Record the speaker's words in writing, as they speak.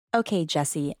Okay,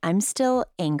 Jesse, I'm still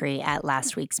angry at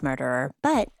last week's murderer,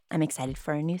 but I'm excited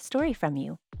for a new story from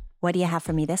you. What do you have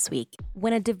for me this week?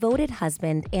 When a devoted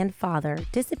husband and father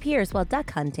disappears while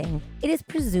duck hunting, it is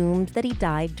presumed that he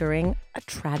died during a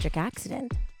tragic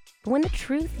accident. But when the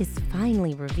truth is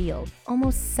finally revealed,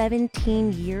 almost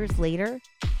 17 years later,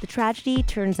 the tragedy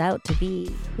turns out to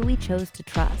be who he chose to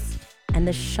trust and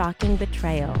the shocking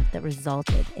betrayal that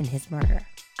resulted in his murder.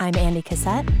 I'm Andy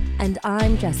Cassette. And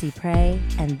I'm Jessie Prey,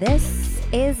 and this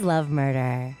is Love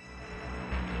Murder.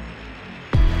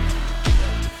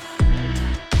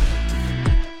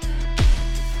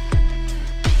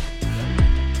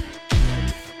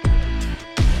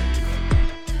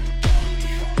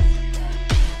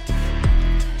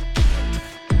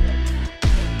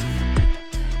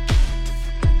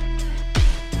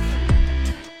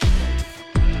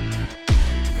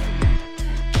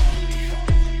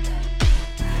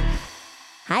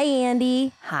 Hi,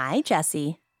 Andy. Hi,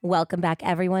 Jesse. Welcome back,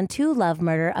 everyone, to Love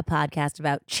Murder, a podcast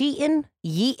about cheating,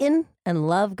 yeeting, and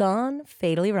love gone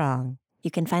fatally wrong.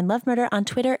 You can find Love Murder on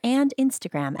Twitter and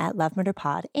Instagram at Love Murder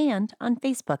Pod and on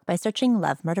Facebook by searching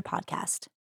Love Murder Podcast.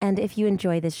 And if you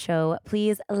enjoy this show,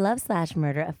 please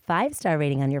love/murder a 5-star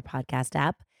rating on your podcast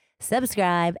app,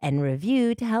 subscribe, and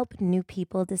review to help new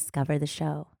people discover the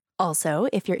show. Also,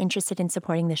 if you're interested in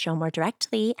supporting the show more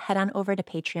directly, head on over to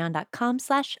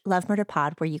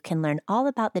patreon.com/lovemurderpod where you can learn all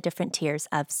about the different tiers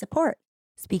of support.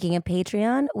 Speaking of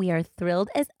Patreon, we are thrilled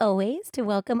as always to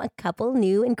welcome a couple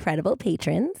new incredible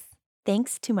patrons.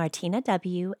 Thanks to Martina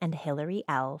W. and Hillary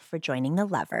L. for joining the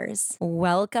lovers.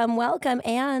 Welcome, welcome,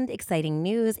 and exciting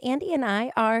news. Andy and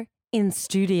I are in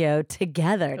studio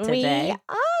together today. We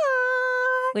are!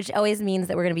 Which always means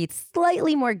that we're going to be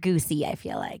slightly more goosey, I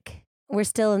feel like. We're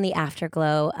still in the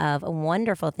afterglow of a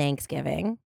wonderful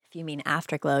Thanksgiving. If you mean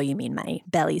afterglow, you mean my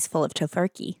belly's full of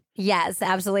tofurkey. Yes,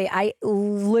 absolutely. I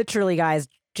literally, guys,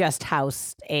 just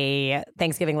housed a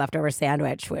Thanksgiving leftover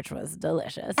sandwich, which was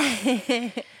delicious.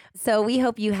 So we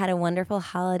hope you had a wonderful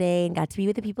holiday and got to be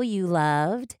with the people you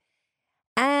loved.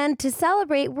 And to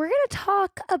celebrate, we're going to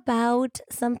talk about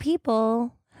some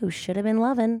people who should have been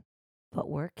loving, but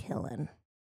were killing.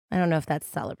 I don't know if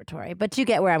that's celebratory, but you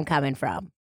get where I'm coming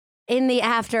from. In the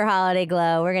after holiday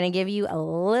glow, we're going to give you a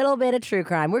little bit of true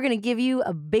crime. We're going to give you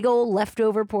a big old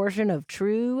leftover portion of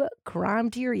true crime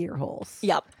to your ear holes.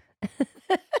 Yep.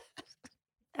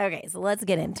 Okay, so let's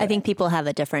get into it. I think people have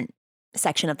a different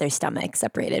section of their stomach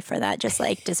separated for that, just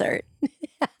like dessert.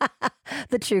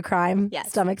 The true crime Yes.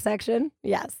 stomach section.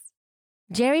 Yes.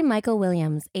 Jerry Michael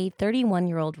Williams, a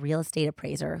 31-year-old real estate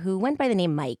appraiser who went by the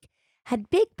name Mike, had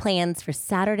big plans for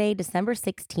Saturday, December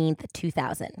 16th,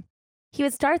 2000. He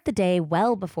would start the day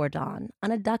well before dawn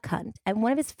on a duck hunt at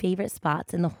one of his favorite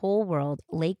spots in the whole world,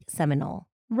 Lake Seminole,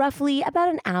 roughly about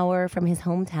an hour from his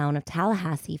hometown of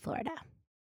Tallahassee, Florida.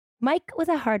 Mike was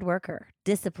a hard worker,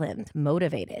 disciplined,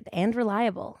 motivated, and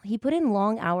reliable. He put in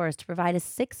long hours to provide a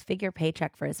 6-figure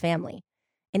paycheck for his family.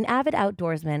 An avid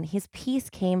outdoorsman, his peace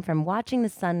came from watching the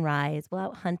sun rise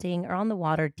while out hunting or on the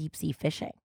water deep-sea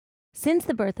fishing. Since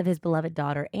the birth of his beloved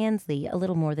daughter, Ansley, a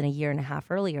little more than a year and a half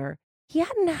earlier, he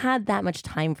hadn't had that much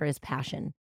time for his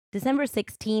passion. December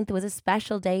 16th was a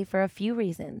special day for a few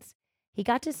reasons. He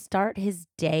got to start his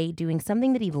day doing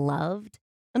something that he loved,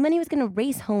 and then he was going to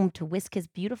race home to whisk his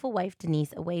beautiful wife,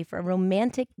 Denise, away for a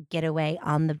romantic getaway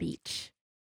on the beach.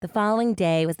 The following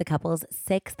day was the couple's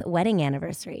 6th wedding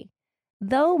anniversary,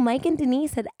 though Mike and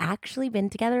Denise had actually been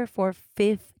together for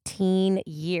 15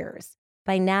 years.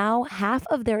 By now, half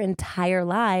of their entire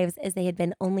lives, as they had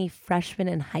been only freshmen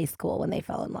in high school when they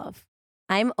fell in love.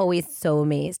 I'm always so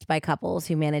amazed by couples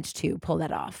who manage to pull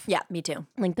that off. Yeah, me too.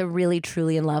 Like the really,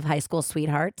 truly in love high school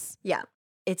sweethearts. Yeah.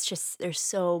 It's just, there's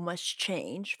so much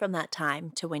change from that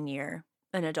time to when you're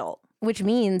an adult. Which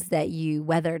means that you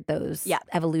weathered those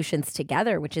evolutions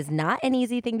together, which is not an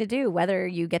easy thing to do, whether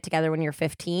you get together when you're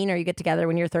 15 or you get together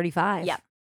when you're 35. Yeah.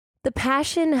 The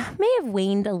passion may have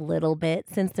waned a little bit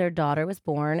since their daughter was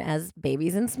born, as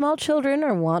babies and small children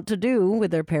are wont to do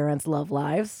with their parents' love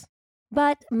lives.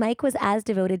 But Mike was as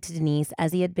devoted to Denise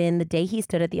as he had been the day he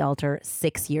stood at the altar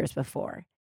 6 years before.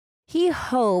 He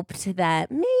hoped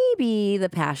that maybe the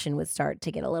passion would start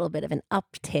to get a little bit of an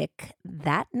uptick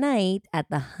that night at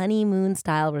the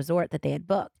honeymoon-style resort that they had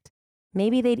booked.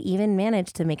 Maybe they'd even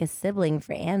manage to make a sibling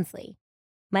for Ansley.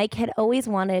 Mike had always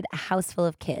wanted a house full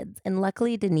of kids, and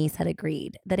luckily Denise had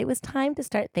agreed that it was time to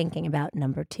start thinking about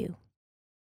number 2.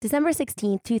 December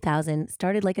 16th, 2000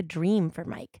 started like a dream for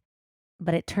Mike,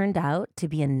 but it turned out to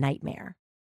be a nightmare.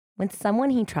 When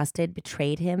someone he trusted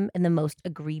betrayed him in the most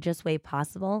egregious way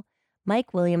possible,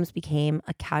 Mike Williams became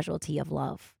a casualty of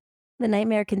love. the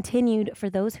nightmare continued for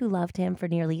those who loved him for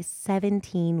nearly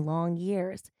 17 long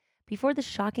years before the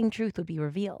shocking truth would be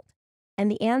revealed. And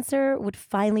the answer would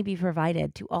finally be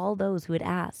provided to all those who had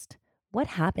asked, what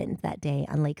happened that day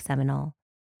on Lake Seminole?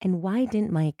 And why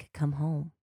didn't Mike come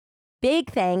home?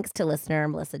 Big thanks to listener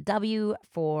Melissa W.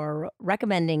 for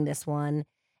recommending this one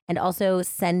and also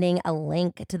sending a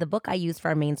link to the book I used for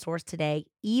our main source today,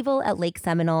 Evil at Lake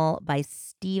Seminole by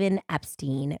Stephen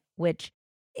Epstein, which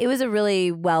it was a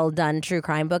really well done true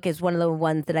crime book. It's one of the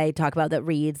ones that I talk about that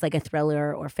reads like a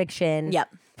thriller or fiction. Yep.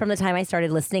 From the time I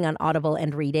started listening on Audible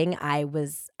and reading, I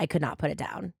could not put it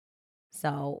down.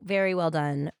 So very well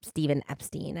done, Stephen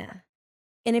Epstein.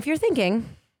 And if you're thinking,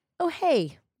 oh,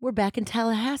 hey, we're back in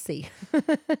Tallahassee.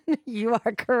 You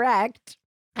are correct.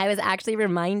 I was actually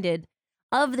reminded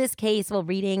of this case while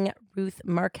reading Ruth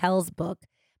Markel's book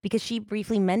because she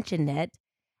briefly mentioned it.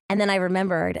 And then I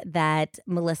remembered that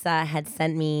Melissa had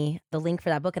sent me the link for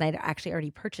that book and I'd actually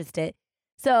already purchased it.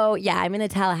 So yeah, I'm in a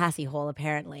Tallahassee hole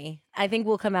apparently. I think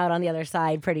we'll come out on the other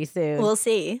side pretty soon. We'll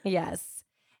see. Yes.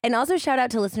 And also shout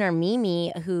out to listener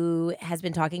Mimi, who has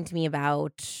been talking to me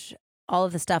about all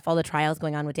of the stuff, all the trials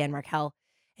going on with Dan Markel.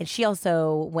 And she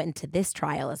also went into this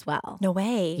trial as well. No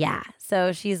way. Yeah.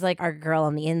 So she's like our girl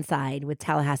on the inside with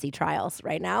Tallahassee trials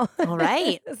right now. All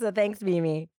right. So thanks,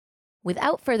 Mimi.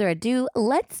 Without further ado,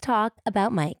 let's talk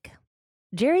about Mike.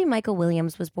 Jerry Michael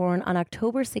Williams was born on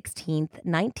October 16th,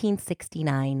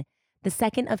 1969, the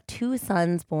second of two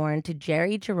sons born to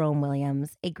Jerry Jerome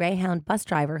Williams, a Greyhound bus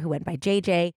driver who went by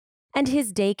JJ, and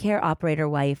his daycare operator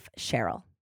wife, Cheryl.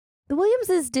 The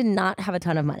Williamses did not have a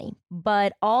ton of money,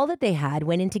 but all that they had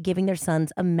went into giving their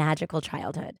sons a magical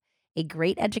childhood, a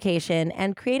great education,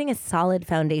 and creating a solid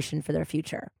foundation for their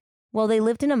future. While they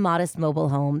lived in a modest mobile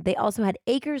home, they also had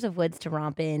acres of woods to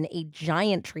romp in, a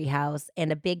giant treehouse,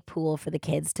 and a big pool for the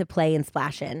kids to play and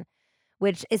splash in,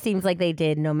 which it seems like they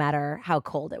did no matter how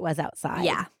cold it was outside.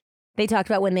 Yeah. They talked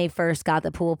about when they first got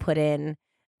the pool put in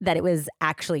that it was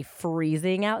actually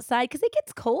freezing outside because it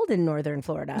gets cold in northern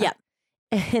Florida. Yeah.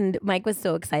 And Mike was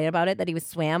so excited about it that he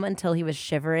swam until he was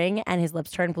shivering and his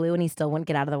lips turned blue and he still wouldn't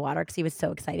get out of the water because he was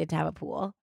so excited to have a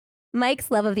pool.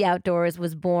 Mike's love of the outdoors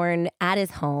was born at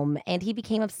his home, and he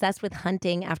became obsessed with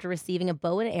hunting after receiving a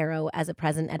bow and arrow as a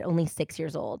present at only 6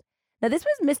 years old. Now, this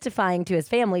was mystifying to his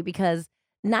family because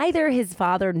neither his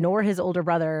father nor his older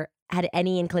brother had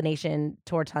any inclination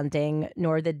towards hunting,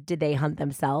 nor did they hunt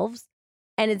themselves.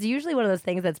 And it's usually one of those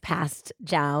things that's passed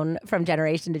down from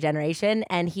generation to generation,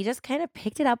 and he just kind of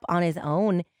picked it up on his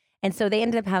own. And so they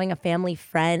ended up having a family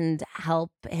friend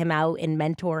help him out and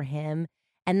mentor him.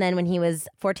 And then when he was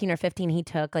 14 or 15, he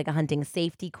took like a hunting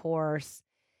safety course.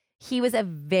 He was a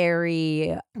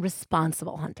very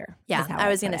responsible hunter. Yeah, I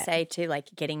was going to say too, like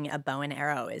getting a bow and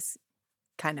arrow is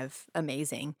kind of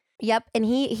amazing. Yep. And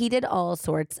he did all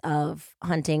sorts of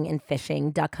hunting and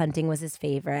fishing. Duck hunting was his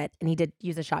favorite. And he did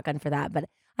use a shotgun for that. But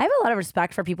I have a lot of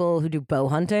respect for people who do bow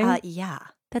hunting. Yeah.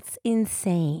 That's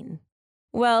insane.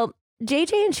 Well,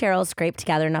 JJ and Cheryl scraped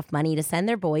together enough money to send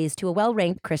their boys to a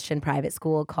well-ranked Christian private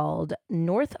school called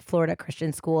North Florida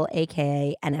Christian School,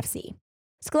 aka NFC.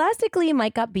 Scholastically,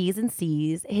 Mike got B's and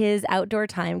C's, his outdoor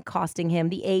time costing him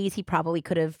the A's he probably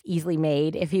could have easily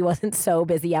made if he wasn't so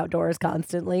busy outdoors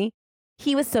constantly.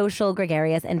 He was social,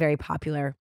 gregarious, and very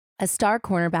popular. A star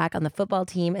cornerback on the football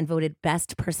team and voted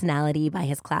best personality by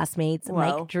his classmates, Whoa.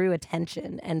 Mike drew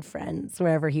attention and friends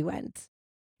wherever he went.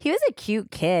 He was a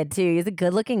cute kid, too. He was a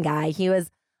good-looking guy. He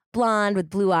was blonde with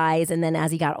blue eyes, and then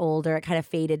as he got older, it kind of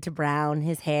faded to brown,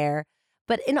 his hair.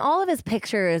 But in all of his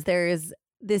pictures, there's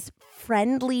this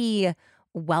friendly,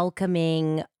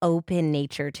 welcoming, open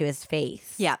nature to his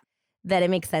face. Yeah. That it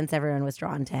makes sense everyone was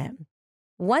drawn to him.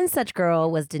 One such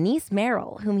girl was Denise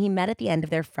Merrill, whom he met at the end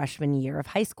of their freshman year of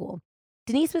high school.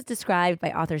 Denise was described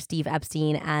by author Steve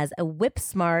Epstein as a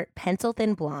whip-smart,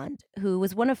 pencil-thin blonde who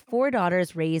was one of 4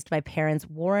 daughters raised by parents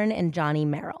Warren and Johnny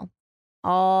Merrill.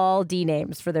 All D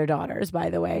names for their daughters,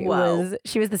 by the way. Whoa.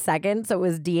 She was the second, so it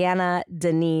was Deanna,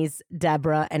 Denise,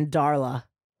 Deborah, and Darla.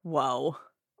 Whoa.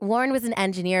 Warren was an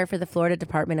engineer for the Florida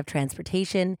Department of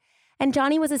Transportation, and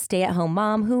Johnny was a stay-at-home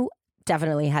mom who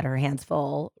definitely had her hands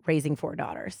full raising 4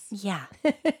 daughters. Yeah.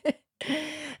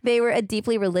 They were a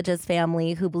deeply religious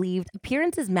family who believed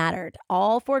appearances mattered.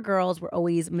 All 4 girls were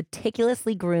always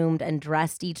meticulously groomed and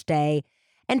dressed each day,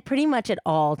 and pretty much at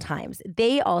all times.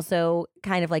 They also,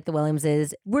 kind of like the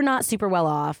Williamses, were not super well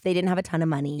off. They didn't have a ton of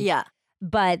money. Yeah.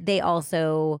 But they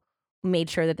also made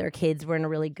sure that their kids were in a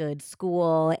really good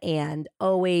school, and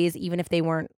always, even if they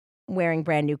weren't wearing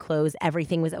brand new clothes,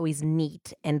 everything was always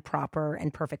neat and proper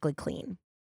and perfectly clean.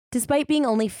 Despite being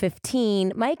only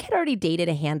 15, Mike had already dated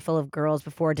a handful of girls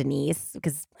before Denise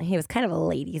because he was kind of a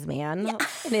ladies' man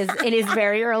in his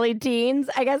very early teens.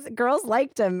 I guess girls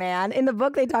liked him, man. In the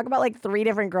book, they talk about like 3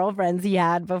 different girlfriends he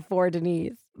had before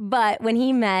Denise. But when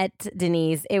he met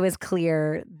Denise, it was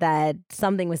clear that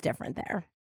something was different there.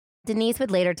 Denise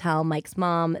would later tell Mike's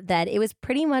mom that it was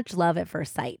pretty much love at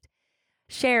first sight.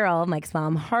 Cheryl, Mike's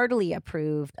mom, heartily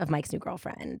approved of Mike's new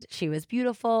girlfriend. She was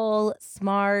beautiful,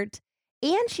 smart,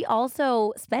 and she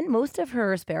also spent most of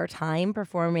her spare time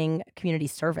performing community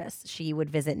service. She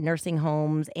would visit nursing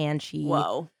homes and she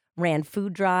ran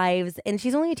food drives. And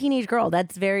she's only a teenage girl.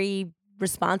 That's very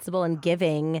responsible and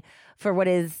giving for what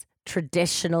is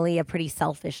traditionally a pretty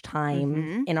selfish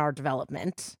time in our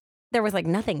development. There was like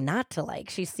nothing not to like.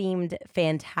 She seemed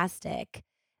fantastic.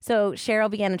 So Cheryl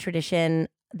began a tradition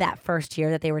that first year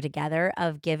that they were together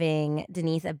of giving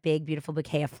Denise a big, beautiful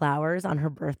bouquet of flowers on her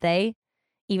birthday,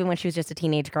 even when she was just a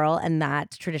teenage girl. And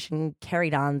that tradition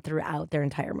carried on throughout their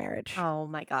entire marriage. Oh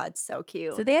my God, so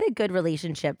cute. So they had a good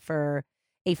relationship for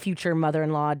a future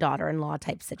mother-in-law, daughter-in-law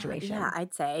type situation. Yeah,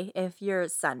 I'd say if your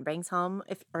son brings home,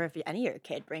 if any of your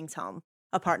kid brings home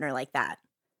a partner like that,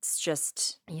 it's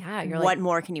just, what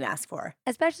more can you ask for?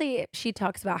 Especially if she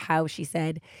talks about how she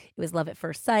said it was love at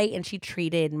first sight and she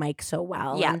treated Mike so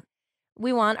well. Yeah. And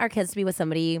we want our kids to be with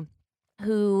somebody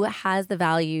who has the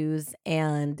values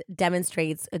and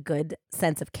demonstrates a good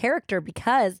sense of character,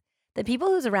 because the people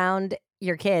who's around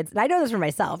your kids, and I know this for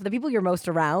myself, the people you're most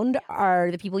around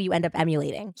are the people you end up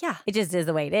emulating. Yeah. It just is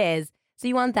the way it is. So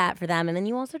you want that for them. And then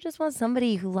you also just want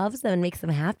somebody who loves them and makes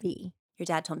them happy. Your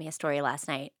dad told me a story last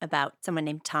night about someone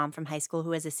named Tom from high school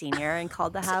who was a senior and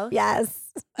called the house.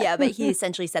 Yes. Yeah, but he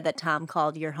essentially said that Tom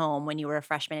called your home when you were a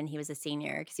freshman and he was a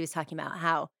senior, because he was talking about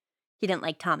how he didn't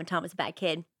like Tom and Tom was a bad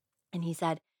kid. And he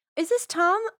said, "Is this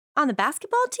Tom on the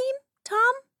basketball team?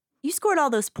 Tom, you scored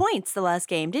all those points the last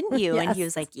game, didn't you?" Yes. And he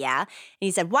was like, "Yeah." And he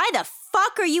said, "Why the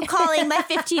fuck are you calling my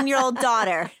 15-year-old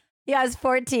daughter?" Yeah, I was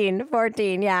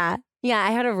 14, yeah. Yeah,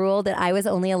 I had a rule that I was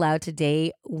only allowed to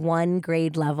date 1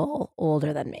 grade level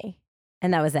older than me.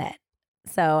 And that was it.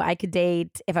 So I could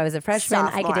date, if I was a freshman,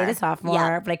 I could date a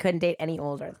sophomore, but I couldn't date any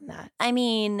older than that. I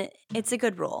mean, it's a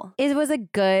good rule. It was a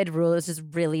good rule. It was just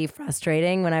really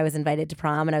frustrating when I was invited to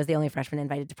prom and I was the only freshman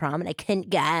invited to prom and I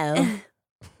couldn't go.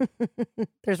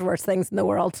 There's worse things in the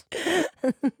world.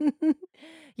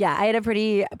 Yeah, I had a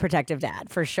pretty protective dad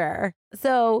for sure.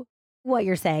 So what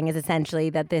you're saying is essentially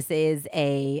that this is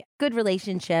a good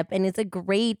relationship and it's a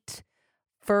great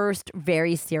first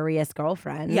very serious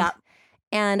girlfriend. Yeah.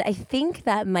 And I think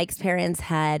that Mike's parents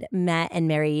had met and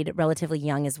married relatively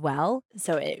young as well.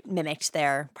 So it mimicked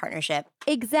their partnership.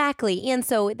 Exactly. And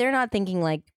so they're not thinking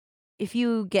like, if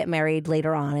you get married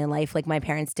later on in life, like my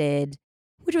parents did,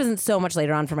 which wasn't so much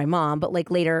later on for my mom, but like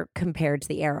later compared to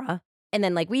the era. And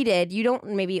then like we did, you don't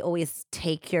maybe always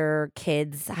take your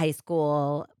kid's high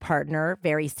school partner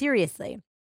very seriously.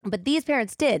 But these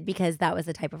parents did, because that was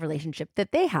the type of relationship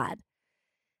that they had.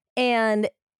 And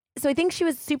so I think she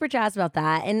was super jazzed about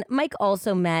that. And Mike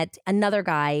also met another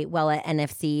guy while at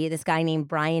NFC, this guy named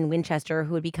Brian Winchester,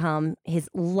 who would become his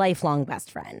lifelong best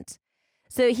friend.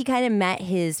 So he kind of met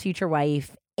his future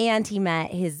wife and he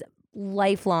met his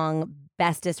lifelong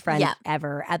bestest friend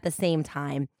ever at the same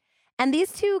time. And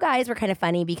these 2 guys were kind of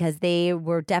funny because they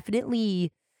were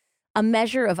definitely a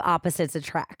measure of opposites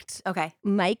attract. Okay.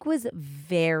 Mike was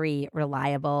very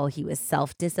reliable. He was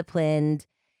self-disciplined.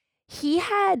 He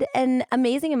had an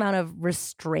amazing amount of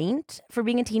restraint for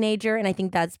being a teenager. And I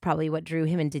think that's probably what drew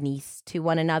him and Denise to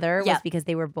one another, was because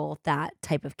they were both that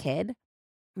type of kid.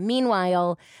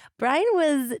 Meanwhile, Brian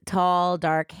was tall,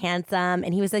 dark, handsome,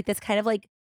 and he was like this kind of like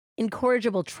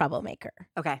incorrigible troublemaker.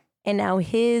 Okay. And now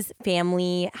his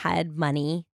family had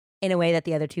money in a way that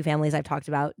the other 2 families I've talked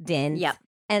about didn't. Yep.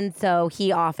 And so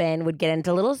he often would get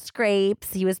into little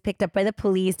scrapes. He was picked up by the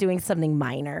police doing something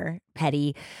minor,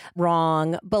 petty,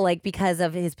 wrong. But like because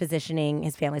of his positioning,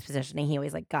 his family's positioning, he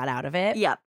always like got out of it.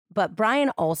 Yep. But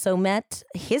Brian also met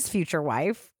his future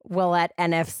wife while at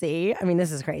NFC. I mean,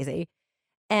 this is crazy.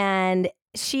 And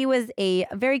she was a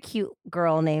very cute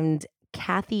girl named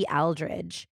Kathy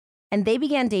Aldridge. And they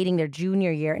began dating their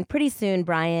junior year. And pretty soon,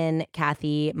 Brian,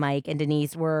 Kathy, Mike, and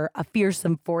Denise were a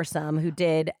fearsome foursome who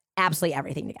did absolutely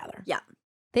everything together. Yeah.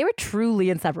 They were truly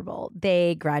inseparable.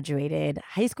 They graduated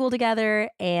high school together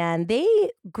and they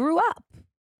grew up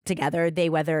together. They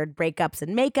weathered breakups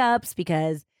and makeups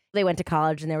because they went to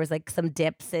college and there was like some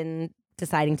dips in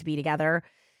deciding to be together.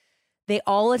 They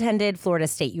all attended Florida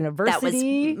State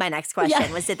University. That was my next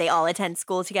question, was did they all attend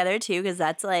school together too? Because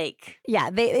that's like... Yeah,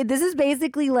 this is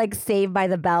basically like Saved by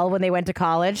the Bell when they went to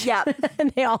college. Yeah.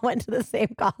 And they all went to the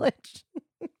same college.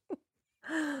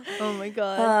 Oh my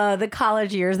God. The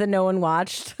college years that no one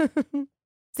watched.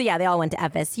 So yeah, they all went to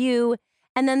FSU,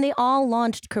 and then they all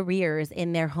launched careers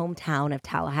in their hometown of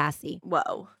Tallahassee.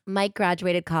 Whoa. Mike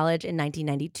graduated college in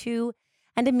 1992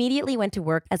 and immediately went to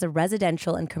work as a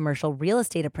residential and commercial real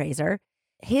estate appraiser.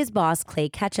 His boss, Clay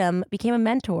Ketchum, became a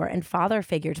mentor and father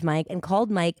figure to Mike and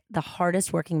called Mike the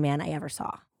hardest working man I ever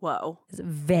saw. Whoa. He's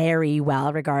very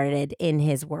well regarded in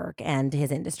his work and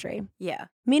his industry. Yeah.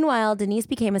 Meanwhile, Denise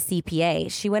became a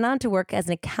CPA. She went on to work as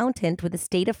an accountant with the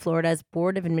state of Florida's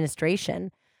Board of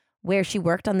Administration, where she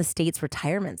worked on the state's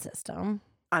retirement system.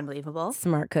 Unbelievable.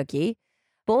 Smart cookie.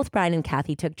 Both Brian and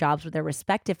Kathy took jobs with their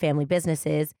respective family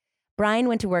businesses. Brian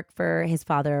went to work for his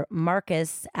father,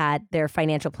 Marcus, at their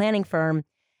financial planning firm,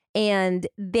 and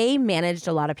they managed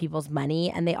a lot of people's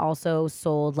money, and they also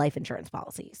sold life insurance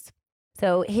policies.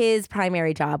 So his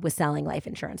primary job was selling life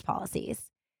insurance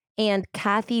policies. And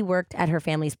Kathy worked at her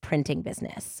family's printing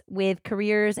business. With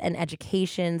careers and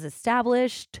educations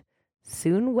established,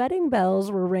 soon wedding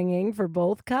bells were ringing for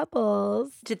both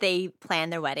couples. Did they plan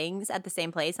their weddings at the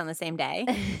same place on the same day?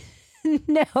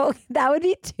 No, that would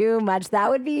be too much.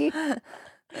 That would be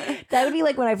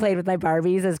like when I played with my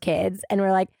Barbies as kids and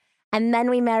we're like, and then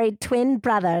we married twin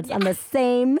brothers on the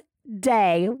same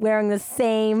day wearing the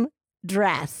same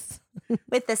dress.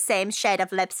 With the same shade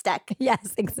of lipstick.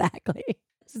 Yes, exactly.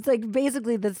 It's like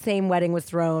basically the same wedding was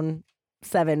thrown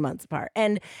 7 months apart.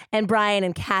 And Brian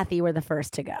and Kathy were the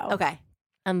first to go. Okay.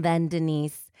 And then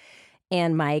Denise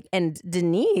and Mike. And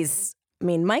Denise, I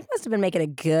mean, Mike must have been making a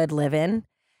good living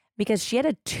because she had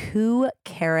a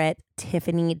 2-carat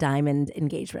Tiffany diamond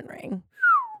engagement ring.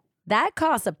 That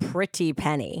costs a pretty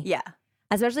penny. Yeah.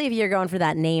 Especially if you're going for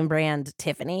that name brand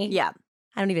Tiffany. Yeah.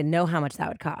 I don't even know how much that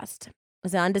would cost.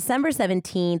 So on December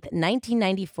 17th,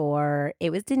 1994,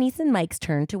 it was Denise and Mike's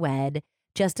turn to wed,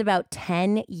 just about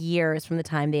 10 years from the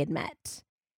time they had met.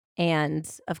 And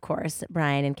of course,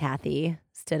 Brian and Kathy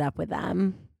stood up with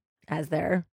them as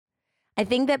their, I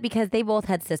think that because they both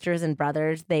had sisters and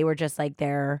brothers, they were just like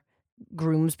their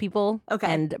groomspeople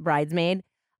and bridesmaid.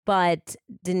 But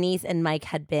Denise and Mike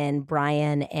had been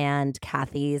Brian and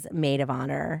Kathy's maid of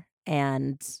honor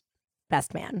and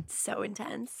best man. So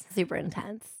intense. Super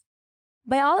intense.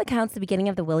 By all accounts, the beginning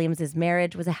of the Williams'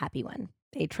 marriage was a happy one.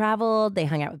 They traveled, they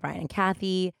hung out with Brian and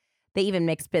Kathy. They even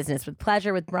mixed business with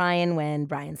pleasure with Brian when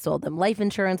Brian sold them life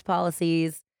insurance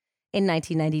policies in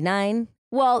 1999.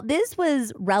 Well, this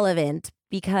was relevant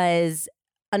because,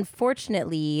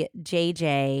 unfortunately,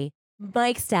 JJ,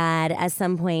 Mike's dad, at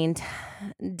some point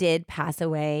did pass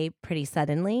away pretty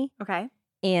suddenly. Okay.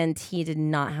 And he did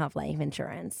not have life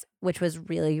insurance, which was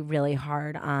really, really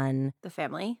hard on the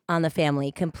family. On the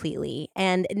family completely.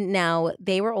 And now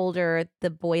they were older. The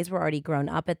boys were already grown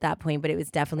up at that point, but it was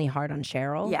definitely hard on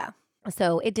Cheryl. Yeah.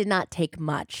 So it did not take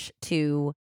much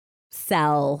to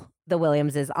sell the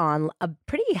Williamses on a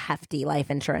pretty hefty life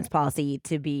insurance policy,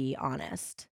 to be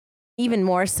honest. Even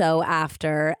more so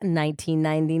after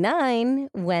 1999,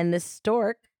 when the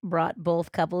stork brought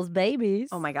both couples babies.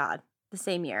 Oh my God. The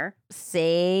same year.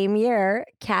 Same year.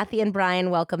 Kathy and Brian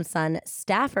welcomed son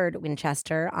Stafford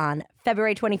Winchester on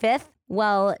February 25th.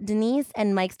 Well, Denise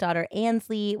and Mike's daughter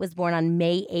Ansley was born on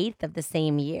May 8th of the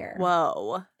same year.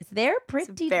 Whoa. So they're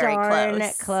pretty very darn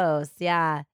close.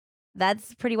 Yeah.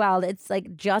 That's pretty wild. It's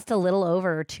like just a little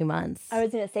over 2 months. I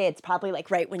was going to say it's probably like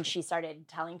right when she started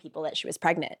telling people that she was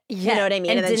pregnant. Yeah. You know what I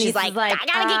mean? And then Denise she's like, I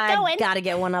gotta get going. Gotta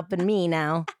get one up in me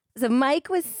now. So Mike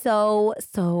was so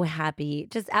happy,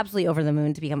 just absolutely over the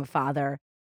moon to become a father.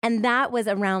 And that was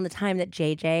around the time that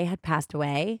JJ had passed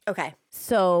away. Okay.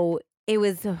 So it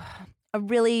was a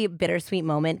really bittersweet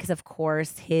moment because, of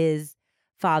course, his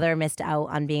father missed out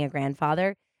on being a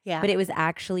grandfather. Yeah. But it was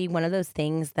actually one of those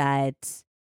things that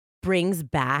brings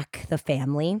back the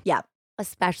family. Yeah.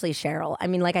 Especially Cheryl. I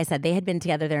mean, like I said, they had been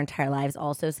together their entire lives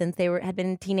also since they had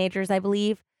been teenagers, I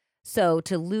believe. So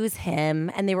to lose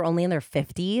him, and they were only in their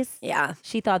 50s. Yeah.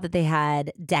 She thought that they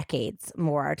had decades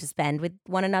more to spend with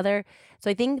one another.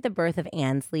 So I think the birth of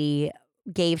Ansley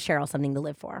gave Cheryl something to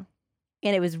live for.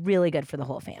 And it was really good for the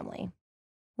whole family.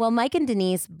 While Mike and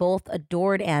Denise both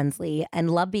adored Ansley and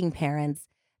loved being parents,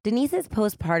 Denise's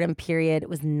postpartum period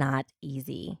was not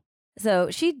easy.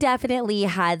 So she definitely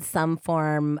had some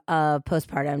form of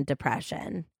postpartum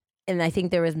depression. And I think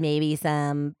there was maybe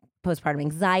some postpartum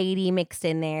anxiety mixed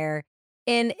in there.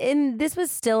 And this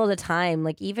was still the time,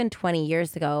 like even 20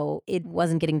 years ago, it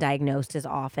wasn't getting diagnosed as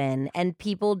often and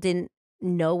people didn't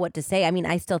know what to say. I mean,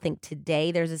 I still think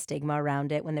today there's a stigma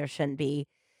around it when there shouldn't be,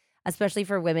 especially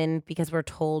for women, because we're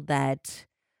told that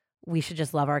we should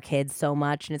just love our kids so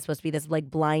much. And it's supposed to be this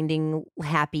like blinding,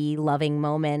 happy, loving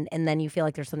moment. And then you feel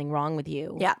like there's something wrong with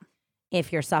you. Yeah.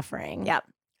 if you're suffering. Yep.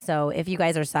 So if you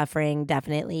guys are suffering,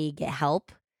 definitely get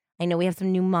help. I know we have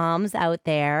some new moms out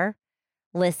there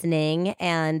listening,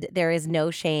 and there is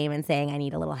no shame in saying, I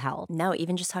need a little help. No,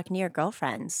 even just talking to your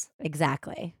girlfriends.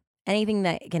 Exactly. Anything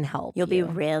that can help You'll be you.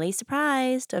 really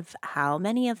surprised of how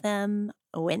many of them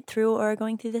went through or are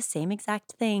going through the same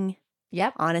exact thing.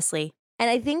 Yep. Honestly. And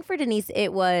I think for Denise,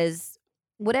 it was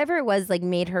whatever it was, like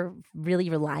made her really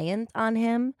reliant on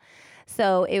him.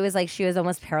 So it was like she was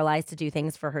almost paralyzed to do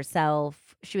things for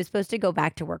herself. She was supposed to go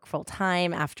back to work full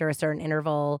time after a certain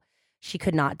interval. She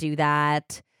could not do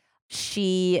that.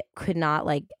 She could not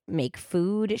like make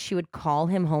food. She would call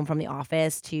him home from the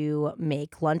office to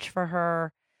make lunch for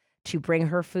her, to bring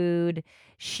her food.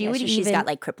 She would so even she's got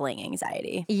like crippling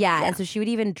anxiety. yeah, and so she would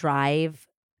even drive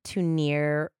to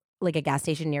near like a gas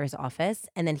station near his office,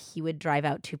 and then he would drive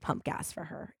out to pump gas for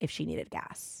her if she needed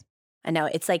gas. I know.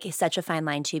 It's like such a fine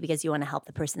line too, because you want to help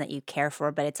the person that you care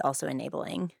for, but it's also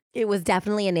enabling. It was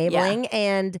definitely enabling,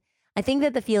 and I think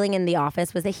that the feeling in the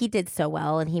office was that he did so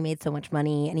well and he made so much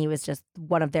money, and he was just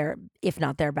one of their, if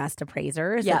not their best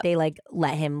appraisers, that they like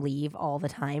let him leave all the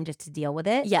time just to deal with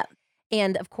it. Yeah.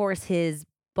 And of course, his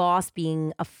boss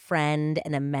being a friend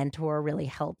and a mentor really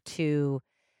helped too.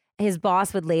 His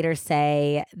boss would later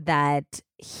say that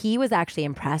he was actually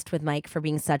impressed with Mike for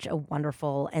being such a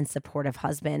wonderful and supportive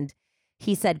husband.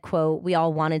 He said, quote, "We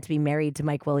all wanted to be married to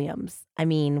Mike Williams. I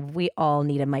mean, we all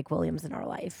need a Mike Williams in our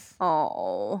life."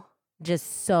 Oh.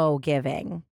 Just so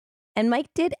giving. And Mike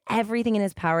did everything in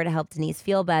his power to help Denise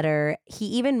feel better. He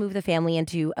even moved the family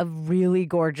into a really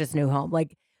gorgeous new home.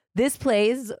 Like, this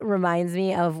place reminds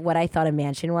me of what I thought a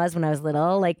mansion was when I was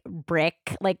little, like brick,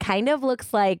 like kind of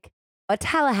looks like a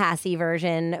Tallahassee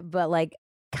version, but like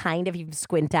kind of, if you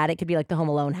squint at it, could be like the Home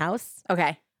Alone house.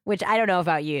 Okay. Which I don't know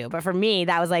about you, but for me,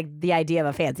 that was like the idea of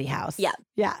a fancy house. Yeah.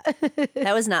 Yeah.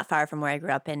 That was not far from where I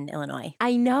grew up in Illinois.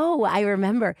 I know. I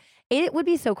remember. It would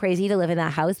be so crazy to live in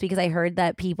that house because I heard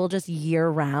that people just year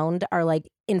round are like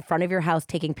in front of your house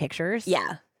taking pictures.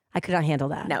 Yeah. I could not handle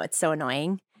that. No, it's so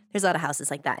annoying. There's a lot of houses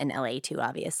like that in LA too,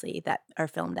 obviously, that are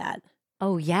filmed at.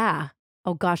 Oh, yeah.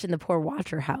 Oh, gosh. And the poor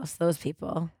Watcher house, those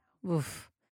people. Oof.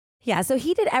 Yeah, so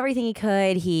he did everything he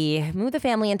could. He moved the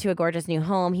family into a gorgeous new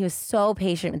home. He was so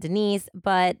patient with Denise.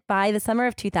 But by the summer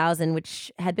of 2000,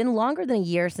 which had been longer than a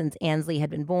year since Ansley had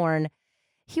been born,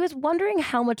 he was wondering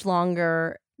how much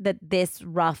longer that this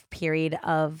rough period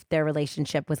of their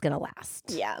relationship was going to last.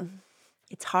 Yeah.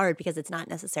 It's hard because it's not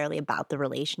necessarily about the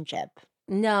relationship.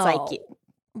 No. It's like,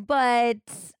 but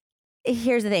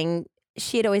here's the thing.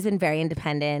 She had always been very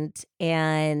independent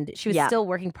and she was still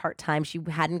working part-time. She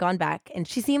hadn't gone back, and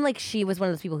she seemed like she was one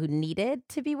of those people who needed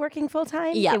to be working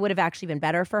full-time. Yeah. It would have actually been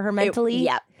better for her mentally.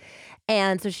 Yeah.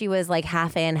 And so she was like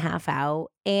half in, half out.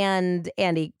 And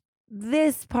Andy,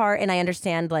 this part, and I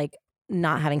understand like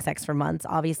not having sex for months,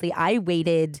 obviously. I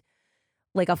waited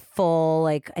like a full,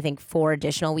 like I think 4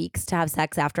 additional weeks to have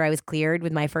sex after I was cleared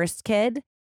with my first kid.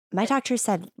 My doctor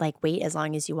said, like, wait as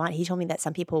long as you want. He told me that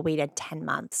some people waited 10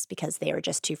 months because they were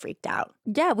just too freaked out.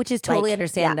 Yeah, which is totally Like,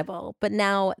 understandable. Yeah. But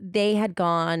now they had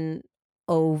gone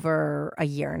over a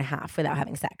year and a half without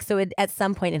having sex. So at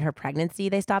some point in her pregnancy,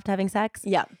 they stopped having sex.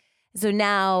 Yeah. So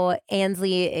now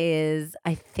Ansley is,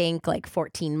 I think, like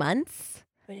 14 months.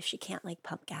 But if she can't, like,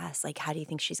 pump gas, like, how do you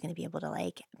think she's going to be able to,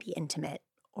 like, be intimate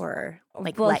or,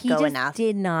 like, let go enough? He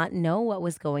just did not know what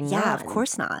was going on. Yeah, of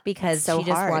course not. Because she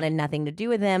just wanted nothing to do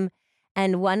with him.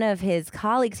 And one of his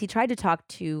colleagues, he tried to talk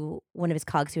to one of his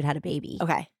colleagues who had a baby.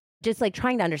 Okay. Just like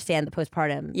trying to understand the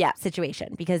postpartum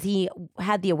situation, because he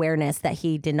had the awareness that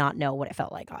he did not know what it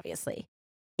felt like, obviously.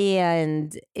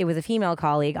 And it was a female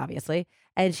colleague, obviously.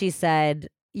 And she said,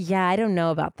 yeah, I don't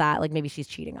know about that. Like, maybe she's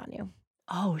cheating on you.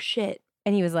 Oh, shit.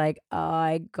 And he was like,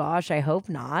 gosh, I hope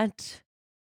not.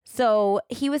 So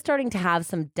he was starting to have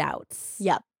some doubts.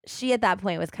 Yep. She at that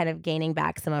point was kind of gaining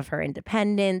back some of her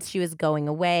independence. She was going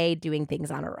away, doing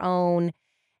things on her own.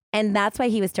 And that's why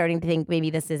he was starting to think maybe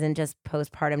this isn't just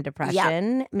postpartum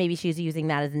depression. Yep. Maybe she's using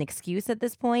that as an excuse at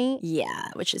this point. Yeah,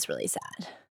 which is really sad.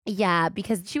 Yeah,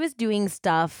 because she was doing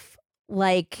stuff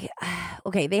like,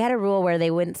 okay, they had a rule where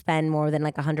they wouldn't spend more than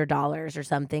like $100 or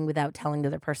something without telling the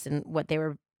other person what they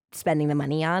were spending the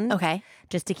money on. Okay.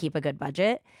 Just to keep a good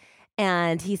budget.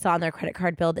 And he saw on their credit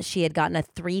card bill that she had gotten a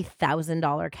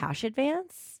 $3,000 cash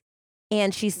advance.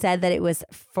 And she said that it was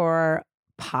for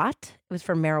pot. It was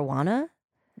for marijuana.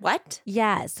 What?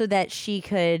 Yeah, so that she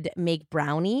could make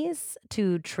brownies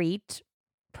to treat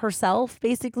herself,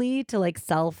 basically, to like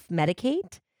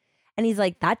self-medicate. And he's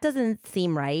like, that doesn't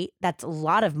seem right. That's a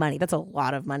lot of money. That's a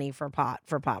lot of money for pot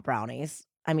brownies.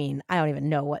 I mean, I don't even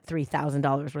know what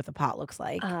 $3,000 worth of pot looks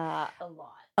like. A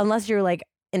lot. Unless you're like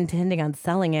intending on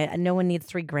selling it. And no one needs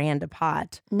 $3,000 a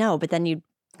pot. No, but then you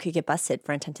could get busted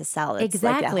for intent to sell. It's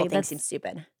Exactly. Like, that whole thing seems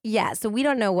stupid. Yeah. So we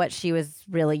don't know what she was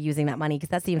really using that money because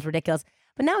that seems ridiculous.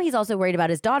 But now he's also worried about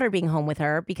his daughter being home with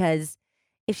her because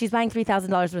if she's buying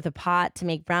 $3,000 worth of pot to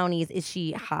make brownies, is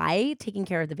she high taking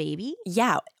care of the baby?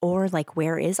 Yeah. Or like,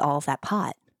 where is all of that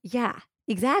pot? Yeah,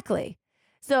 exactly.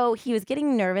 So he was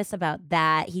getting nervous about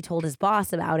that. He told his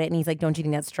boss about it and he's like, don't you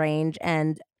think that's strange?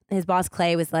 And his boss,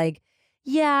 Clay, was like,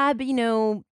 yeah, but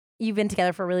you've been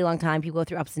together for a really long time. People go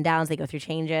through ups and downs. They go through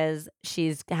changes.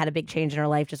 She's had a big change in her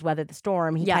life, just weathered the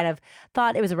storm. He kind of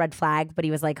thought it was a red flag, but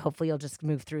he was like, hopefully you'll just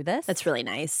move through this. That's really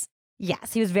nice.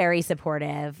 Yes, he was very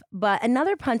supportive. But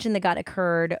another punch in the gut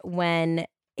occurred when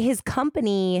his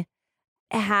company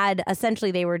had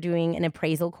they were doing an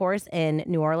appraisal course in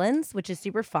New Orleans, which is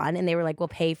super fun. And they were like, we'll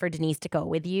pay for Denise to go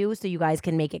with you so you guys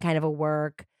can make it kind of a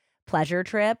work pleasure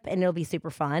trip and it'll be super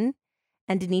fun.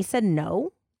 And Denise said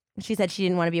no. She said she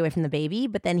didn't want to be away from the baby.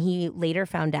 But then he later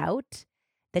found out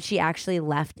that she actually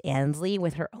left Ansley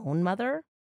with her own mother.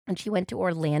 And she went to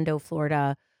Orlando,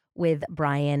 Florida with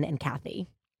Brian and Kathy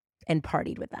and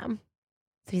partied with them.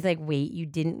 So he's like, wait, you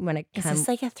didn't want to come? Is this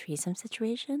like a threesome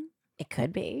situation? It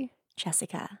could be.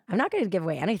 Jessica. I'm not going to give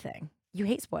away anything. You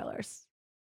hate spoilers.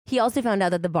 He also found out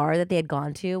that the bar that they had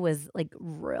gone to was like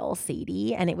real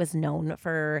seedy and it was known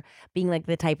for being like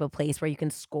the type of place where you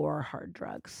can score hard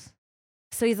drugs.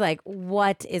 So he's like,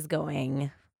 what is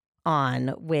going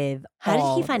on with How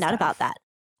did he find out about that?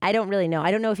 I don't really know.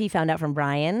 I don't know if he found out from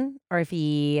Brian or if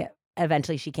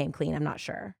eventually she came clean. I'm not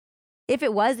sure. If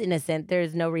it was innocent,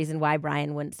 there's no reason why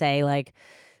Brian wouldn't say like,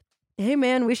 hey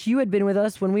man, wish you had been with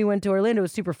us when we went to Orlando. It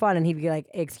was super fun. And he'd be like,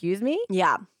 excuse me?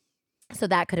 Yeah. So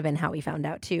that could have been how he found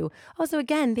out too. Also,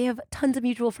 again, they have tons of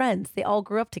mutual friends. They all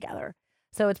grew up together.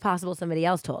 So it's possible somebody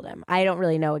else told him. I don't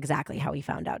really know exactly how he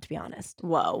found out, to be honest.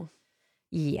 Whoa.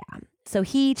 Yeah. So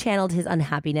he channeled his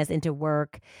unhappiness into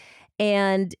work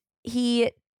and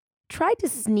he tried to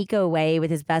sneak away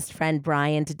with his best friend,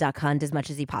 Brian, to duck hunt as much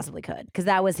as he possibly could because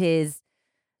that was his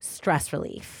stress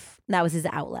relief. That was his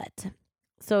outlet.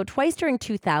 So twice during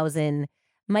 2000,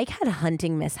 Mike had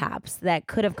hunting mishaps that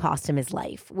could have cost him his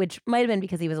life, which might have been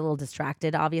because he was a little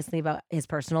distracted, obviously, about his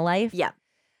personal life. Yeah.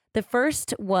 The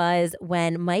first was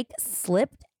when Mike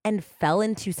slipped and fell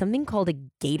into something called a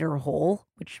gator hole,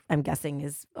 which I'm guessing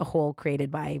is a hole created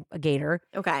by a gator.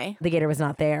 Okay. The gator was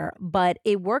not there, but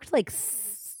it worked like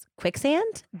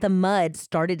quicksand. The mud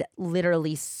started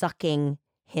literally sucking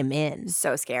him in.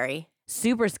 So scary.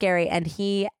 Super scary. And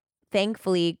he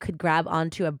thankfully could grab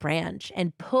onto a branch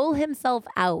and pull himself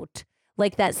out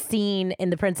like that scene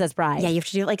in The Princess Bride. Yeah, you have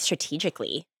to do it like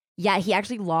strategically. Yeah, he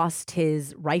actually lost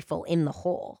his rifle in the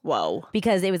hole. Whoa.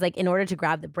 Because it was like in order to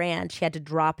grab the branch, he had to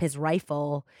drop his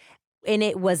rifle and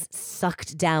it was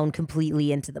sucked down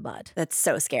completely into the mud. That's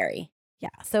so scary. Yeah,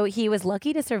 so he was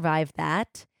lucky to survive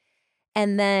that.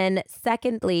 And then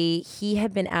secondly, he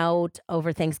had been out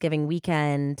over Thanksgiving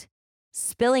weekend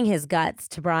spilling his guts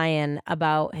to Brian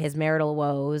about his marital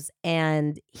woes,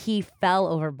 and he fell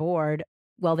overboard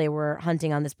while they were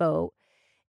hunting on this boat.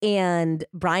 And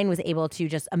Brian was able to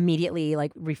just immediately,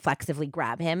 like, reflexively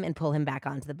grab him and pull him back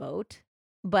onto the boat.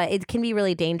 But it can be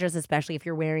really dangerous, especially if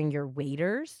you're wearing your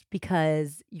waders,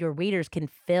 because your waders can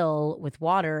fill with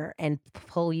water and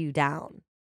pull you down.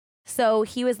 So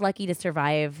he was lucky to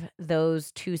survive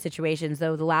those two situations,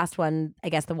 though the last one, I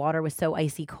guess the water was so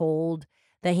icy cold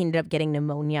that he ended up getting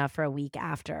pneumonia for a week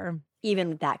after.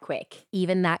 Even that quick.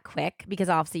 Even that quick, because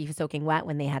obviously he was soaking wet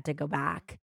when they had to go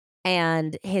back.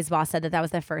 And his boss said that that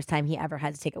was the first time he ever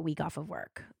had to take a week off of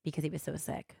work because he was so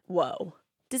sick. Whoa.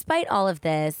 Despite all of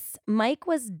this, Mike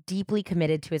was deeply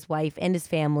committed to his wife and his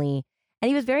family, and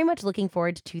he was very much looking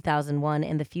forward to 2001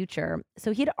 and the future.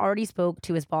 So he had already spoke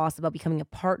to his boss about becoming a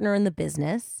partner in the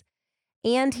business,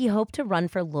 and he hoped to run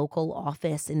for local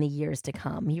office in the years to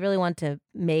come. He really wanted to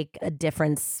make a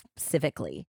difference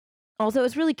civically. Also, it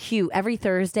was really cute. Every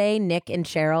Thursday, Nick and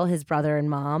Cheryl, his brother and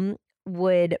mom,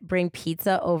 would bring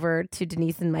pizza over to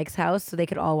Denise and Mike's house so they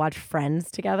could all watch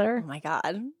Friends together. Oh my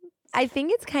God. I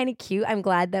think it's kind of cute. I'm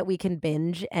glad that we can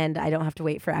binge and I don't have to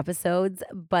wait for episodes.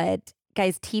 But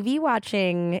guys, TV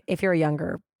watching, if you're a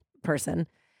younger person,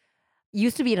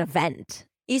 used to be an event.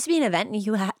 It used to be an event and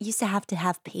you used to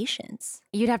have patience.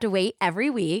 You'd have to wait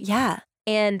every week. Yeah.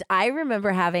 And I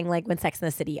remember having, like, when Sex and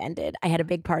the City ended, I had a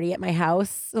big party at my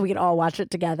house so we could all watch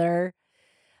it together.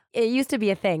 It used to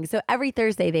be a thing. So every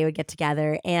Thursday they would get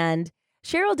together, and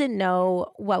Cheryl didn't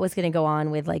know what was going to go on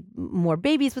with, like, more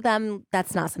babies with them.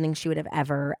 That's not something she would have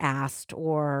ever asked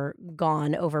or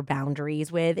gone over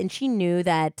boundaries with. And she knew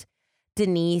that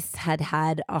Denise had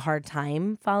had a hard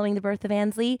time following the birth of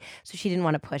Ansley, so she didn't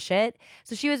want to push it.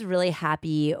 So she was really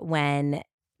happy when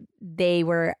they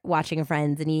were watching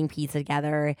Friends and eating pizza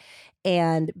together.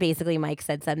 And basically Mike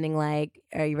said something like,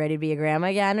 "Are you ready to be a grandma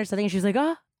again?" or something. She's like,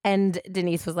 "Oh." And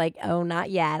Denise was like, "Oh,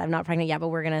 not yet. I'm not pregnant yet, but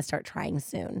we're going to start trying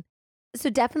soon." So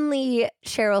definitely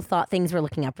Cheryl thought things were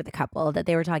looking up with the couple, that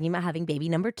they were talking about having baby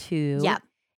number 2. Yep.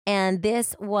 And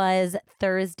this was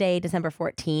Thursday, December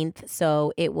 14th.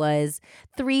 So it was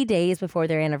 3 days before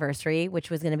their anniversary,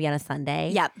 which was going to be on a Sunday.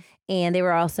 Yep. And they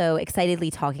were also excitedly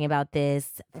talking about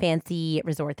this fancy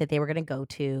resort that they were going to go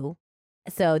to.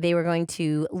 So they were going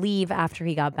to leave after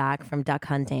he got back from duck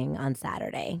hunting on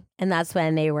Saturday. And that's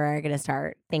when they were going to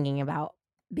start thinking about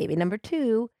baby number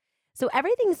 2. So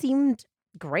everything seemed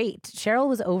great. Cheryl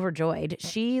was overjoyed.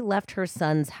 She left her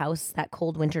son's house that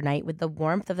cold winter night with the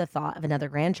warmth of the thought of another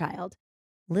grandchild.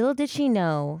 Little did she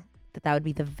know that that would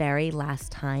be the very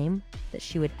last time that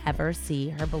she would ever see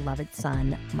her beloved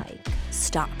son, Mike.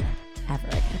 Stop. Ever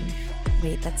again.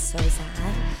 Wait, that's so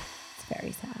sad. It's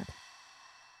very sad.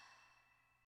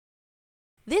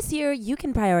 This year, you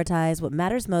can prioritize what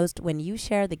matters most when you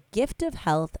share the gift of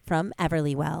health from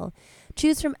Everlywell.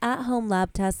 Choose from at-home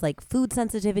lab tests like food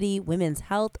sensitivity, women's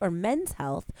health, or men's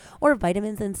health, or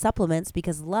vitamins and supplements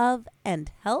because love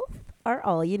and health are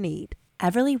all you need.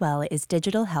 Everlywell is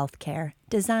digital healthcare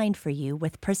designed for you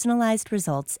with personalized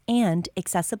results and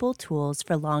accessible tools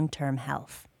for long-term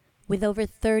health. With over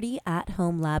 30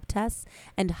 at-home lab tests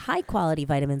and high-quality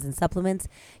vitamins and supplements,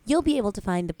 you'll be able to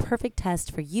find the perfect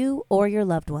test for you or your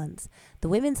loved ones. The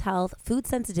women's health, food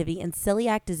sensitivity, and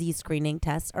celiac disease screening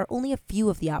tests are only a few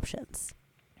of the options.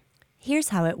 Here's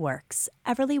how it works.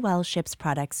 Everlywell ships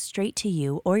products straight to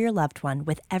you or your loved one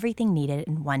with everything needed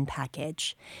in one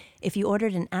package. If you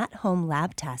ordered an at-home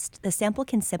lab test, the sample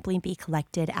can simply be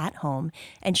collected at home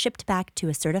and shipped back to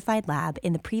a certified lab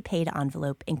in the prepaid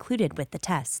envelope included with the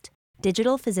test.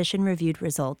 Digital physician-reviewed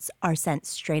results are sent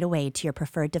straight away to your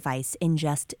preferred device in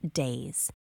just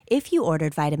days. If you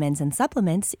ordered vitamins and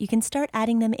supplements, you can start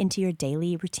adding them into your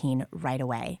daily routine right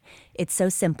away. It's so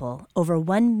simple. Over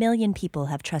 1 million people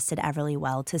have trusted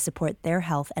Everlywell to support their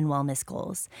health and wellness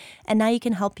goals. And now you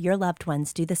can help your loved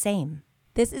ones do the same.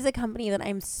 This is a company that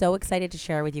I'm so excited to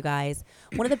share with you guys.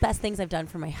 One of the best things I've done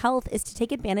for my health is to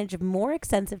take advantage of more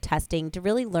extensive testing to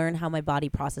really learn how my body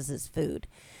processes food.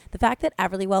 The fact that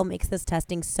Everlywell makes this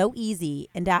testing so easy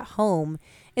and at home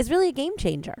is really a game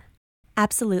changer.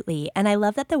 Absolutely. And I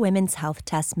love that the Women's Health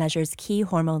Test measures key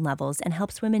hormone levels and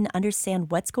helps women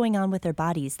understand what's going on with their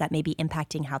bodies that may be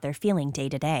impacting how they're feeling day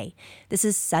to day. This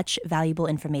is such valuable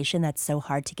information that's so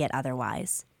hard to get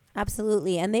otherwise.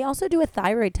 Absolutely. And they also do a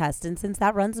thyroid test. And since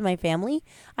that runs in my family,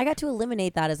 I got to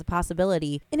eliminate that as a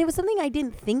possibility. And it was something I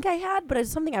didn't think I had, but it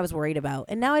was something I was worried about.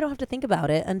 And now I don't have to think about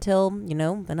it until,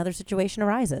 another situation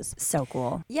arises. So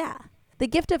cool. Yeah. The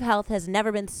gift of health has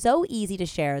never been so easy to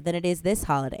share than it is this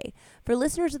holiday. For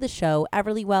listeners of the show,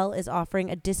 Everlywell is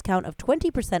offering a discount of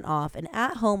 20% off an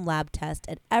at-home lab test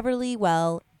at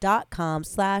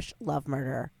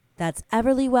everlywell.com/lovemurder. That's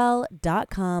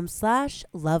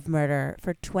everlywell.com/lovemurder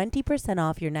for 20%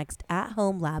 off your next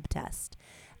at-home lab test.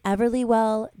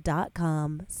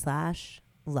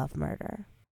 everlywell.com/lovemurder.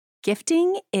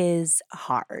 Gifting is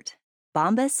hard.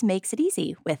 Bombas makes it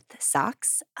easy with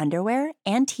socks, underwear,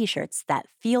 and t-shirts that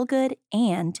feel good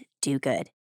and do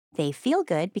good. They feel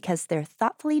good because they're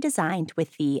thoughtfully designed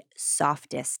with the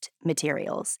softest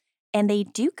materials. And they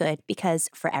do good because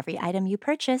for every item you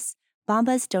purchase,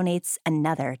 Bombas donates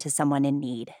another to someone in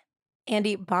need.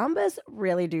 Andy, Bombas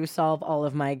really do solve all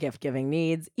of my gift-giving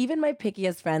needs. Even my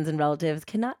pickiest friends and relatives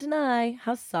cannot deny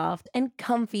how soft and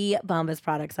comfy Bombas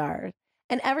products are.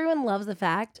 And everyone loves the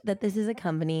fact that this is a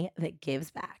company that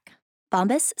gives back.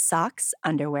 Bombas socks,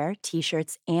 underwear,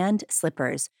 t-shirts, and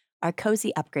slippers are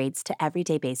cozy upgrades to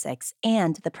everyday basics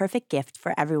and the perfect gift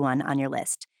for everyone on your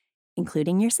list,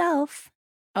 including yourself.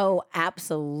 Oh,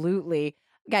 absolutely.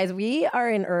 Guys, we are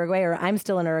in Uruguay, or I'm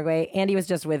still in Uruguay. Andy was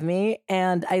just with me,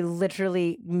 and I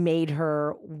literally made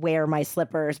her wear my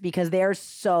slippers because they're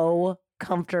so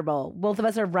comfortable. Both of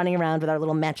us are running around with our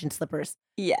little matching slippers.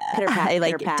 Yeah, Pitter-pat, I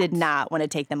pitter-pat. did not want to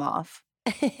take them off.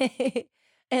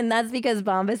 And that's because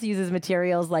Bombas uses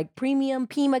materials like premium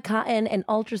Pima cotton and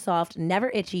ultra soft, never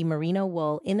itchy merino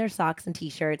wool in their socks and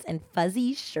t-shirts and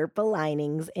fuzzy Sherpa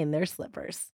linings in their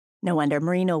slippers. No wonder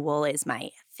merino wool is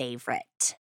my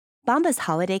favorite. Bombas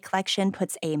holiday collection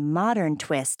puts a modern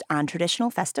twist on traditional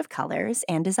festive colors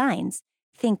and designs.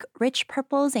 Think rich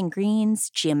purples and greens,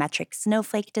 geometric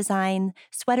snowflake design,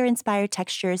 sweater-inspired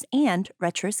textures, and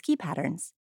retro ski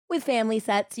patterns. With family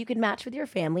sets, you can match with your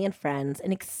family and friends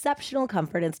in exceptional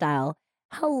comfort and style.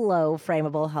 Hello,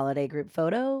 frameable holiday group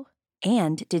photo.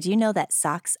 And did you know that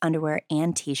socks, underwear,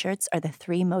 and t-shirts are the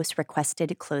 3 most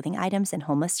requested clothing items in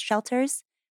homeless shelters?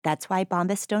 That's why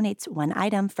Bombas donates 1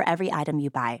 item for every item you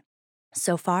buy.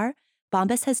 So far,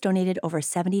 Bombas has donated over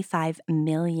 75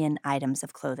 million items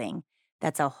of clothing.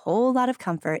 That's a whole lot of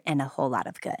comfort and a whole lot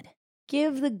of good.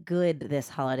 Give the good this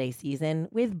holiday season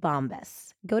with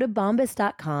Bombas. Go to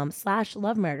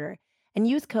bombas.com/lovemurder and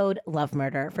use code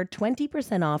LOVEMURDER for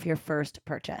 20% off your first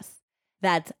purchase.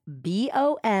 That's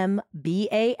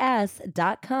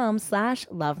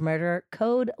BOMBAS.com/lovemurder,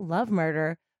 code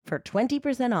LOVEMURDER for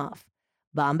 20% off.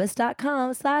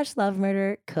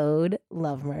 Bombas.com/lovemurder, code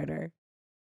LOVEMURDER.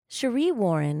 Cherie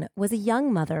Warren was a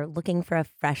young mother looking for a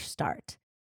fresh start.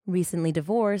 Recently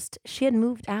divorced, she had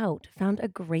moved out, found a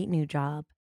great new job,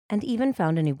 and even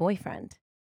found a new boyfriend.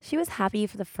 She was happy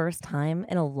for the first time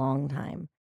in a long time.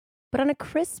 But on a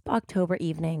crisp October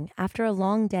evening, after a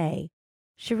long day,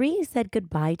 Cherie said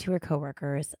goodbye to her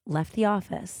coworkers, left the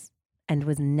office, and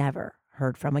was never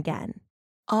heard from again.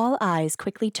 All eyes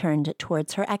quickly turned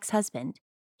towards her ex-husband.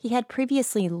 He had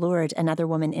previously lured another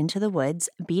woman into the woods,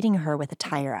 beating her with a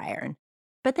tire iron.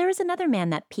 But there was another man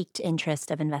that piqued interest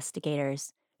of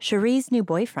investigators, Cherie's new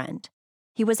boyfriend.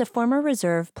 He was a former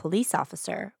reserve police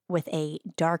officer with a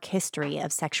dark history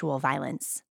of sexual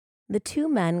violence. The 2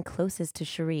 men closest to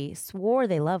Cherie swore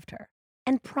they loved her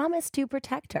and promised to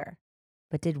protect her.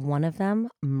 But did one of them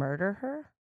murder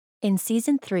her? In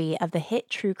season 3 of the hit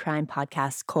true crime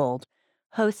podcast Cold,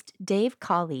 host Dave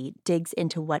Cawley digs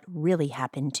into what really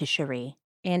happened to Cherie.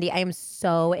 Andy, I am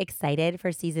so excited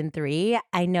for season 3.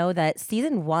 I know that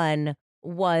season 1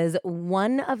 was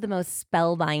one of the most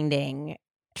spellbinding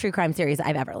true crime series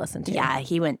I've ever listened to. Yeah,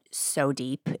 he went so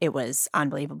deep. It was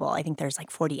unbelievable. I think there's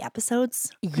like 40 episodes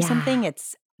or something.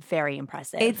 It's very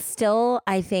impressive. It still,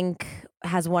 I think,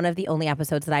 has one of the only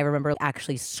episodes that I remember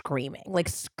actually screaming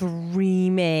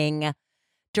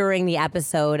during the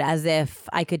episode as if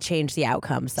I could change the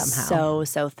outcome somehow.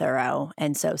 So thorough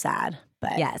and so sad.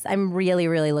 But yes, I'm really,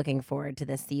 really looking forward to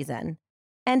this season.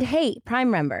 And hey,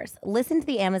 Prime members, listen to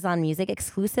the Amazon Music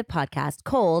exclusive podcast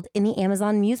Cold in the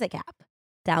Amazon Music app.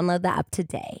 Download the app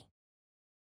today.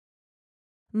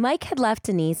 Mike had left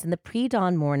Denise in the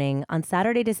pre-dawn morning on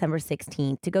Saturday, December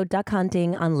 16th to go duck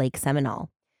hunting on Lake Seminole.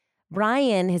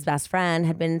 Brian, his best friend,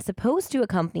 had been supposed to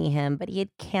accompany him, but he had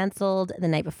canceled the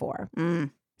night before,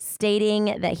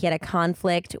 stating that he had a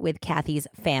conflict with Kathy's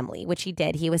family, which he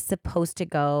did. He was supposed to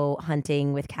go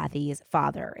hunting with Kathy's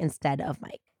father instead of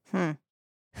Mike.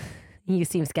 You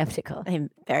seem skeptical. I'm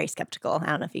very skeptical. I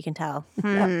don't know if you can tell.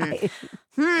 I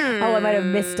might have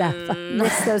missed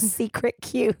those secret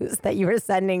cues that you were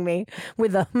sending me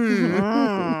with the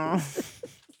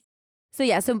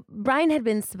So Brian had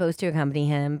been supposed to accompany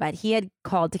him, but he had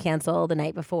called to cancel the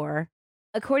night before.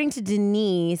 According to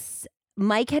Denise,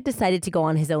 Mike had decided to go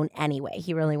on his own anyway.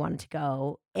 He really wanted to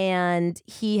go. And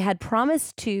he had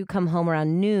promised to come home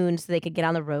around noon so they could get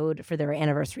on the road for their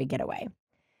anniversary getaway.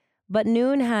 But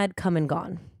noon had come and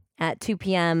gone. At 2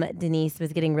 p.m., Denise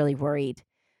was getting really worried.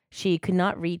 She could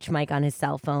not reach Mike on his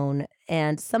cell phone,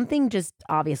 and something just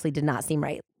obviously did not seem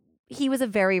right. He was a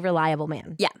very reliable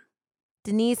man. Yeah.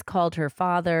 Denise called her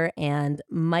father and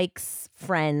Mike's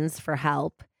friends for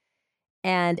help,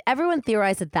 and everyone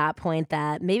theorized at that point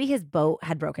that maybe his boat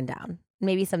had broken down.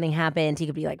 Maybe something happened. He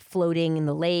could be like floating in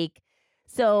the lake.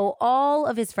 So all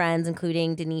of his friends,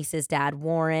 including Denise's dad,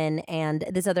 Warren, and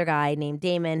this other guy named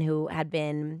Damon, who had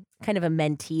been kind of a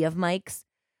mentee of Mike's,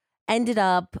 ended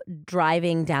up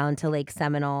driving down to Lake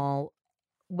Seminole,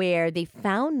 where they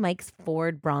found Mike's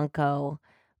Ford Bronco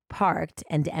parked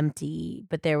and empty,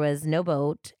 but there was no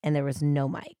boat and there was no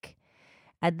Mike.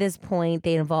 At this point,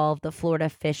 they involved the Florida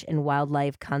Fish and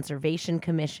Wildlife Conservation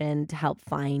Commission to help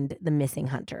find the missing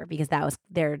hunter because that was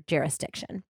their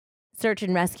jurisdiction. Search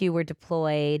and rescue were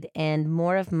deployed, and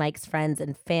more of Mike's friends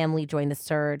and family joined the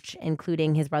search,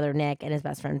 including his brother Nick and his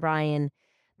best friend Brian.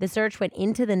 The search went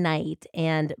into the night,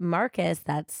 and Marcus,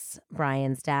 that's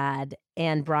Brian's dad,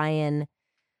 and Brian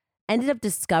ended up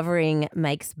discovering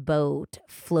Mike's boat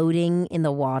floating in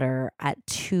the water at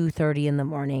 2:30 in the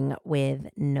morning with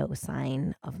no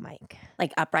sign of Mike.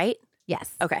 Like upright?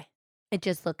 Yes. Okay. It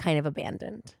just looked kind of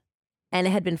abandoned. And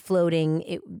it had been floating.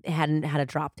 It hadn't had a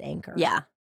dropped anchor. Yeah.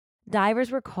 Divers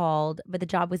were called, but the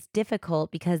job was difficult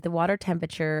because the water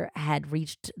temperature had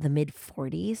reached the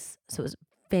mid-40s. So it was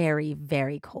very,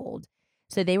 very cold.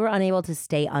 So they were unable to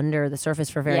stay under the surface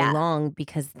for very long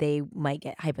because they might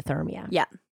get hypothermia. Yeah.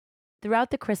 Throughout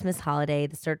the Christmas holiday,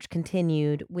 the search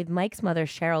continued, with Mike's mother,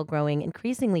 Cheryl, growing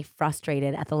increasingly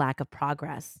frustrated at the lack of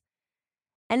progress.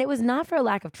 And it was not for a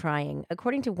lack of trying.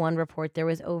 According to one report, there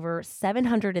was over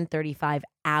 735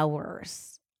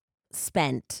 hours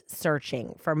spent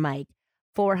searching for Mike,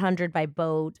 400 by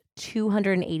boat,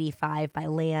 285 by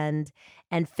land,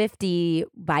 and 50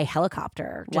 by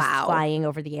helicopter, just Wow. flying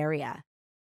over the area.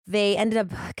 They ended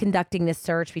up conducting this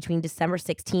search between December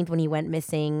 16th, when he went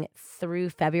missing,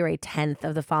 through February 10th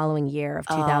of the following year of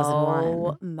 2001.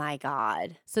 Oh, my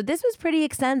God. So this was pretty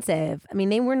extensive. I mean,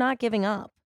 they were not giving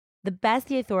up. The best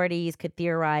the authorities could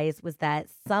theorize was that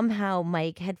somehow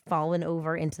Mike had fallen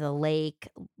over into the lake,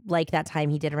 like that time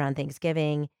he did around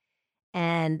Thanksgiving,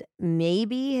 and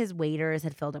maybe his waders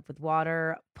had filled up with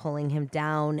water, pulling him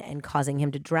down and causing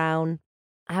him to drown.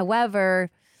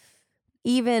 However,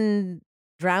 even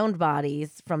drowned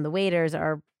bodies from the waders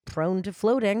are prone to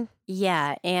floating.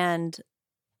 Yeah, and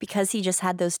because he just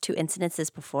had those 2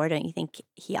 incidences before, don't you think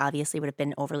he obviously would have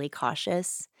been overly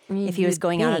cautious I mean, if he was you'd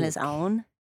going out on his think, own?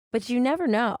 But you never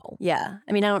know. Yeah.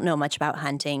 I mean, I don't know much about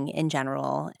hunting in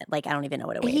general. Like, I don't even know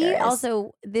what a wader He is.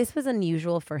 also, this was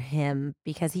unusual for him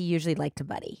because he usually liked to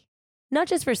buddy. Not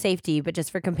just for safety, but just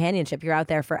for companionship. You're out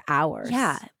there for hours.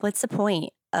 Yeah. What's the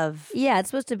point of... Yeah, it's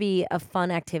supposed to be a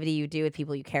fun activity you do with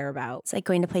people you care about. It's like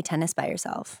going to play tennis by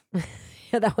yourself.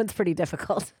 Yeah, that one's pretty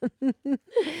difficult.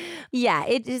 Yeah,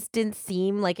 it just didn't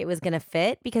seem like it was going to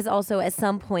fit because also at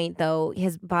some point, though,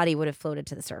 his body would have floated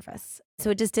to the surface. So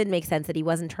it just didn't make sense that he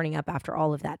wasn't turning up after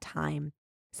all of that time.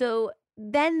 So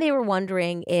then they were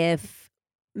wondering if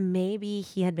maybe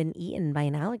he had been eaten by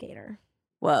an alligator.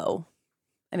 Whoa.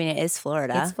 I mean, it is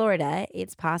Florida. It's Florida.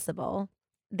 It's possible.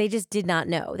 They just did not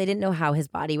know. They didn't know how his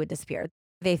body would disappear.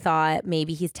 They thought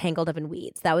maybe he's tangled up in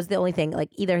weeds. That was the only thing. Like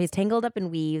either he's tangled up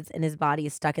in weeds and his body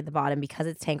is stuck at the bottom because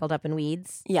it's tangled up in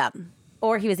weeds. Yeah.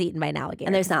 Or he was eaten by an alligator.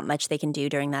 And there's not much they can do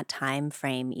during that time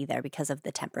frame either because of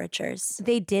the temperatures.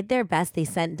 They did their best. They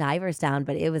sent divers down,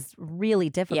 but it was really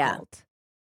difficult. Yeah.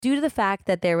 Due to the fact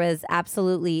that there was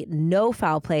absolutely no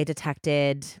foul play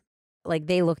detected, like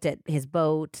they looked at his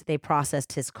boat, they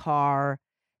processed his car.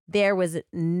 There was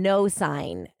no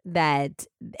sign that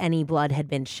any blood had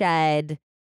been shed,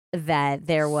 that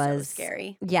there was... So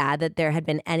scary. Yeah, that there had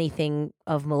been anything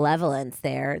of malevolence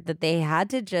there, that they had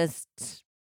to just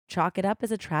chalk it up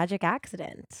as a tragic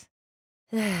accident.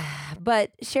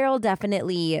 But Cheryl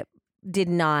definitely did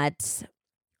not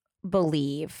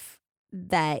believe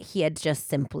that he had just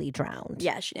simply drowned.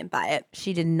 Yeah, she didn't buy it.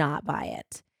 She did not buy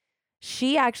it.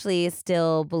 She actually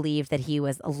still believed that he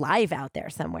was alive out there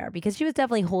somewhere because she was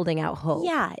definitely holding out hope.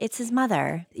 Yeah, it's his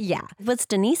mother. Yeah. What's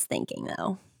Denise thinking,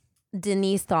 though?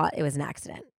 Denise thought it was an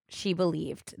accident. She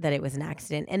believed that it was an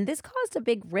accident. And this caused a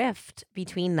big rift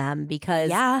between them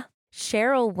because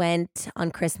Cheryl went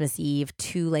on Christmas Eve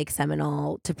to Lake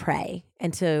Seminole to pray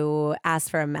and to ask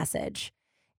for a message.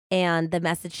 And the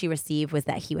message she received was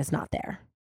that he was not there.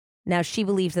 Now, she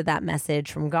believes that that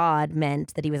message from God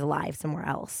meant that he was alive somewhere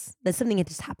else, that something had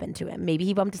just happened to him. Maybe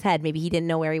he bumped his head. Maybe he didn't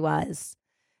know where he was,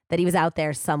 that he was out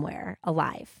there somewhere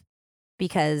alive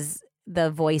because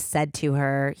the voice said to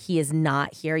her, he is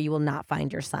not here. You will not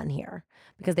find your son here,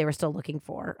 because they were still looking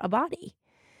for a body.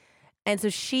 And so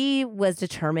she was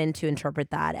determined to interpret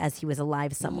that as he was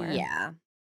alive somewhere. Yeah.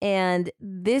 And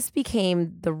this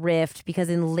became the rift because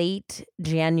in late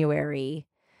January,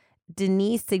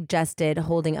 Denise suggested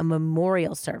holding a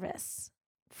memorial service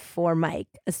for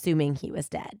Mike, assuming he was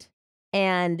dead.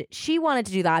 And she wanted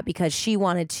to do that because she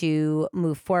wanted to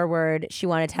move forward. She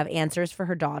wanted to have answers for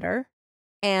her daughter.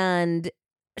 And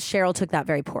Cheryl took that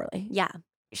very poorly. Yeah.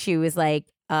 She was like,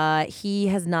 he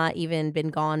has not even been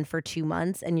gone for 2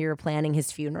 months and you're planning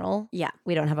his funeral. Yeah.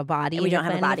 We don't have a body. And we don't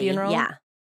have a body. Funeral. Yeah.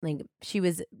 Like she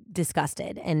was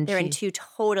disgusted. And they're in 2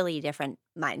 totally different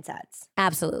mindsets.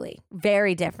 Absolutely.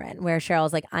 Very different. Where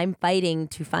Cheryl's like, I'm fighting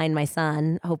to find my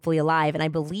son, hopefully alive. And I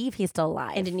believe he's still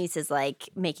alive. And Denise is like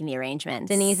making the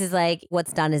arrangements. Denise is like,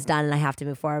 what's done is done and I have to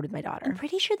move forward with my daughter. I'm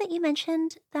pretty sure that you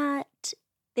mentioned that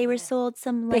they were sold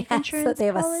some life insurance They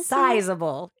have policy. a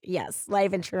sizable,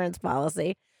 life insurance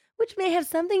policy, which may have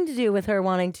something to do with her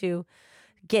wanting to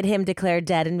get him declared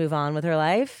dead and move on with her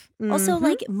life. Also,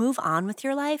 like, move on with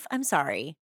your life? I'm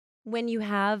sorry. When you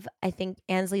have, I think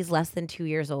Ansley's less than 2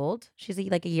 years old. She's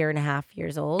like 1.5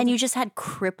 years old. And you just had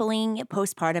crippling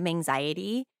postpartum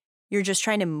anxiety. You're just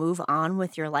trying to move on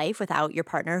with your life without your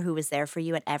partner who was there for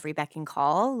you at every beck and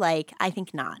call. Like, I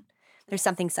think not. There's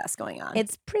something sus going on.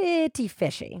 It's pretty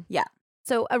fishy. Yeah.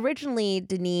 So originally,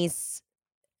 Denise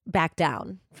backed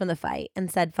down from the fight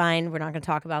and said, fine, we're not going to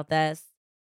talk about this.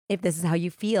 If this is how you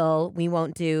feel, we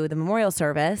won't do the memorial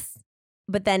service.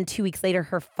 But then 2 weeks later,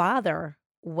 her father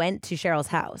went to Cheryl's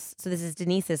house. So this is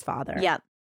Denise's father. Yeah.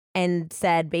 And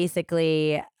said,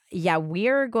 basically, yeah,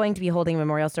 we're going to be holding a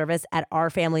memorial service at our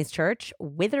family's church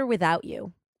with or without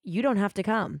you. You don't have to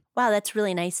come. Wow, that's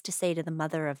really nice to say to the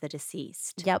mother of the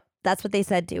deceased. Yep, that's what they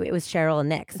said too. It was Cheryl and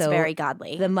Nick. It's very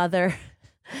godly. The mother,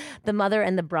 the mother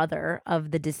and the brother of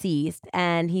the deceased,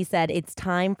 and he said it's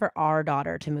time for our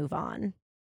daughter to move on.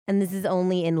 And this is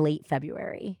only in late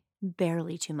February.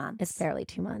 Barely 2 months. It's barely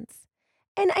 2 months.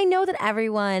 And I know that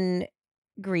everyone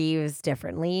grieves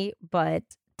differently, but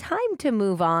time to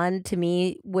move on to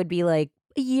me would be like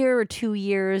a year or 2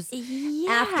 years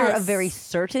after a very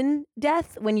certain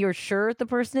death when you're sure the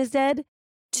person is dead.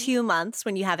 2 months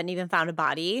when you haven't even found a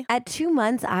body. At 2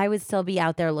 months, I would still be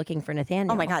out there looking for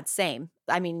Nathaniel. Oh my God, same.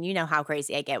 I mean, you know how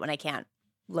crazy I get when I can't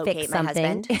locate Fix my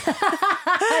something. husband.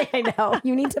 I know.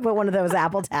 You need to put one of those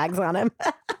Apple tags on him.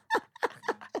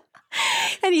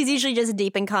 And he's usually just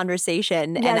deep in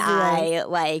conversation, and I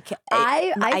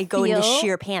go into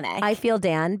sheer panic. I feel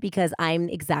Dan because I'm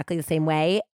exactly the same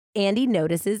way. Andy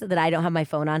notices that I don't have my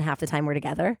phone on half the time we're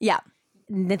together. Yeah.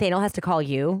 Nathaniel has to call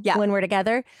you when we're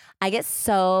together. I get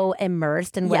so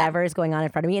immersed in whatever is going on in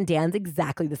front of me, and Dan's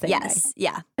exactly the same way. Yes,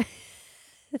 yeah.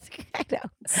 I know.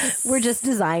 We're just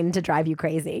designed to drive you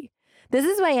crazy. This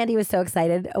is why Andy was so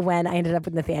excited when I ended up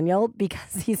with Nathaniel,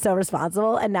 because he's so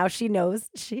responsible, and now she knows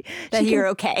that you're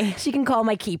okay. She can call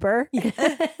my keeper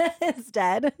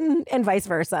instead, and vice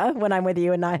versa when I'm with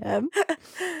you and not him.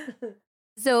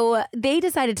 So they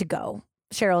decided to go.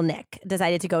 Cheryl and Nick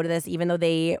decided to go to this, even though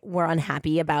they were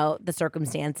unhappy about the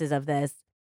circumstances of this.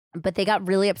 But they got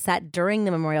really upset during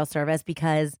the memorial service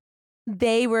because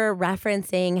they were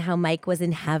referencing how Mike was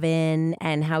in heaven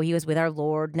and how he was with our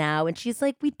Lord now. And she's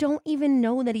like, we don't even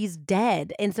know that he's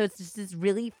dead. And so it's just this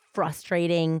really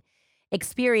frustrating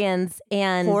experience.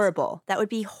 And horrible. That would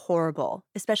be horrible,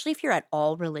 especially if you're at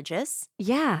all religious.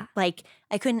 Yeah. Like,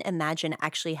 I couldn't imagine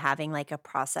actually having like a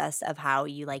process of how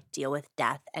you like deal with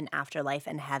death and afterlife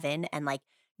and heaven, and like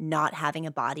not having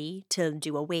a body to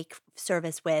do a wake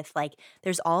service with. Like,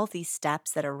 there's all of these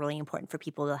steps that are really important for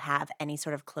people to have any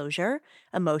sort of closure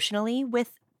emotionally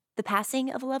with the passing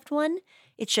of a loved one.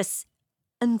 It's just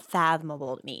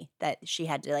unfathomable to me that she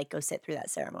had to like go sit through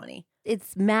that ceremony.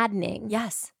 It's maddening.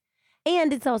 Yes.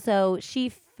 And it's also, she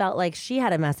felt like she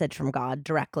had a message from God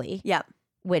directly. Yep.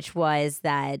 Which was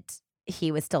that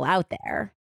he was still out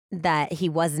there, that he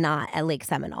was not at Lake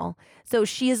Seminole. So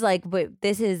she's like, but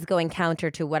this is going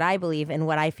counter to what I believe and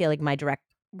what I feel like my direct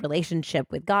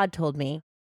relationship with God told me.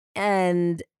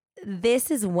 And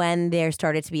this is when there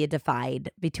started to be a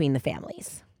divide between the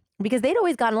families, because they'd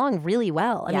always gotten along really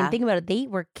well. I mean, think about it. They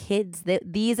were kids.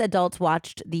 These adults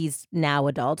watched these now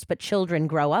adults, but children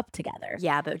grow up together.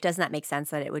 Yeah, but doesn't that make sense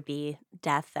that it would be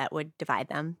death that would divide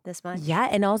them this much? Yeah,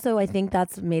 and also I think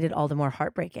that's made it all the more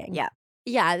heartbreaking. Yeah.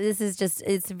 Yeah, this is just,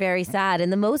 it's very sad.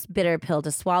 And the most bitter pill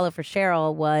to swallow for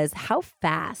Cheryl was how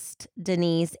fast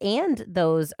Denise and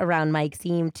those around Mike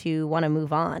seemed to want to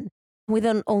move on.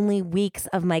 Within only weeks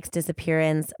of Mike's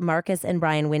disappearance, Marcus and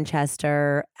Brian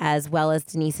Winchester, as well as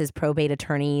Denise's probate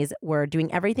attorneys, were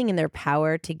doing everything in their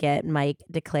power to get Mike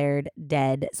declared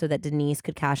dead so that Denise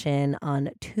could cash in on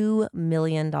 $2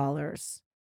 million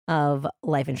of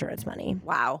life insurance money.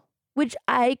 Wow. Which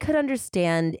I could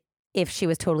understand if she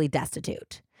was totally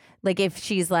destitute. Like if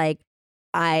she's like,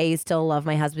 I still love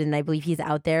my husband and I believe he's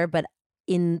out there, but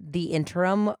in the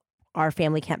interim, our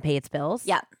family can't pay its bills.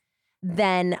 Yeah.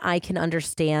 Then I can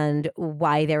understand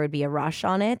why there would be a rush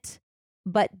on it.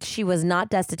 But she was not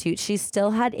destitute. She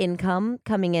still had income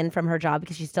coming in from her job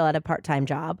because she still had a part-time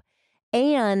job.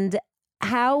 And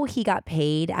how he got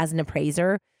paid as an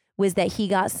appraiser was that he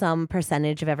got some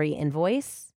percentage of every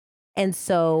invoice. And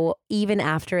so even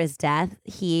after his death,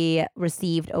 he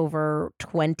received over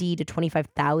 $20,000 to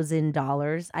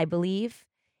 $25,000, I believe,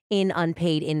 in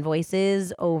unpaid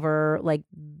invoices over like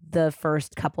the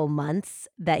first couple months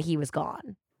that he was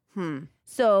gone.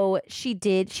 So she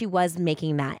was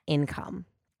making that income.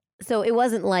 So it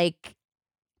wasn't like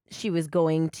she was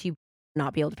going to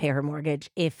not be able to pay her mortgage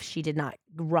if she did not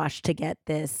rush to get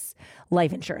this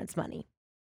life insurance money.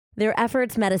 Their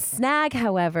efforts met a snag,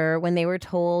 however, when they were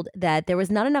told that there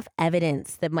was not enough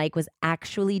evidence that Mike was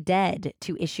actually dead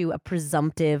to issue a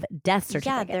presumptive death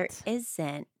certificate. Yeah, there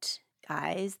isn't,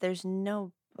 guys. There's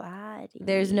no body.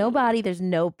 There's no body. There's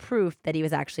no proof that he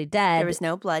was actually dead. There was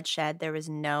no bloodshed. There was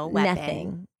no weapon.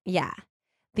 Nothing. Yeah.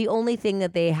 The only thing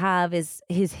that they have is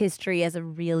his history as a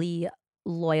really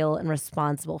loyal and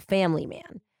responsible family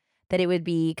man, that it would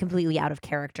be completely out of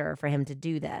character for him to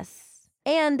do this.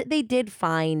 And they did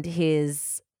find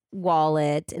his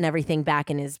wallet and everything back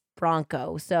in his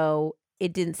Bronco. So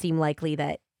it didn't seem likely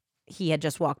that he had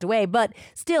just walked away. But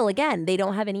still, again, they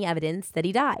don't have any evidence that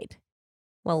he died.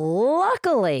 Well,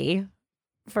 luckily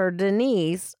for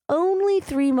Denise, only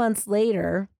 3 months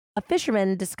later, a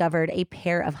fisherman discovered a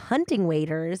pair of hunting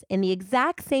waders in the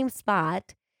exact same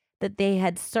spot that they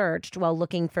had searched while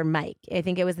looking for Mike. I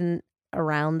think it was in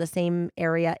around the same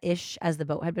area-ish as the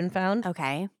boat had been found.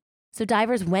 Okay. So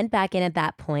divers went back in at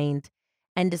that point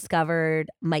and discovered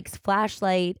Mike's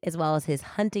flashlight as well as his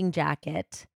hunting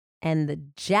jacket. And the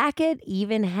jacket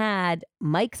even had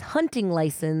Mike's hunting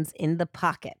license in the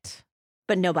pocket.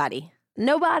 But no body.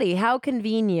 No body. How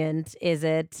convenient is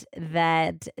it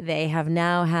that they have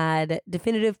now had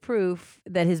definitive proof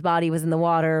that his body was in the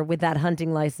water with that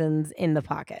hunting license in the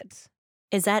pocket?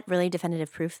 Is that really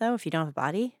definitive proof, though, if you don't have a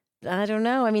body? I don't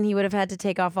know. I mean, he would have had to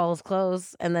take off all his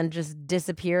clothes and then just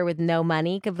disappear with no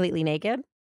money, completely naked.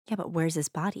 Yeah, but where's his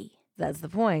body? That's the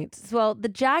point. Well, the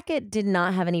jacket did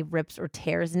not have any rips or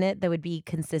tears in it that would be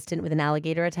consistent with an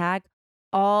alligator attack.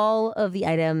 All of the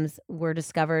items were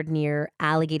discovered near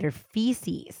alligator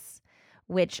feces,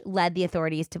 which led the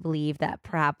authorities to believe that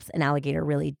perhaps an alligator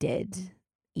really did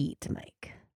eat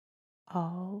Mike.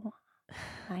 Oh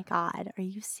my God. Are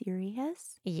you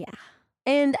serious? Yeah.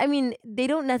 And I mean, they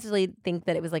don't necessarily think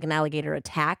that it was like an alligator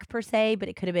attack per se, but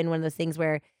it could have been one of those things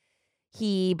where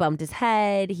he bumped his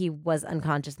head, he was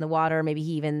unconscious in the water, maybe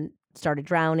he even started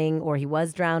drowning or he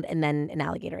was drowned, and then an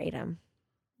alligator ate him.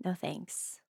 No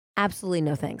thanks. Absolutely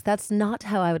no thanks. That's not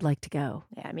how I would like to go.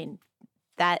 Yeah, I mean,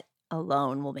 that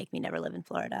alone will make me never live in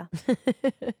Florida.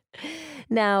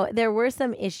 Now, there were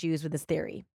some issues with this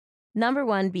theory. Number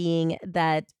one being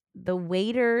that the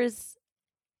waiters,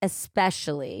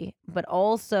 especially, but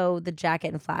also the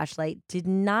jacket and flashlight, did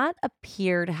not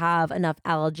appear to have enough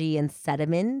algae and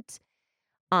sediment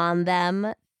on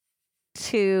them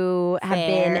to have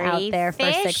been out there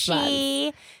for 6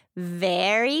 months.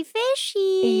 Very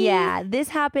fishy. Yeah, this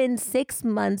happened 6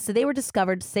 months. So they were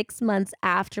discovered 6 months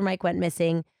after Mike went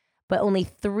missing, but only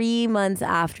 3 months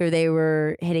after they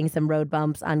were hitting some road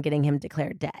bumps on getting him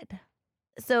declared dead.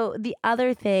 So the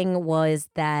other thing was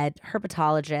that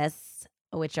herpetologists,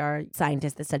 which are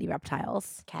scientists that study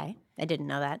reptiles. Okay. I didn't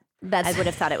know that. That's I would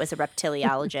have thought it was a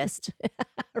reptiliologist.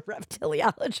 a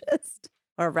reptiliologist.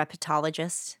 Or a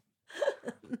reptologist.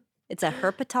 It's a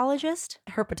herpetologist?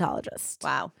 Herpetologist.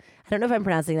 Wow. I don't know if I'm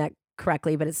pronouncing that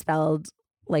correctly, but it's spelled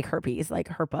like herpes, like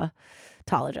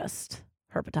herpetologist.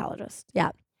 Herpetologist.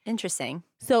 Yeah. Interesting.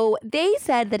 So they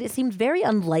said that it seemed very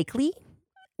unlikely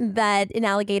that an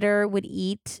alligator would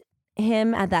eat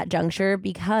him at that juncture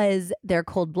because they're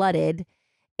cold-blooded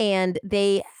and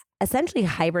they essentially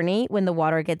hibernate when the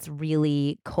water gets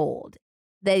really cold.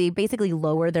 They basically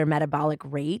lower their metabolic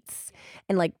rates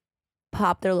and like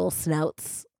pop their little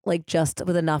snouts like just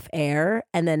with enough air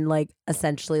and then like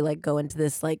essentially like go into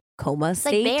this like coma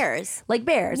state. Like bears. Like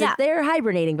bears. Yeah. They're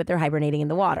hibernating, but they're hibernating in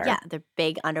the water. Yeah, they're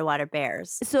big underwater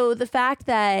bears. So the fact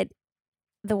that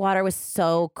the water was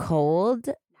so cold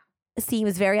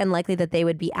seems very unlikely that they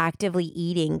would be actively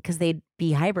eating because they'd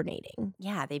be hibernating.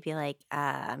 Yeah, they'd be like,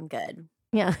 I'm good.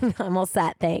 Yeah, I'm all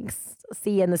set. Thanks.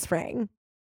 See you in the spring.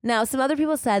 Now, some other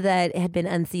people said that it had been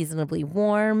unseasonably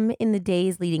warm in the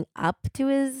days leading up to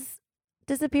his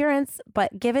disappearance,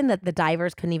 but given that the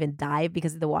divers couldn't even dive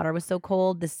because the water was so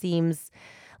cold, this seems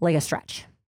like a stretch.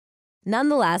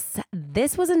 Nonetheless,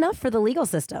 this was enough for the legal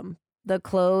system. The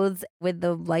clothes with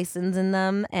the license in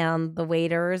them and the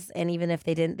waiters, and even if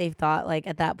they didn't, they thought like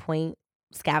at that point,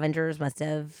 scavengers must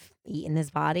have eaten his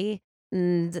body.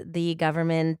 And the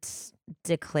government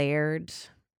declared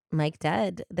Mike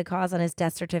dead. The cause on his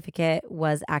death certificate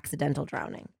was accidental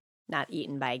drowning. Not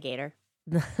eaten by a gator.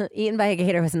 Eaten by a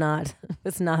gator was not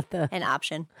An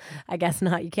option. I guess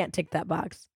not. You can't tick that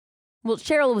box. Well,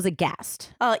 Cheryl was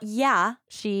aghast. Yeah.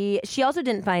 She also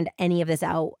didn't find any of this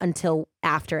out until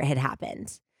after it had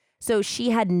happened. So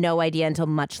she had no idea until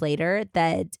much later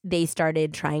that they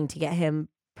started trying to get him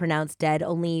pronounced dead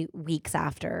only weeks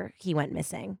after he went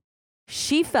missing.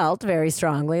 She felt very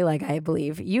strongly, like I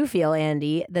believe you feel,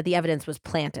 Andy, that the evidence was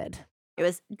planted. It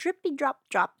was drippy drop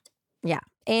dropped. Yeah.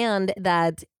 And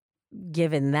that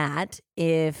given that,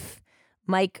 if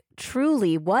Mike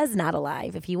truly was not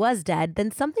alive, if he was dead,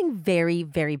 then something very,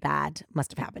 very bad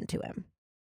must have happened to him.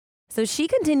 So she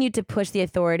continued to push the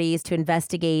authorities to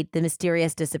investigate the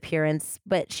mysterious disappearance,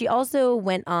 but she also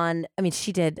went on.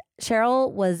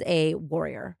 Cheryl was a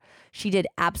warrior. She did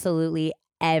absolutely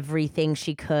everything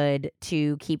she could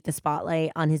to keep the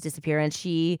spotlight on his disappearance.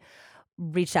 She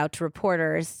reached out to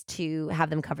reporters to have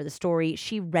them cover the story.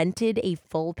 She rented a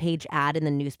full-page ad in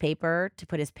the newspaper to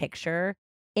put his picture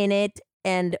in it.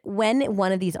 And when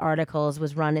one of these articles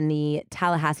was run in the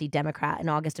Tallahassee Democrat in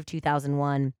August of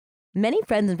 2001, many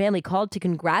friends and family called to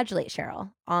congratulate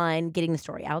Cheryl on getting the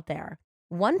story out there.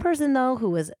 One person, though, who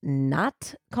was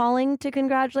not calling to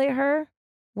congratulate her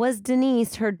was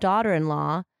Denise, her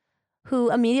daughter-in-law, who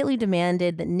immediately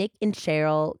demanded that Nick and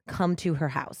Cheryl come to her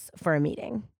house for a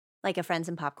meeting. Like a friends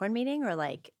and popcorn meeting or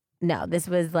like? No, this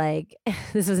was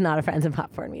this was not a friends and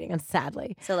popcorn meeting,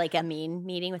 sadly. So like a mean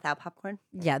meeting without popcorn?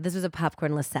 Yeah, this was a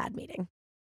popcornless sad meeting.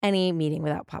 Any meeting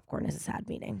without popcorn is a sad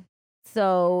meeting.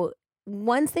 So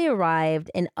once they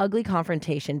arrived, an ugly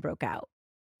confrontation broke out.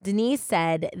 Denise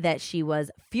said that she was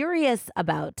furious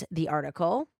about the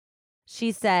article.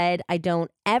 She said, I don't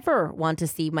ever want to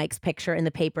see Mike's picture in the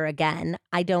paper again.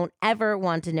 I don't ever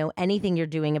want to know anything you're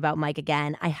doing about Mike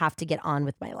again. I have to get on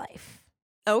with my life.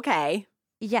 Okay.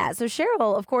 Yeah. So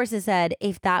Cheryl, of course, has said,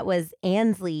 if that was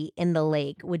Ansley in the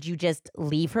lake, would you just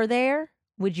leave her there?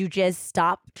 Would you just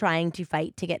stop trying to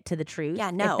fight to get to the truth? Yeah,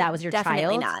 no. If that was your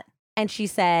definitely child? not. And she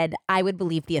said, I would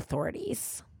believe the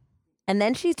authorities. And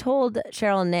then she told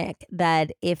Cheryl and Nick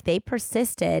that if they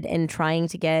persisted in trying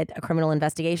to get a criminal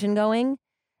investigation going,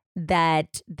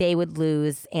 that they would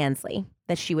lose Ansley,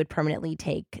 that she would permanently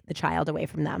take the child away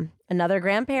from them. Another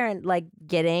grandparent, like,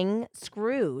 getting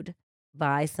screwed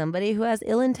by somebody who has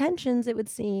ill intentions, it would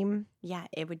seem. Yeah,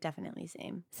 it would definitely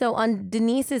seem. So on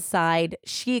Denise's side,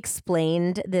 she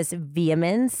explained this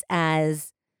vehemence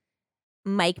as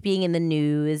Mike being in the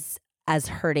news as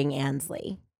hurting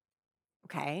Ansley.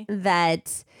 Okay.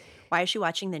 That Why is she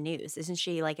watching the news? Isn't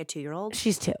she like a 2-year-old?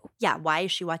 she's 2. Yeah, why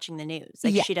is she watching the news?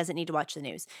 Like, Yeah. she doesn't need to watch the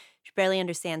news. She barely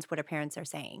understands what her parents are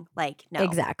saying. Like, no.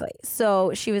 Exactly.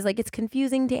 So she was like, it's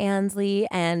confusing to Ansley,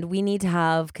 and we need to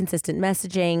have consistent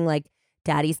messaging. Like,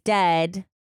 daddy's dead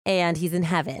and he's in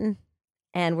heaven.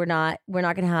 And we're not going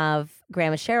to have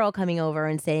Grandma Cheryl coming over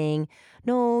and saying,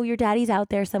 no, your daddy's out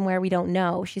there somewhere. We don't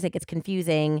know. She's like, it's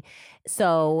confusing.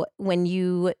 So when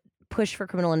you push for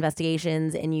criminal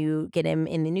investigations and you get him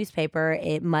in the newspaper,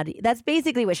 that's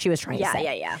basically what she was trying to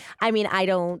say. Yeah. I mean, I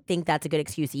don't think that's a good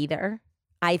excuse either.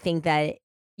 I think that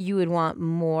you would want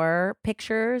more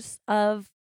pictures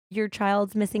of your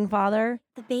child's missing father.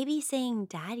 The baby saying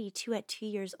daddy too at 2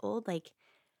 years old, like,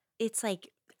 it's like,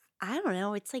 I don't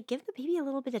know. It's like, give the baby a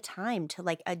little bit of time to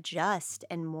like adjust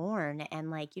and mourn. And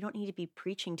like, you don't need to be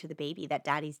preaching to the baby that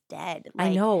daddy's dead. I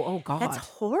Like, know. Oh, God. that's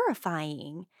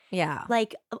horrifying. Yeah.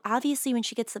 Like, obviously, when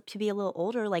she gets up to be a little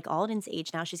older, like Alden's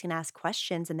age now, she's going to ask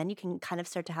questions and then you can kind of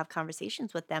start to have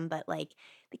conversations with them. But like,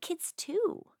 the kid's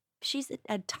 2. She's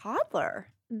a toddler.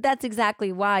 That's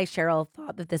exactly why Cheryl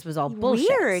thought that this was all bullshit.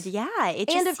 Weird. Yeah.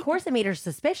 And of course, it made her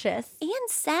suspicious. And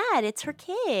sad. It's her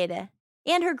kid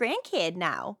and her grandkid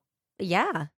now.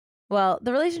 Yeah. Well,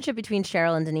 the relationship between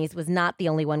Cheryl and Denise was not the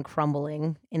only one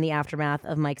crumbling in the aftermath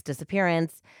of Mike's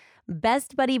disappearance.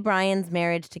 Best buddy Brian's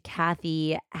marriage to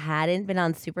Kathy hadn't been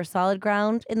on super solid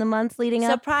ground in the months leading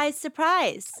up. Surprise,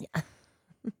 surprise.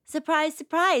 Surprise,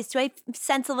 surprise. Do I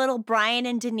sense a little Brian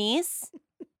and Denise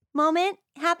moment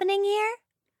happening here?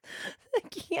 I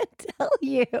can't tell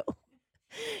you.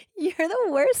 You're the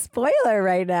worst spoiler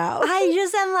right now. I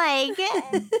just am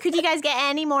like, could you guys get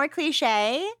any more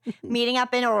cliche? Meeting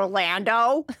up in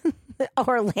Orlando.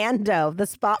 Orlando, the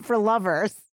spot for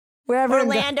lovers. Wherever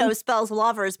Orlando spells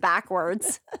lovers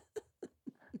backwards.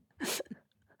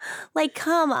 Like,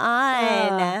 come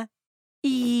on.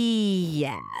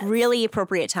 Yeah. Really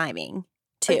appropriate timing,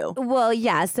 too. Well,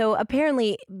 yeah. So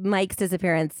apparently Mike's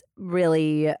disappearance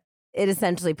it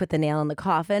essentially put the nail in the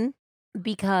coffin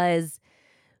because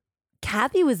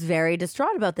Kathy was very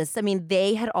distraught about this. I mean,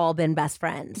 they had all been best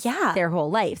friends their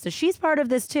whole life. So she's part of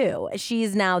this too.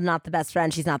 She's now not the best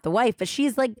friend. She's not the wife, but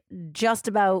she's like just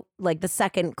about like the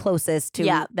second closest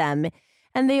to them.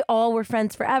 And they all were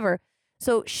friends forever.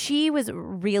 So she was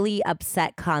really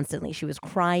upset constantly. She was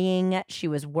crying. She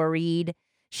was worried.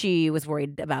 She was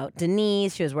worried about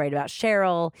Denise. She was worried about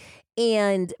Cheryl.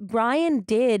 And Brian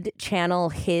did channel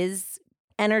his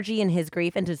energy and his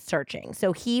grief into searching.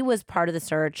 So he was part of the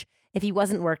search. If he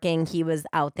wasn't working, he was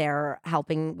out there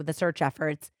helping with the search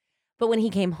efforts. But when he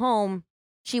came home,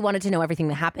 she wanted to know everything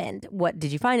that happened. What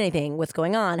did you find anything? What's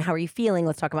going on? How are you feeling?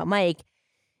 Let's talk about Mike.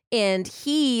 And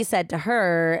he said to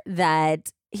her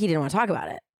that he didn't want to talk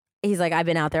about it. He's like, I've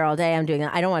been out there all day. I'm doing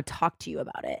it. I don't want to talk to you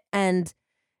about it. And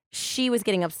she was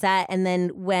getting upset. And then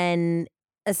when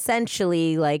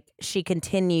essentially like she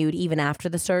continued even after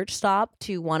the search stopped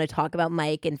to want to talk about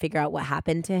Mike and figure out what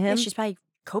happened to him. Yeah, she's probably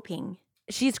coping.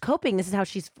 She's coping. This is how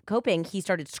she's coping. He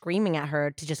started screaming at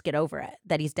her to just get over it,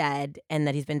 that he's dead and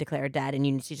that he's been declared dead and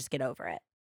you need to just get over it.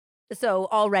 So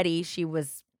already she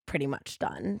was pretty much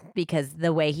done because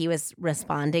the way he was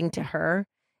responding to her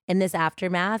in this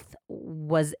aftermath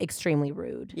was extremely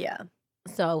rude. Yeah.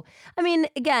 So, I mean,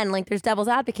 again, like there's devil's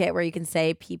advocate where you can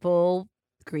say people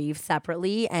grieve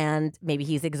separately, and maybe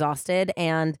he's exhausted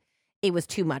and it was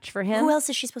too much for him. Who else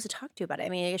is she supposed to talk to about it? I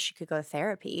mean, I guess she could go to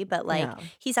therapy, but like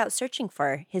he's out searching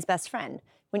for his best friend.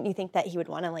 Wouldn't you think that he would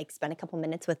want to like spend a couple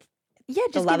minutes with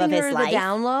just the love giving of her his the life?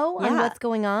 down low on what's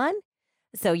going on?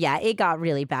 So yeah, it got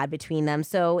really bad between them.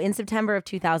 So in September of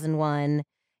 2001,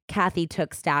 Kathy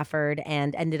took Stafford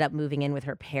and ended up moving in with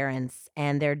her parents,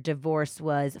 and their divorce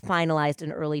was finalized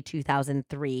in early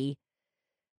 2003.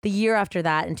 The year after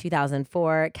that, in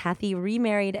 2004, Kathy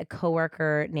remarried a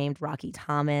coworker named Rocky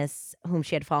Thomas, whom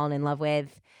she had fallen in love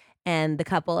with, and the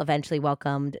couple eventually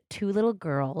welcomed 2 little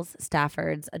girls,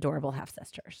 Stafford's adorable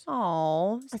half-sisters.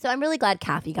 Oh. So I'm really glad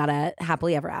Kathy got a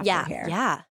happily ever after here.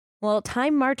 Yeah. Well,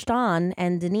 time marched on,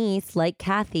 and Denise, like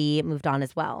Kathy, moved on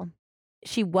as well.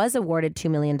 She was awarded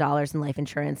 $2 million in life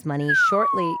insurance money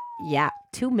shortly. Yeah,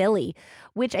 $2 million,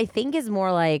 which I think is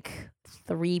more like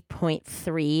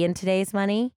 3.3 in today's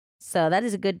money. So that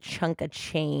is a good chunk of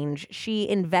change. She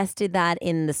invested that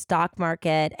in the stock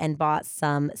market and bought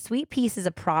some sweet pieces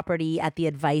of property at the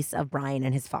advice of Brian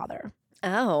and his father.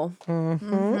 Oh.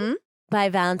 Mm-hmm. By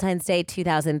Valentine's Day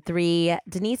 2003,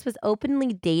 Denise was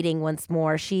openly dating once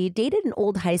more. She dated an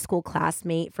old high school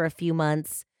classmate for a few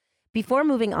months before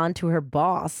moving on to her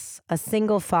boss, a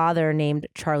single father named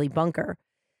Charlie Bunker.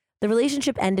 The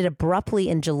relationship ended abruptly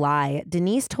in July.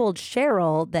 Denise told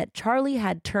Cheryl that Charlie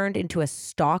had turned into a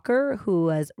stalker who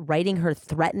was writing her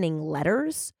threatening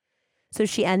letters. So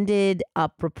she ended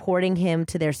up reporting him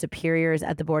to their superiors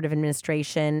at the Board of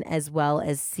Administration, as well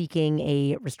as seeking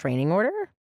a restraining order.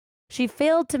 She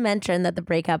failed to mention that the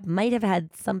breakup might have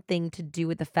had something to do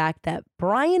with the fact that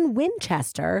Brian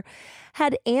Winchester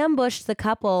had ambushed the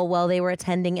couple while they were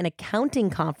attending an accounting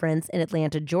conference in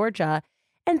Atlanta, Georgia,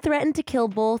 and threatened to kill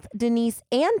both Denise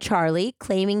and Charlie,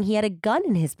 claiming he had a gun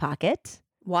in his pocket.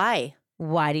 Why?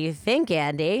 Why do you think,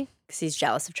 Andy? Because he's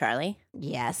jealous of Charlie?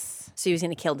 Yes. So he was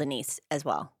going to kill Denise as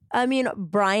well. I mean,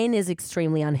 Brian is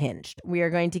extremely unhinged. We are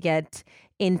going to get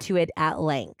into it at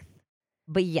length.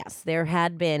 But yes, there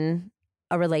had been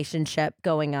a relationship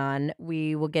going on.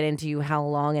 We will get into how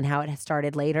long and how it has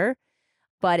started later.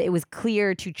 But it was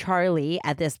clear to Charlie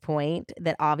at this point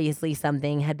that obviously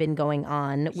something had been going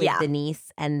on with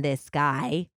Denise and this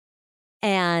guy.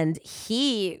 And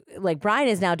he, like, Brian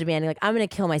is now demanding, like, I'm going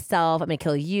to kill myself. I'm going to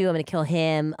kill you. I'm going to kill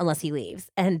him unless he leaves.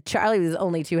 And Charlie was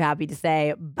only too happy to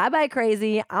say, bye-bye,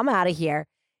 crazy. I'm out of here.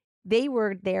 They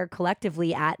were there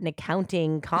collectively at an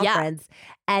accounting conference.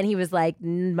 And he was like,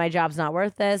 my job's not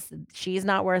worth this. She's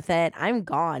not worth it. I'm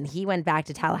gone. He went back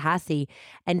to Tallahassee.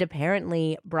 And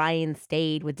apparently Brian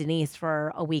stayed with Denise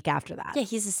for a week after that. Yeah,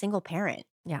 he's a single parent.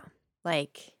 Yeah.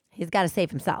 Like, he's got to save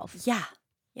himself. Yeah.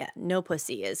 Yeah. No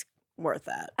pussy is worth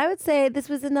that. I would say this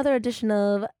was another edition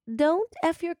of Don't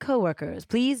F Your Coworkers.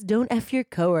 Please don't F your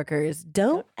coworkers.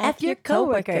 Don't F your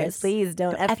coworkers. Please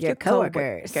don't F your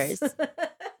coworkers.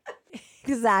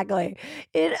 Exactly.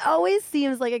 It always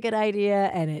seems like a good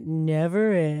idea, and it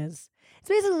never is. It's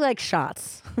basically like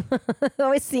shots. It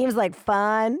always seems like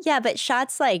fun. Yeah, but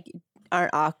shots like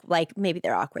aren't like maybe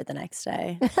they're awkward the next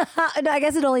day. No, I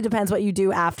guess it only depends what you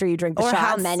do after you drink the shots. Or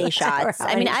how many shots. How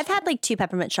I mean, many I've had like 2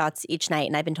 peppermint shots each night,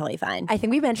 and I've been totally fine. I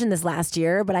think we mentioned this last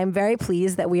year, but I'm very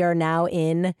pleased that we are now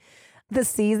in the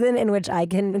season in which I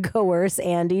can coerce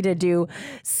Andy to do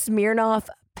Smirnoff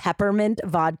peppermint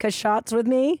vodka shots with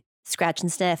me. Scratch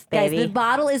and sniff, baby. Guys, the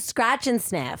bottle is scratch and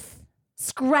sniff.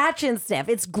 Scratch and sniff.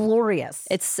 It's glorious.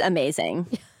 It's amazing.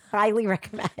 Highly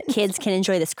recommend. Kids can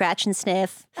enjoy the scratch and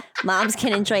sniff. Moms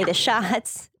can enjoy the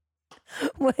shots.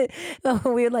 We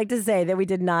would like to say that we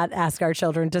did not ask our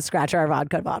children to scratch our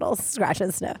vodka bottles. Scratch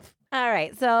and sniff. All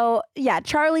right. So, yeah,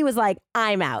 Charlie was like,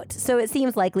 I'm out. So it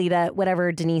seems likely that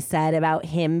whatever Denise said about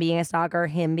him being a stalker,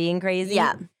 him being crazy,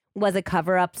 was a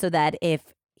cover up so that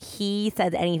if he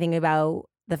said anything about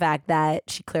the fact that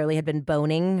she clearly had been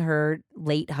boning her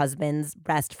late husband's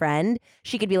best friend,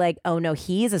 she could be like, oh no,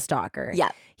 he's a stalker. Yeah.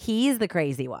 He's the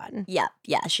crazy one. Yeah.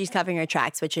 Yeah. She's covering her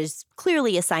tracks, which is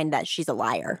clearly a sign that she's a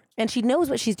liar. And she knows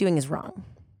what she's doing is wrong.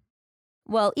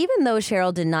 Well, even though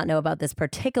Cheryl did not know about this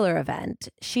particular event,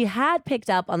 she had picked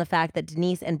up on the fact that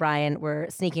Denise and Brian were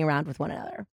sneaking around with one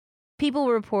another. People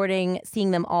were reporting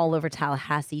seeing them all over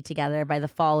Tallahassee together by the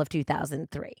fall of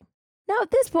 2003. Now,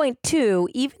 at this point, too,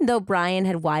 even though Brian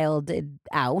had wilded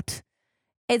out,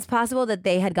 it's possible that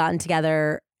they had gotten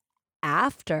together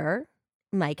after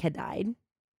Mike had died.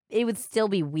 It would still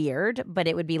be weird, but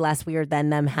it would be less weird than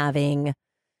them having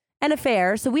an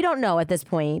affair. So we don't know at this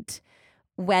point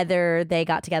whether they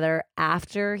got together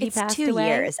after he passed away. It's 2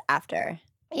 years after.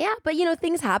 Yeah, but, you know,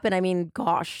 things happen. I mean,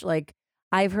 gosh, like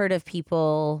I've heard of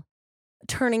people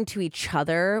turning to each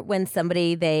other when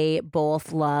somebody they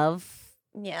both love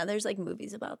Yeah, there's like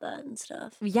movies about that and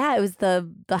stuff. Yeah, it was the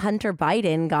Hunter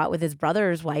Biden got with his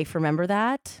brother's wife. Remember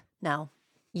that? No.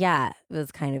 Yeah, it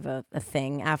was kind of a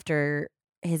thing after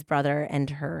his brother and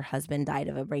her husband died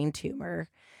of a brain tumor.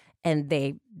 And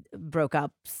they broke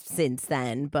up since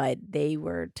then, but they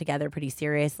were together pretty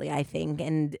seriously, I think.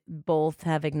 And both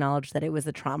have acknowledged that it was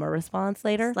a trauma response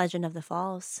later. It's Legend of the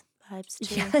Falls vibes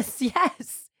too. Yes,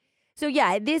 yes. So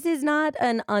yeah, this is not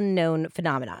an unknown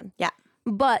phenomenon. Yeah.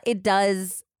 But it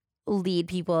does lead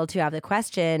people to have the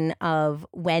question of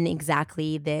when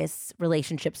exactly this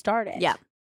relationship started. Yeah.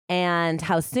 And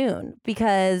how soon.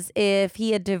 Because if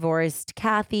he had divorced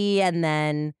Kathy and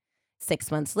then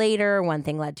 6 months later, one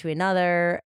thing led to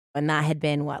another, and that had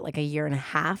been, what, like a year and a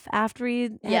half after he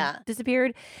had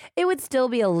disappeared, it would still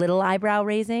be a little eyebrow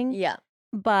raising. Yeah.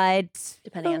 But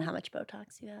depending on how much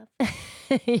Botox you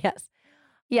have. Yes.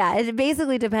 Yeah, it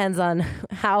basically depends on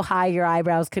how high your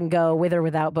eyebrows can go with or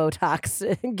without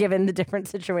Botox, given the different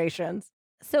situations.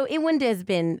 So it wouldn't have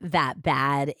been that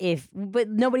bad but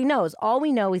nobody knows. All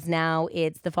we know is now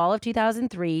it's the fall of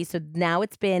 2003. So now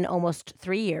it's been almost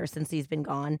 3 years since he's been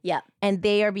gone. Yeah. And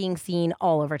they are being seen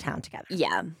all over town together.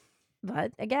 Yeah.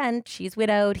 But again, she's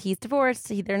widowed. He's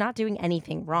divorced. They're not doing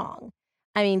anything wrong.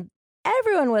 I mean,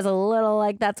 everyone was a little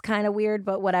like, that's kind of weird,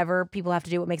 but whatever. People have to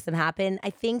do what makes them happen.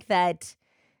 I think that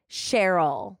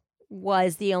Cheryl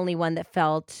was the only one that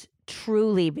felt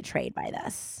truly betrayed by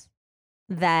this.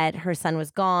 That her son was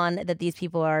gone, that these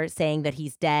people are saying that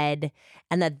he's dead,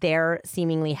 and that they're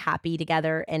seemingly happy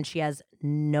together, and she has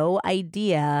no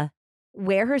idea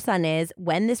where her son is,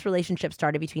 when this relationship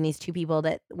started between these two people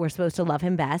that were supposed to love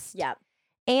him best. Yeah.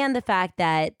 And the fact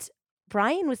that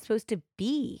Brian was supposed to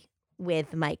be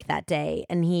with Mike that day,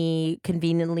 and he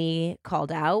conveniently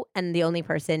called out, and the only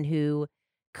person who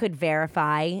could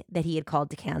verify that he had called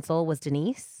to cancel was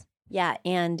Denise. Yeah,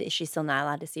 and is she still not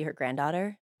allowed to see her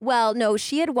granddaughter? Well, no,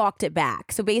 she had walked it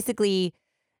back. So basically,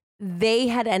 they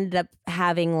had ended up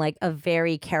having like a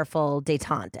very careful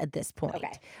detente at this point.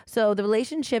 Okay. So the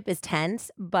relationship is tense,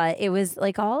 but it was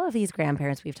like all of these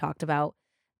grandparents we've talked about,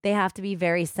 they have to be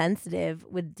very sensitive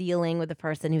with dealing with a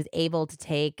person who's able to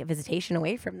take visitation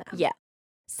away from them. Yeah.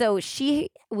 So she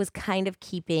was kind of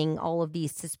keeping all of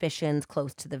these suspicions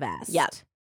close to the vest. Yeah.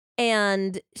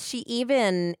 And she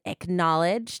even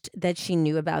acknowledged that she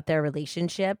knew about their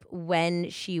relationship when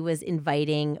she was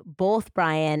inviting both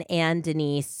Brian and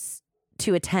Denise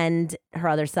to attend her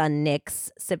other son,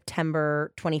 Nick's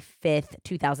September 25th,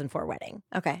 2004 wedding.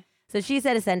 Okay. So she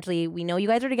said, essentially, we know you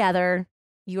guys are together.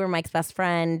 You are Mike's best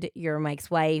friend. You're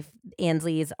Mike's wife.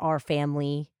 Ansley's our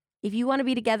family. If you want to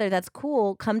be together, that's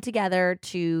cool. Come together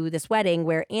to this wedding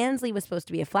where Ansley was supposed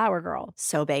to be a flower girl.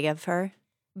 So big of her.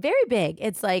 Very big.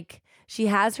 It's like she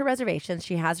has her reservations.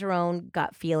 She has her own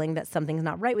gut feeling that something's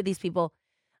not right with these people,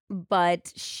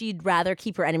 but she'd rather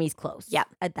keep her enemies close. Yeah.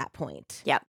 At that point.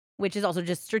 Yeah. Which is also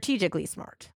just strategically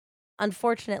smart.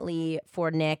 Unfortunately for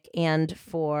Nick and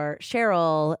for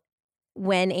Cheryl,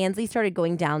 when Ansley started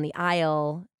going down the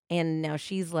aisle, and now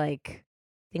she's like,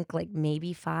 I think like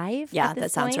maybe 5. Yeah, at this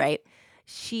that sounds point, right.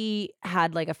 She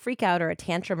had like a freak out or a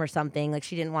tantrum or something. Like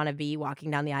she didn't want to be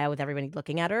walking down the aisle with everybody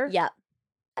looking at her. Yeah.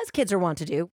 As kids are wont to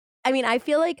do. I mean, I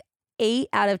feel like 8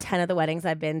 out of 10 of the weddings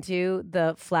I've been to,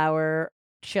 the flower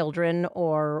children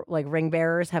or like ring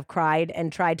bearers have cried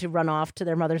and tried to run off to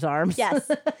their mother's arms. Yes.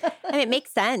 And it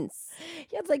makes sense.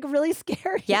 Yeah, it's like really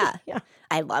scary. Yeah. Yeah.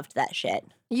 I loved that shit.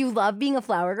 You love being a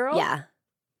flower girl? Yeah.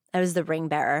 I was the ring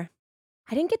bearer.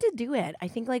 I didn't get to do it. I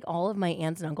think like all of my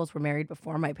aunts and uncles were married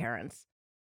before my parents.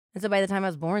 And so by the time I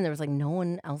was born, there was like no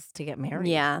one else to get married.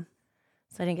 Yeah.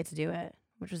 So I didn't get to do it,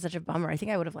 which was such a bummer. I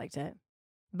think I would have liked it.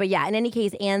 But yeah, in any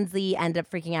case, Ansley ended up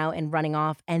freaking out and running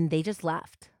off, and they just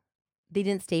left. They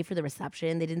didn't stay for the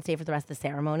reception. They didn't stay for the rest of the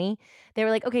ceremony. They were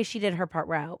like, okay, she did her part,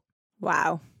 we're out.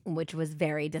 Wow. Which was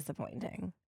very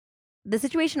disappointing. The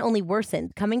situation only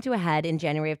worsened, coming to a head in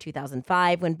January of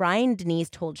 2005 when Brian and Denise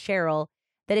told Cheryl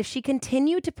that if she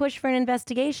continued to push for an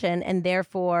investigation and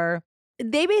therefore,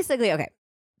 they basically, okay,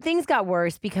 things got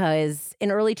worse because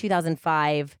in early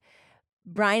 2005,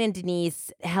 Brian and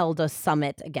Denise held a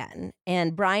summit again.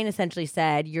 And Brian essentially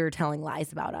said, you're telling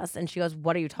lies about us. And she goes,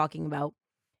 what are you talking about?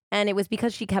 And it was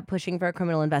because she kept pushing for a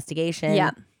criminal investigation.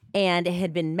 Yeah. And it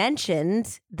had been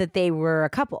mentioned that they were a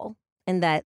couple and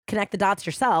that connect the dots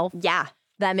yourself. Yeah.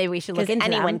 That maybe we should look into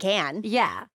anyone them. can.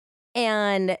 Yeah.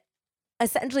 And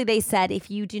essentially they said,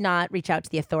 if you do not reach out to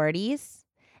the authorities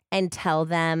and tell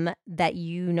them that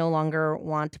you no longer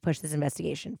want to push this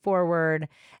investigation forward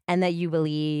and that you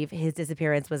believe his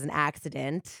disappearance was an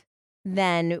accident,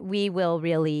 then we will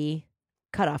really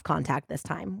cut off contact this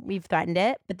time. We've threatened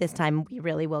it, but this time we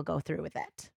really will go through with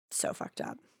it. So fucked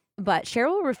up. But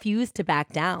Cheryl refused to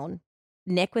back down.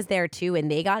 Nick was there too, and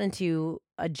they got into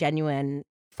a genuine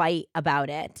fight about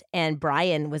it. And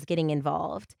Brian was getting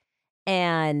involved.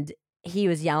 And he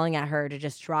was yelling at her to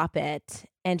just drop it.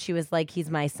 And she was like, he's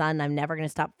my son. I'm never going to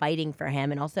stop fighting for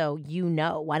him. And also,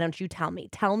 why don't you tell me?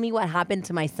 Tell me what happened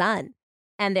to my son.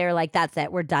 And they're like, that's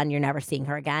it. We're done. You're never seeing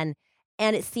her again.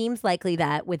 And it seems likely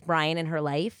that with Brian in her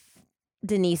life,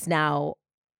 Denise now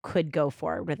could go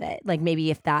forward with it. Like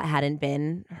maybe if that hadn't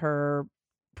been her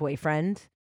boyfriend.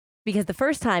 Because the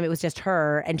first time it was just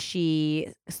her and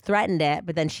she threatened it,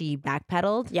 but then she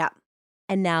backpedaled. Yeah.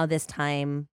 And now this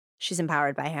time she's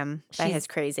empowered by him, by his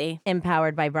crazy.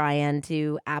 Empowered by Brian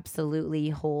to absolutely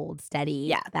hold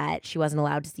steady that she wasn't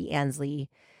allowed to see Ansley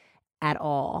at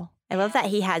all. I love that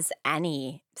he has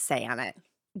any say on it.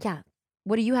 Yeah.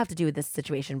 What do you have to do with this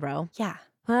situation, bro? Yeah.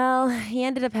 Well, he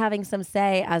ended up having some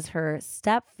say as her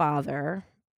stepfather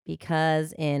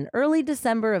because in early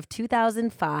December of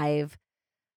 2005,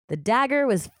 the dagger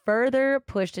was further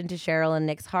pushed into Cheryl and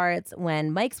Nick's hearts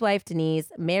when Mike's wife, Denise,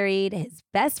 married his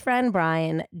best friend,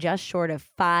 Brian, just short of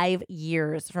 5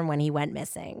 years from when he went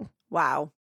missing.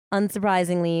 Wow.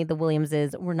 Unsurprisingly, the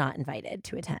Williamses were not invited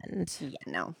to attend. Yeah,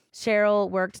 no. Cheryl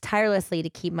worked tirelessly to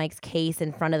keep Mike's case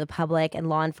in front of the public and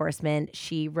law enforcement.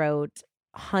 She wrote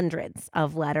hundreds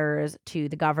of letters to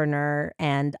the governor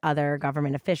and other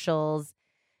government officials.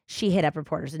 She hit up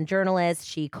reporters and journalists.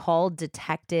 She called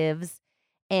detectives.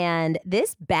 And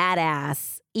this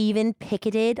badass even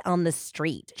picketed on the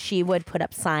street. She would put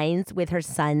up signs with her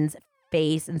son's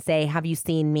face and say, "Have you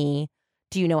seen me?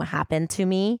 Do you know what happened to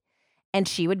me?" And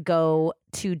she would go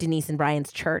to Denise and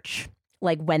Brian's church,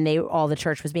 like when all the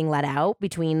church was being let out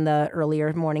between the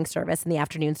earlier morning service and the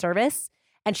afternoon service.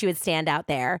 And she would stand out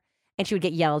there and she would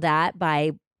get yelled at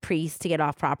by priests to get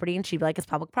off property. And she'd be like, "It's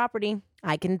public property.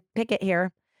 I can picket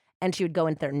here." And she would go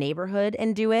into their neighborhood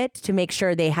and do it to make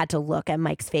sure they had to look at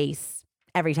Mike's face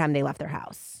every time they left their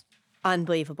house.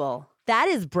 Unbelievable. That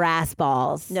is brass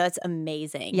balls. No, it's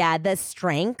amazing. Yeah, the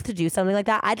strength to do something like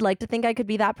that. I'd like to think I could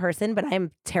be that person, but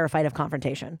I'm terrified of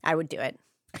confrontation. I would do it.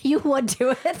 You would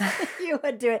do it. You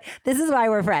would do it. This is why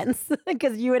we're friends,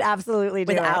 because you would absolutely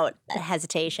do Without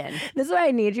hesitation. This is why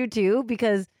I need you too,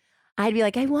 because I'd be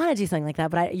like, I want to do something like that.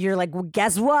 But you're like, well,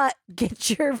 guess what?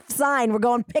 Get your sign. We're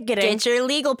going picketing. Get your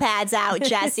legal pads out,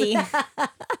 Jesse.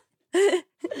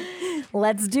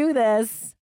 Let's do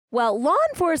this. Well, law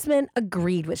enforcement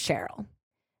agreed with Cheryl.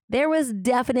 There was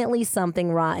definitely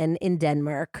something rotten in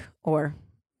Denmark, or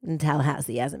in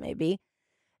Tallahassee, as it may be.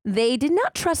 They did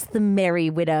not trust the merry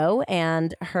widow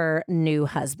and her new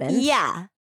husband. Yeah.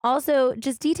 Also,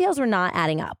 just details were not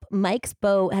adding up. Mike's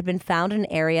boat had been found in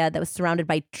an area that was surrounded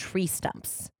by tree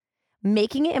stumps,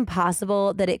 making it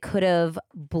impossible that it could have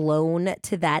blown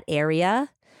to that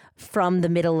area from the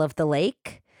middle of the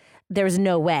lake. There was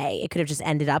no way it could have just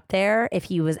ended up there if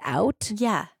he was out.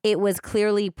 Yeah. It was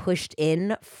clearly pushed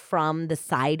in from the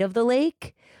side of the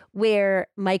lake where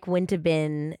Mike wouldn't have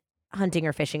been hunting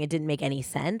or fishing. It didn't make any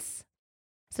sense.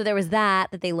 So there was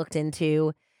that they looked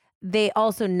into. They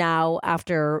also now,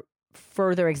 after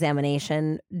further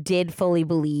examination, did fully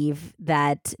believe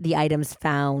that the items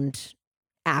found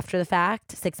after the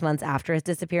fact, 6 months after his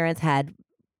disappearance, had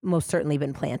most certainly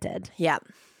been planted. Yeah.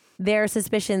 Their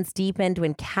suspicions deepened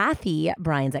when Kathy,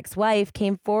 Brian's ex-wife,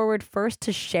 came forward first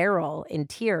to Cheryl in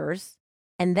tears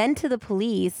and then to the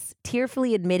police,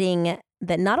 tearfully admitting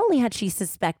that not only had she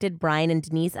suspected Brian and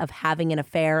Denise of having an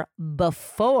affair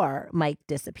before Mike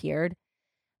disappeared,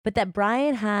 but that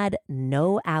Brian had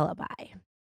no alibi.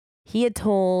 He had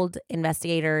told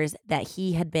investigators that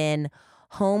he had been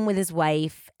home with his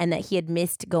wife and that he had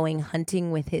missed going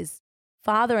hunting with his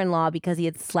father-in-law because he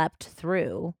had slept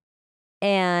through.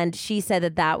 And she said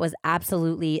that that was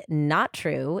absolutely not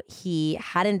true. He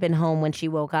hadn't been home when she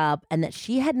woke up and that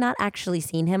she had not actually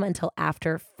seen him until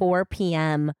after 4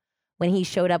 p.m. when he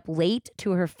showed up late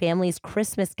to her family's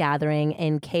Christmas gathering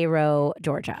in Cairo,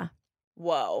 Georgia.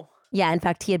 Whoa. Yeah, in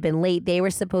fact, he had been late. They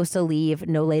were supposed to leave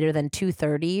no later than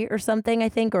 2:30 or something, I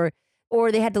think,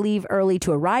 or they had to leave early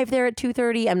to arrive there at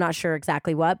 2:30. I'm not sure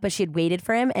exactly what, but she had waited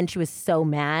for him and she was so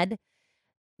mad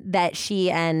that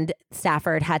she and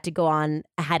Stafford had to go on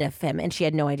ahead of him and she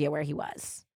had no idea where he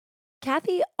was.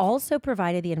 Kathy also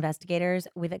provided the investigators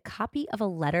with a copy of a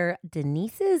letter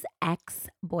Denise's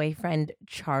ex-boyfriend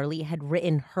Charlie had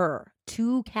written her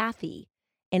to Kathy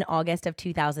in August of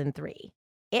 2003.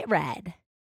 It read,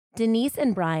 "Denise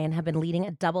and Brian have been leading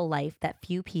a double life that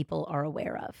few people are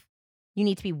aware of. You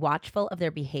need to be watchful of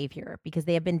their behavior because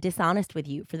they have been dishonest with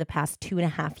you for the past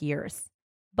 2.5 years.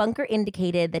 Bunker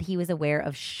indicated that he was aware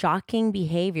of shocking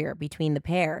behavior between the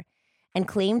pair and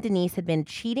claimed Denise had been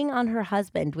cheating on her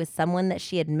husband with someone that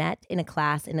she had met in a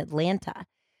class in Atlanta.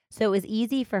 So it was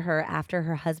easy for her after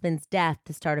her husband's death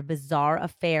to start a bizarre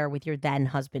affair with your then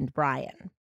husband,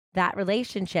 Brian. That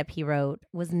relationship, he wrote,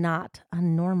 was not a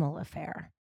normal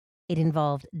affair. It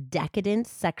involved decadent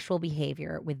sexual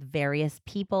behavior with various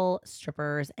people,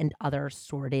 strippers, and other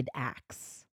sordid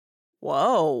acts.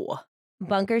 Whoa.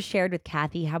 Bunker shared with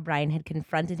Kathy how Brian had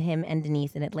confronted him and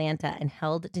Denise in Atlanta and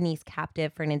held Denise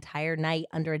captive for an entire night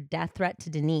under a death threat to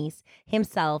Denise,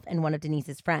 himself, and one of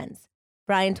Denise's friends.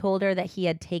 Brian told her that he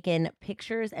had taken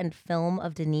pictures and film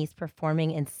of Denise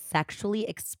performing in sexually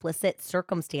explicit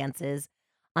circumstances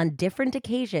on different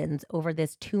occasions over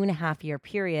this 2.5-year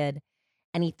period,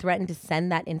 and he threatened to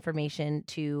send that information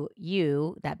to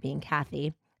you, that being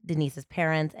Kathy, Denise's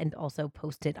parents, and also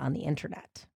post it on the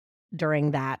internet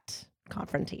during that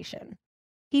confrontation.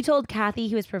 He told Kathy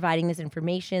he was providing this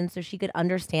information so she could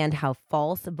understand how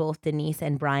false both Denise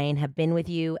and Brian have been with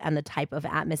you and the type of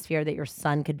atmosphere that your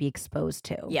son could be exposed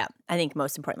to. Yeah, I think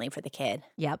most importantly for the kid.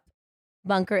 Yep.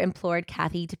 Bunker implored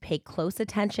Kathy to pay close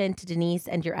attention to Denise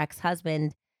and your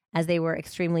ex-husband as they were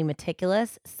extremely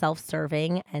meticulous,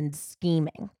 self-serving, and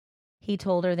scheming. He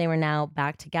told her they were now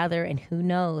back together and who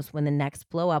knows when the next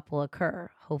blow-up will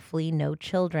occur. Hopefully no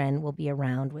children will be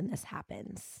around when this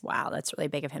happens. Wow, that's really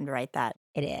big of him to write that.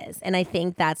 It is. And I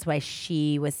think that's why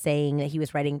she was saying that he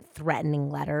was writing threatening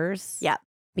letters. Yeah.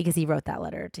 Because he wrote that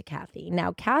letter to Kathy.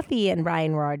 Now, Kathy and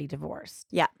Brian were already divorced.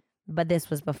 Yeah. But this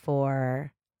was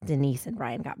before Denise and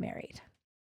Brian got married.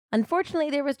 Unfortunately,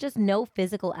 there was just no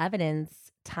physical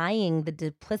evidence tying the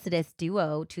duplicitous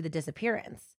duo to the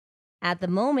disappearance. At the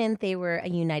moment, they were a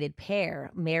united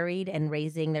pair, married and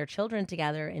raising their children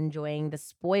together, enjoying the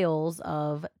spoils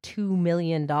of $2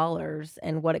 million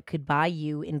and what it could buy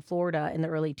you in Florida in the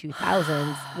early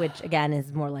 2000s, which again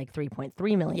is more like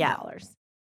 $3.3 million. Yeah.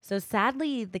 So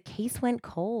sadly, the case went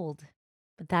cold.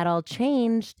 But that all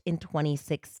changed in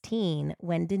 2016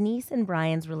 when Denise and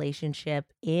Brian's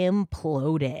relationship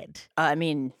imploded.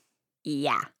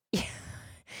 Yeah.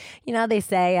 You know, they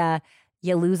say,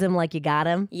 you lose them like you got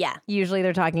them. Yeah. Usually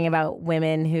they're talking about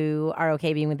women who are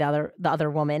okay being with the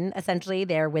other woman. Essentially,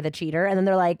 they're with a cheater. And then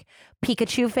they're like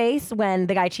Pikachu face when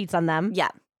the guy cheats on them. Yeah.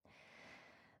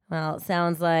 Well, it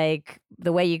sounds like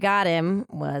the way you got him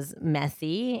was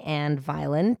messy and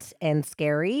violent and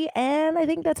scary. And I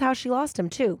think that's how she lost him,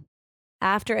 too.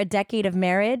 After a decade of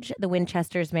marriage, the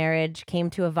Winchesters' marriage came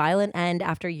to a violent end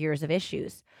after years of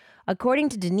issues. According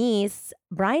to Denise,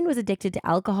 Brian was addicted to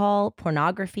alcohol,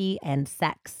 pornography, and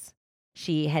sex.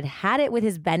 She had had it with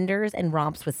his benders and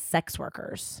romps with sex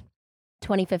workers.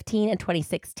 2015 and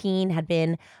 2016 had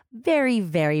been very,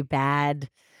 very bad,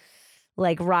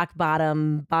 like rock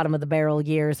bottom of the barrel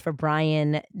years for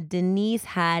Brian. Denise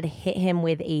had hit him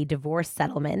with a divorce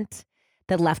settlement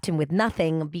that left him with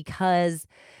nothing because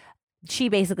she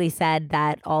basically said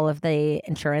that all of the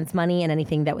insurance money and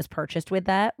anything that was purchased with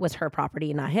that was her property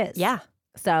and not his. Yeah.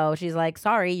 So she's like,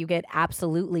 sorry, you get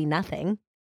absolutely nothing.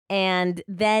 And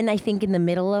then I think in the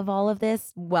middle of all of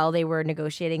this, while they were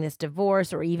negotiating this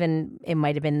divorce, or even it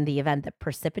might have been the event that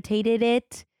precipitated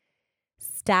it,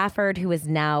 Stafford, who is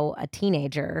now a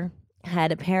teenager,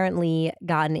 had apparently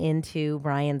gotten into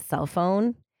Brian's cell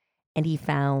phone and he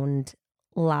found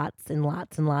lots and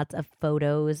lots and lots of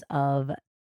photos of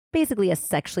basically a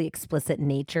sexually explicit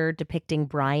nature depicting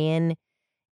Brian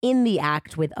in the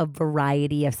act with a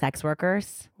variety of sex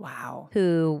workers. Wow.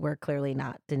 Who were clearly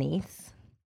not Denise.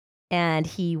 And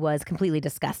he was completely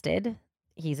disgusted.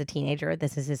 He's a teenager.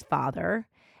 This is his father.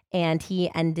 And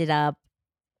he ended up,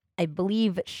 I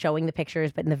believe, showing the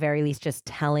pictures, but in the very least just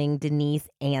telling Denise,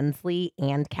 Ansley,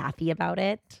 and Kathy about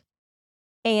it.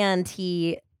 And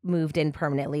he moved in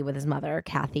permanently with his mother,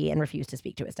 Kathy, and refused to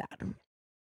speak to his dad.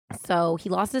 So he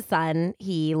lost his son,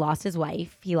 he lost his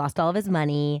wife, he lost all of his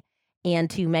money, and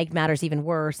to make matters even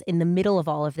worse, in the middle of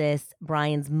all of this,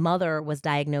 Brian's mother was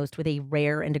diagnosed with a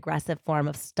rare and aggressive form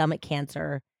of stomach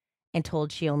cancer and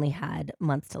told she only had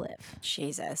months to live.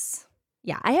 Jesus.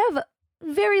 Yeah, I have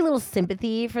very little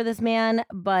sympathy for this man,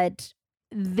 but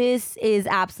this is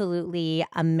absolutely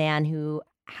a man who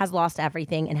has lost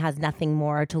everything and has nothing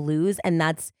more to lose, and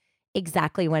that's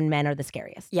exactly when men are the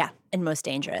scariest. Yeah. And most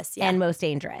dangerous. Yeah. And most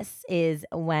dangerous is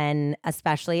when,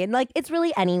 especially, and like it's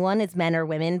really anyone, it's men or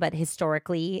women, but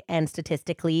historically and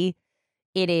statistically,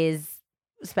 it is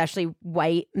especially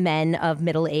white men of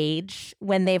middle age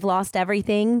when they've lost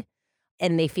everything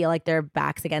and they feel like their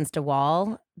back's against a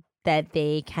wall, that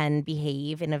they can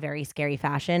behave in a very scary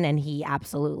fashion. And he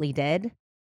absolutely did.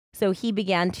 So he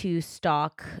began to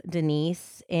stalk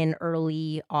Denise in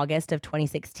early August of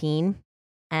 2016.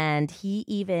 And he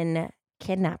even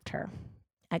kidnapped her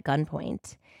at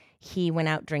gunpoint. He went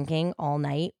out drinking all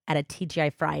night at a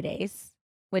TGI Fridays,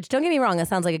 which, don't get me wrong, that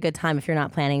sounds like a good time if you're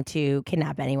not planning to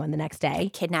kidnap anyone the next day.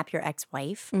 Kidnap your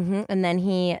ex-wife? And then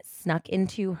he snuck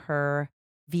into her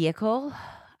vehicle,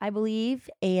 I believe.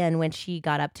 And when she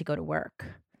got up to go to work,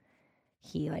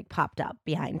 he popped up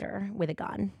behind her with a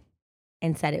gun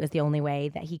and said it was the only way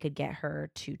that he could get her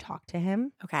to talk to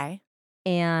him. Okay.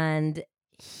 And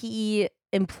he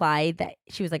implied that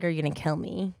she was like, "Are you going to kill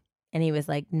me?" And he was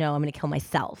like, "No, I'm going to kill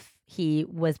myself." He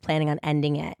was planning on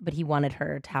ending it, but he wanted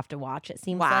her to have to watch, it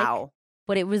seems like. Wow.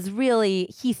 But it was really,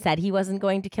 he said he wasn't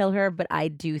going to kill her, but I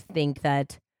do think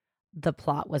that the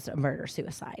plot was a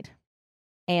murder-suicide.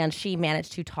 And she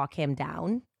managed to talk him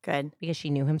down. Good. Because she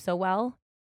knew him so well.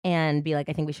 And be like,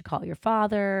 "I think we should call your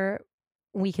father.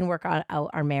 We can work out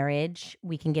our marriage.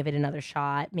 We can give it another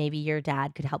shot. Maybe your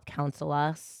dad could help counsel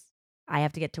us. I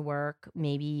have to get to work.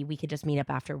 Maybe we could just meet up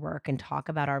after work and talk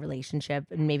about our relationship.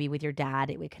 And maybe with your dad,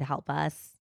 it could help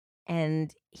us."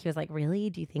 And he was like, "Really?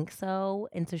 Do you think so?"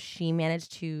 And so she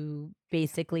managed to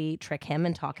basically trick him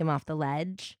and talk him off the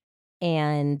ledge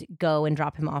and go and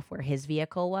drop him off where his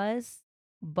vehicle was.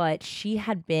 But she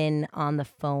had been on the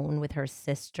phone with her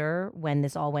sister when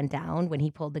this all went down, when he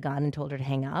pulled the gun and told her to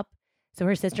hang up. So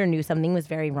her sister knew something was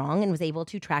very wrong and was able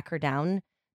to track her down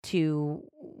to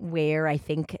where I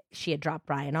think she had dropped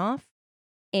Brian off.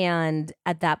 And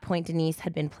at that point, Denise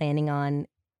had been planning on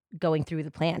going through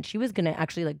the plan. She was going to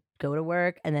actually go to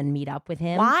work and then meet up with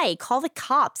him. Why? Call the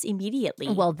cops immediately.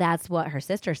 Well, that's what her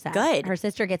sister said. Good. Her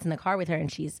sister gets in the car with her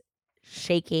and she's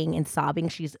shaking and sobbing.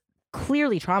 She's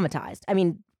clearly traumatized. I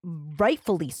mean,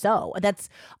 rightfully so. That's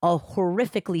a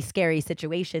horrifically scary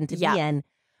situation to be in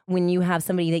when you have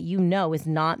somebody that you know is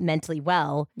not mentally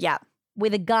well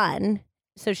with a gun.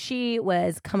 So she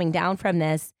was coming down from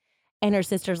this and her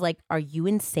sister's like, "Are you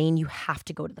insane? You have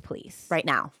to go to the police. Right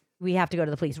now. We have to go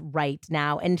to the police right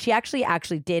now." And she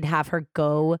actually did have her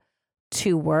go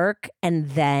to work. And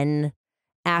then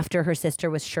after her sister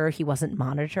was sure he wasn't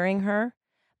monitoring her,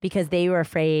 because they were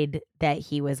afraid that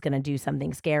he was going to do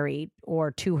something scary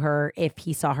or to her if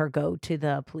he saw her go to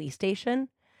the police station.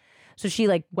 So she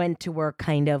went to work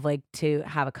kind of to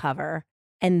have a cover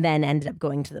and then ended up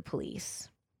going to the police.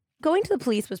 Going to the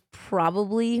police was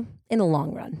probably, in the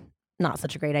long run, not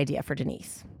such a great idea for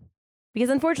Denise. Because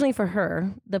unfortunately for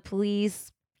her, the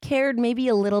police cared maybe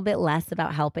a little bit less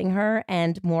about helping her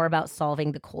and more about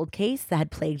solving the cold case that had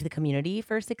plagued the community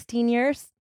for 16 years.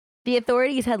 The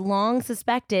authorities had long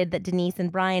suspected that Denise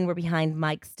and Brian were behind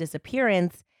Mike's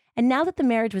disappearance, and now that the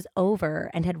marriage was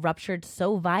over and had ruptured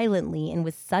so violently and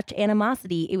with such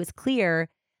animosity, it was clear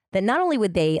that not only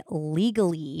would they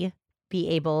legally be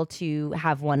able to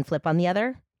have one flip on the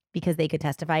other, because they could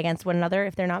testify against one another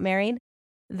if they're not married,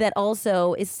 that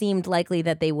also it seemed likely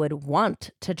that they would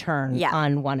want to turn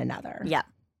on one another. Yeah.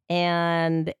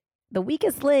 And the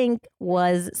weakest link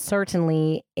was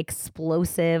certainly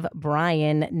explosive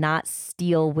Brian, not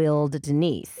steel-willed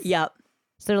Denise. Yep.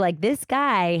 So they're like, this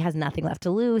guy has nothing left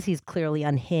to lose. He's clearly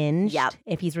unhinged. Yep.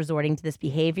 If he's resorting to this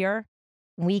behavior,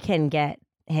 we can get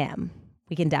him.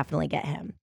 We can definitely get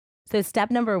him. So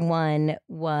step number one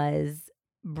was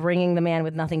bringing the man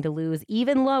with nothing to lose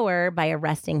even lower by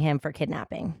arresting him for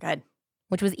kidnapping. Good.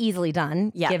 Which was easily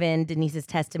done, given Denise's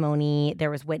testimony.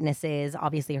 There was witnesses.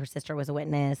 Obviously, her sister was a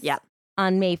witness. Yep.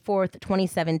 On May 4th,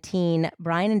 2017,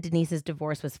 Brian and Denise's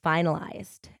divorce was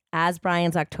finalized. As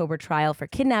Brian's October trial for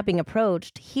kidnapping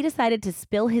approached, he decided to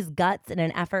spill his guts in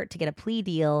an effort to get a plea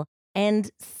deal and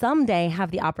someday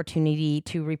have the opportunity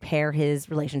to repair his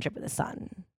relationship with his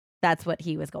son. That's what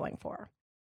he was going for.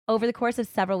 Over the course of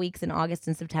several weeks in August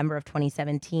and September of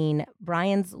 2017,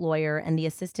 Brian's lawyer and the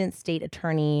assistant state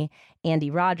attorney, Andy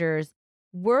Rogers,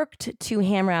 worked to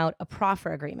hammer out a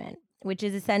proffer agreement, which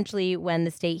is essentially when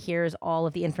the state hears all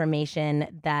of the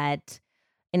information that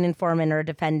an informant or a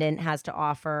defendant has to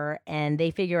offer, and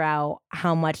they figure out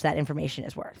how much that information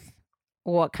is worth.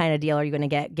 What kind of deal are you going to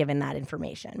get given that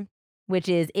information? Which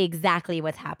is exactly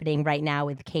what's happening right now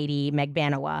with Katie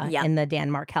Megbanawa in the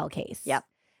Dan Markel case. Yep.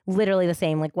 Literally the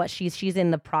same, like what she's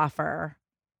in the proffer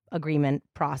agreement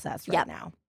process right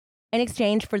now. In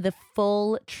exchange for the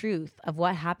full truth of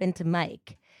what happened to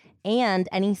Mike and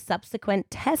any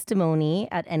subsequent testimony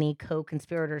at any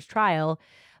co-conspirator's trial,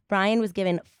 Brian was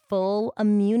given full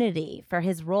immunity for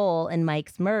his role in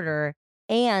Mike's murder,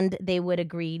 and they would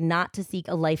agree not to seek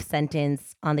a life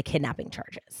sentence on the kidnapping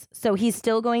charges. So he's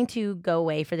still going to go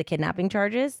away for the kidnapping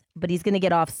charges, but he's going to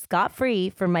get off scot-free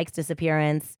for Mike's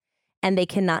disappearance, and they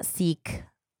cannot seek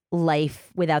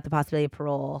life without the possibility of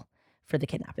parole for the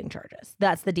kidnapping charges.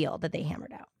 That's the deal that they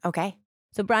hammered out. Okay.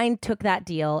 So Brian took that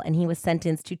deal and he was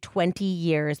sentenced to 20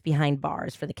 years behind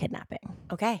bars for the kidnapping.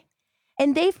 Okay.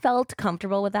 And they felt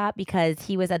comfortable with that because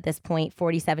he was at this point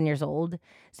 47 years old.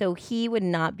 So he would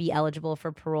not be eligible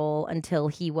for parole until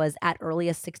he was at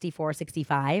earliest 64,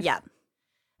 65. Yeah.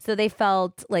 So they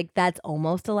felt like that's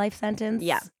almost a life sentence.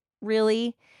 Yeah.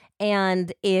 Really.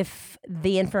 And if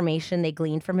the information they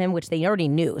gleaned from him, which they already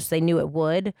knew, so they knew it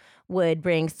would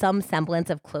bring some semblance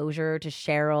of closure to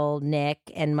Cheryl, Nick,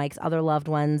 and Mike's other loved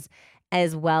ones,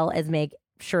 as well as make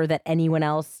sure that anyone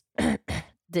else,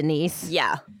 Denise,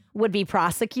 Yeah. would be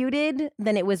prosecuted,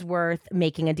 then it was worth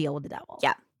making a deal with the devil.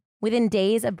 Yeah. Within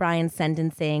days of Brian's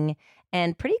sentencing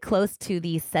and pretty close to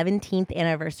the 17th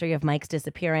anniversary of Mike's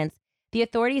disappearance, the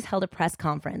authorities held a press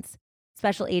conference.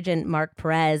 Special Agent Mark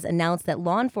Perez announced that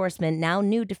law enforcement now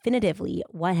knew definitively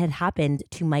what had happened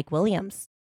to Mike Williams.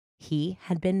 He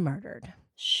had been murdered.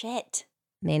 Shit.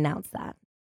 They announced that.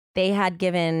 They had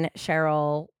given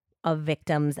Cheryl a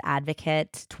victim's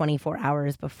advocate 24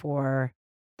 hours before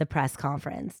the press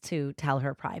conference to tell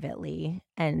her privately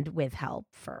and with help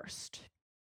first.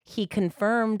 He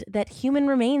confirmed that human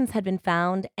remains had been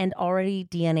found and already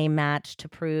DNA matched to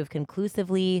prove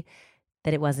conclusively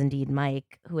that it was indeed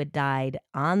Mike who had died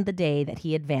on the day that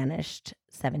he had vanished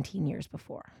 17 years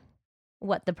before.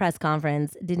 What the press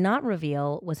conference did not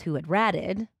reveal was who had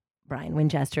ratted, Brian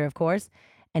Winchester, of course,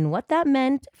 and what that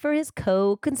meant for his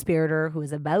co-conspirator who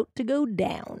was about to go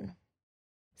down.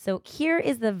 So here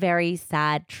is the very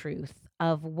sad truth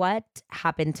of what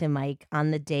happened to Mike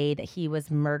on the day that he was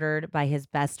murdered by his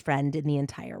best friend in the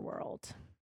entire world.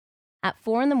 At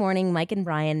 4 a.m, Mike and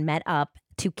Brian met up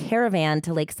to caravan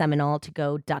to Lake Seminole to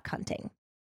go duck hunting.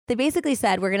 They basically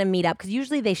said, we're going to meet up, because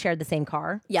usually they shared the same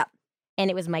car. Yeah. And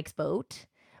it was Mike's boat.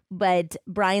 But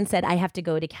Brian said, I have to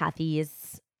go to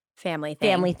Kathy's Family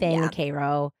thing in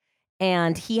Cairo.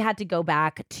 And he had to go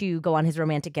back to go on his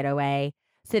romantic getaway.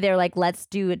 So they're like, let's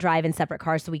do a drive in separate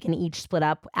cars so we can each split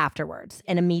up afterwards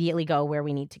and immediately go where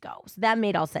we need to go. So that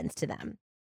made all sense to them.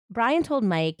 Brian told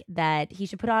Mike that he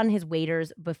should put on his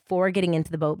waders before getting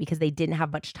into the boat because they didn't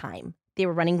have much time. They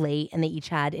were running late and they each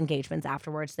had engagements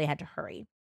afterwards. So they had to hurry.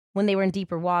 When they were in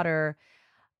deeper water,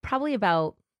 probably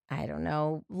about, I don't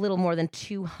know, a little more than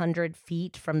 200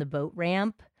 feet from the boat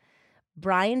ramp,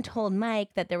 Brian told Mike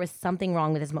that there was something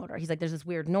wrong with his motor. He's like, there's this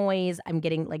weird noise. I'm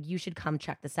getting, like, you should come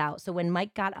check this out. So when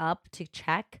Mike got up to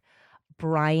check,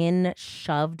 Brian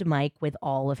shoved Mike with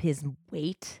all of his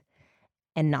weight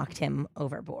and knocked him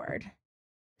overboard.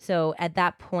 So at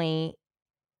that point,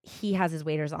 he has his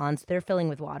waders on, so they're filling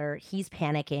with water. He's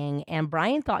panicking, and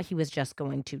Brian thought he was just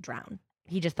going to drown.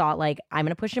 He just thought, like, I'm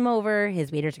going to push him over.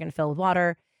 His waders are going to fill with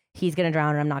water. He's going to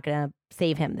drown, and I'm not going to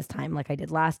save him this time like I did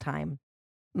last time.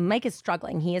 Mike is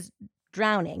struggling. He is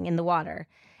drowning in the water,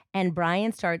 and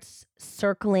Brian starts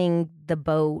circling the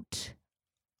boat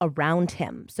around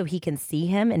him so he can see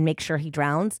him and make sure he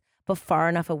drowns, but far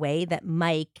enough away that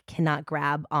Mike cannot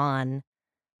grab on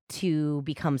to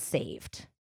become saved.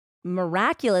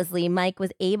 Miraculously, Mike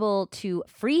was able to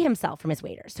free himself from his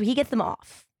waders, so he gets them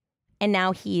off. And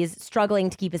now he's struggling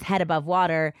to keep his head above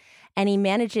water, and he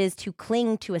manages to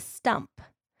cling to a stump.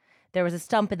 There was a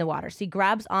stump in the water, so he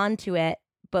grabs onto it,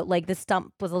 but like the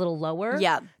stump was a little lower.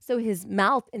 Yeah. So his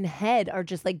mouth and head are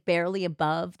just like barely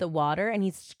above the water, and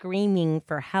he's screaming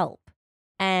for help.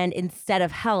 And instead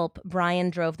of help, Brian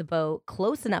drove the boat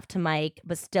close enough to Mike,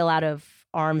 but still out of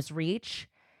arm's reach,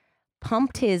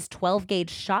 pumped his 12-gauge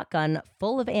shotgun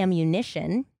full of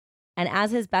ammunition, and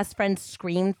as his best friend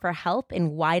screamed for help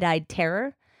in wide-eyed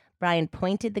terror, Brian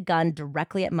pointed the gun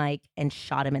directly at Mike and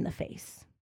shot him in the face.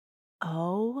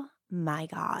 Oh my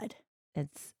God.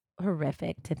 It's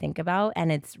horrific to think about,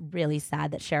 and it's really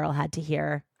sad that Cheryl had to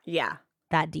hear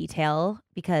that detail,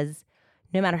 because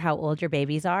no matter how old your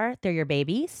babies are, they're your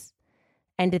babies.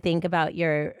 And to think about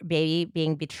your baby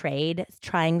being betrayed,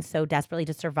 trying so desperately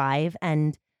to survive,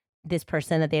 and this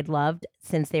person that they'd loved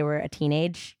since they were a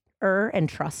teenager and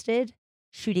trusted,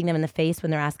 shooting them in the face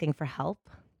when they're asking for help.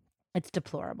 It's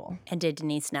deplorable. And did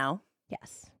Denise know?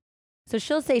 Yes. So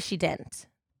she'll say she didn't,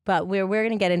 but we're going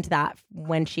to get into that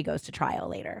when she goes to trial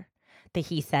later. The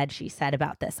he said, she said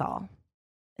about this all.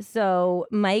 So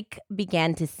Mike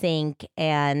began to sink,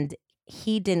 and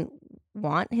he didn't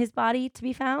want his body to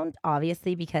be found,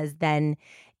 obviously, because then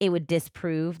it would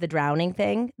disprove the drowning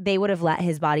thing. They would have let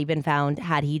his body been found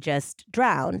had he just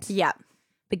drowned. Yeah.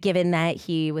 But given that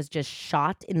he was just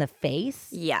shot in the face,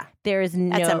 that's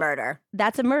a murder.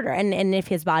 That's a murder. And if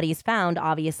his body is found,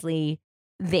 obviously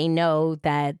they know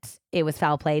that it was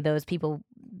foul play. Those people,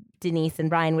 Denise and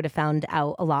Brian, would have found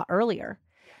out a lot earlier.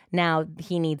 Now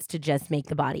he needs to just make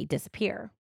the body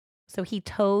disappear. So he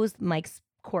tows Mike's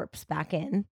corpse back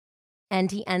in.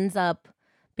 And he ends up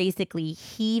basically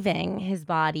heaving his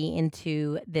body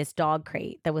into this dog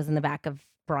crate that was in the back of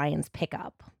Brian's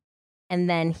pickup. And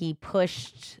then he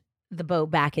pushed the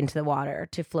boat back into the water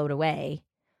to float away,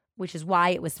 which is why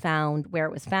it was found where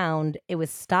it was found. It was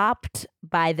stopped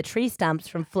by the tree stumps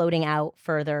from floating out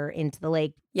further into the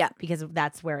lake. Yeah. Because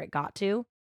that's where it got to.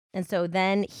 And so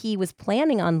then he was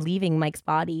planning on leaving Mike's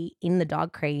body in the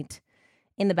dog crate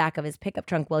in the back of his pickup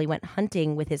trunk while he went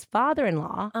hunting with his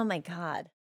father-in-law. Oh, my God.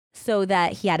 So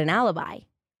that he had an alibi.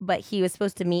 But he was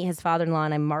supposed to meet his father-in-law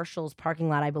in a Marshall's parking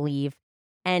lot, I believe.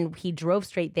 And he drove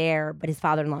straight there, but his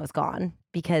father-in-law was gone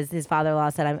because his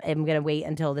father-in-law said, I'm going to wait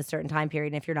until this certain time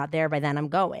period. And if you're not there by then, I'm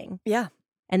going. Yeah.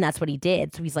 And that's what he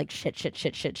did. So he's like,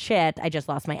 shit. I just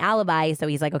lost my alibi. So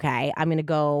he's like, okay, I'm going to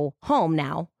go home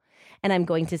now. And I'm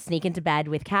going to sneak into bed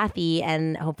with Kathy.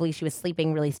 And hopefully she was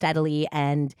sleeping really steadily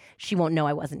and she won't know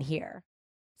I wasn't here.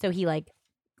 So he like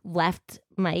left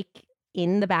Mike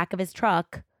in the back of his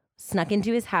truck, snuck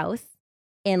into his house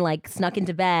and like snuck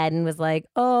into bed and was like,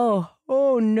 oh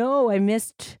no, I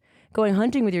missed going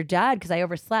hunting with your dad because I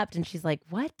overslept. And she's like,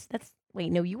 what?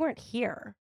 Wait, no, you weren't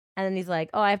here. And then he's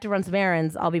like, oh, I have to run some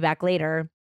errands. I'll be back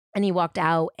later. And he walked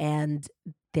out and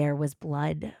there was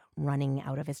blood running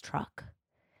out of his truck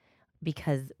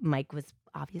because Mike was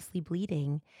obviously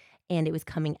bleeding and it was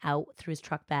coming out through his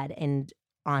truck bed and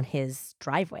on his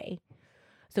driveway.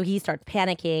 So he starts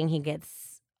panicking. He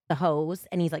gets the hose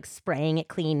and he's like spraying it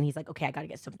clean. He's like, okay,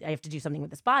 I have to do something with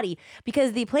this body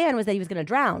because the plan was that he was going to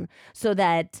drown, so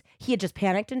that he had just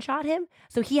panicked and shot him.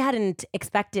 So he hadn't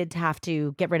expected to have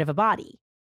to get rid of a body.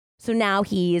 So now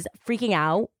he's freaking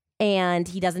out and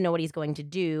he doesn't know what he's going to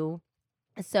do.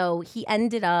 So he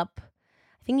ended up,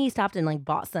 I think he stopped and like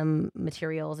bought some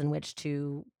materials in which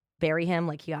to bury him.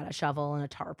 Like he got a shovel and a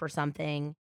tarp or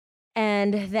something.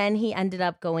 And then he ended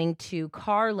up going to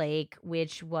Carr Lake,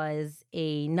 which was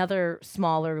another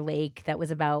smaller lake that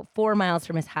was about 4 miles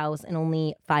from his house and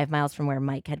only 5 miles from where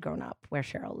Mike had grown up, where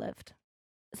Cheryl lived.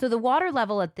 So the water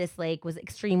level at this lake was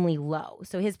extremely low.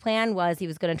 So his plan was he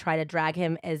was going to try to drag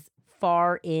him as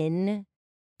far in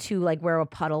to like where a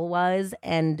puddle was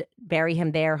and bury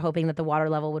him there, hoping that the water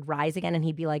level would rise again and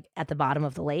he'd be like at the bottom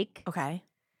of the lake. Okay.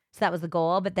 So that was the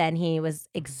goal. But then he was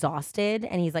exhausted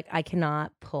and he's like, I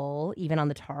cannot pull, even on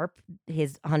the tarp,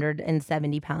 his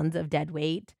 170 pounds of dead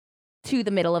weight to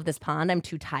the middle of this pond. I'm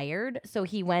too tired. So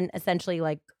he went essentially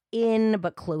like in,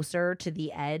 but closer to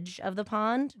the edge of the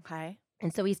pond. Okay.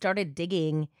 And so he started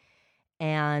digging.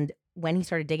 And when he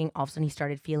started digging, all of a sudden he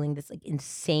started feeling this like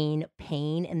insane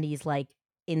pain and these like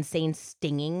insane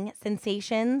stinging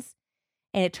sensations.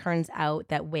 And it turns out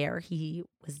that where he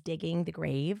was digging the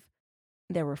grave,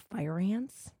 there were fire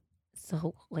ants.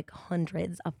 So like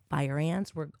hundreds of fire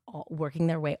ants were working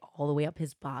their way all the way up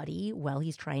his body while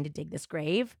he's trying to dig this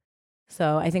grave.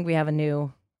 So I think we have a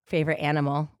new favorite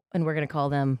animal and we're going to call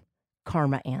them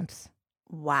karma ants.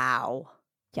 Wow.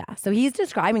 Yeah. So he's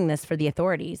describing this for the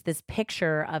authorities, this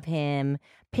picture of him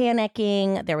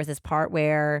panicking. There was this part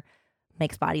where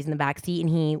Mike's body's in the back seat and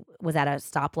he was at a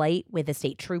stoplight with a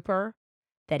state trooper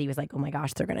that he was like, oh my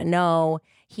gosh, they're going to know.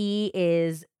 He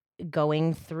is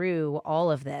going through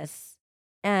all of this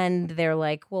and they're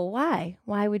like, well,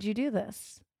 why would you do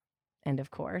this? And of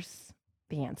course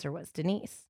the answer was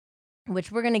Denise,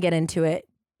 which we're going to get into it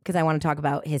because I want to talk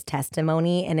about his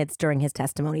testimony, and it's during his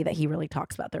testimony that he really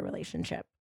talks about their relationship.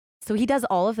 So he does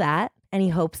all of that and he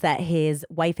hopes that his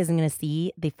wife isn't going to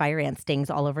see the fire ant stings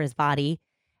all over his body,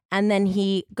 and then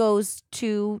he goes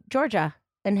to Georgia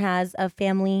and has a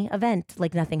family event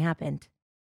like nothing happened.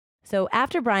 So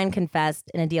after Brian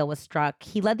confessed and a deal was struck,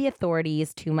 he led the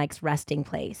authorities to Mike's resting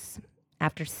place.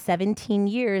 After 17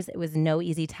 years, it was no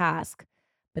easy task,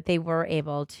 but they were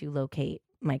able to locate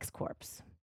Mike's corpse.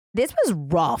 This was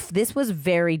rough. This was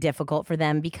very difficult for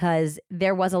them because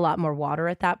there was a lot more water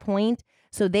at that point.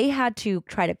 So they had to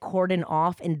try to cordon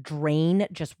off and drain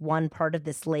just one part of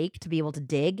this lake to be able to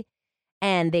dig.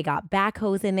 And they got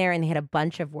backhoes in there and they had a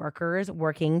bunch of workers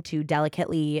working to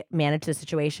delicately manage the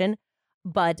situation.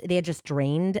 But they had just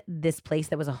drained this place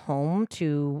that was a home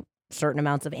to certain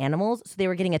amounts of animals. So they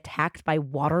were getting attacked by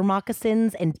water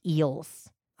moccasins and eels.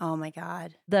 Oh, my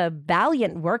God. The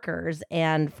valiant workers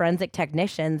and forensic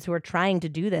technicians who were trying to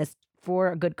do this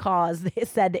for a good cause, they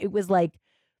said it was like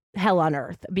hell on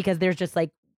earth because there's just like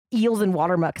eels and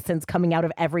water moccasins coming out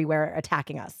of everywhere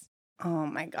attacking us. Oh,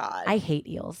 my God. I hate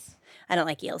eels. I don't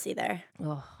like eels either.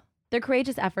 Ugh. Their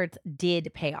courageous efforts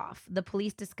did pay off. The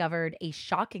police discovered a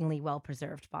shockingly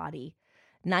well-preserved body.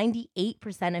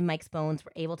 98% of Mike's bones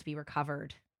were able to be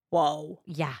recovered. Whoa.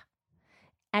 Yeah.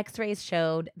 X-rays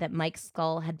showed that Mike's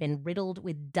skull had been riddled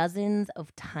with dozens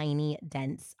of tiny,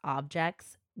 dense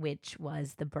objects, which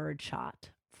was the bird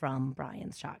shot from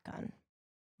Brian's shotgun.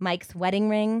 Mike's wedding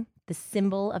ring, the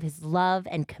symbol of his love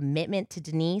and commitment to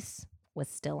Denise, was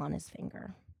still on his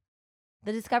finger.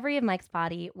 The discovery of Mike's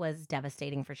body was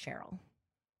devastating for Cheryl.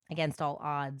 Against all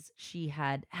odds, she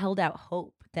had held out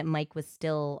hope that Mike was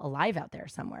still alive out there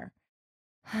somewhere.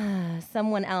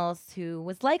 Someone else who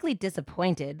was likely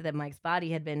disappointed that Mike's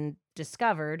body had been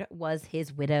discovered was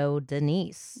his widow,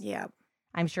 Denise. Yeah.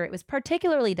 I'm sure it was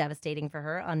particularly devastating for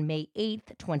her on May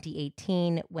 8th,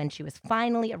 2018, when she was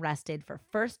finally arrested for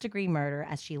first-degree murder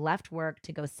as she left work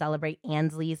to go celebrate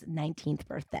Ansley's 19th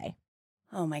birthday.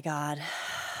 Oh, my God.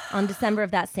 On December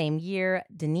of that same year,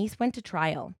 Denise went to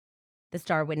trial. The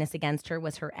star witness against her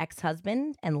was her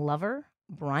ex-husband and lover,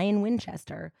 Brian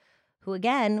Winchester, who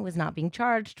again was not being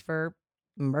charged for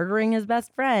murdering his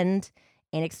best friend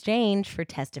in exchange for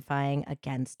testifying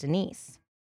against Denise.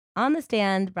 On the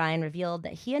stand, Brian revealed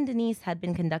that he and Denise had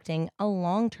been conducting a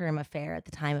long-term affair at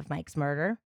the time of Mike's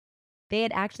murder. They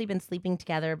had actually been sleeping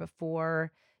together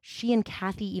before she and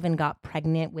Kathy even got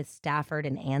pregnant with Stafford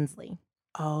and Ansley.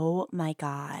 Oh, my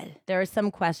God. There is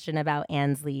some question about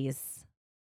Ansley's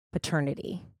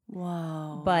paternity.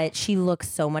 Whoa. But she looks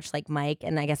so much like Mike,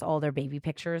 and I guess all their baby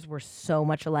pictures were so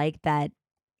much alike that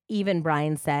even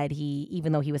Brian said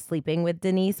even though he was sleeping with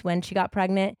Denise when she got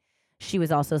pregnant, she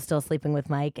was also still sleeping with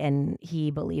Mike, and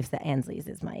he believes that Ansley's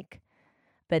is Mike.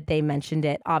 But they mentioned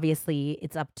it. Obviously,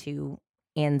 it's up to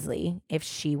Ansley if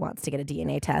she wants to get a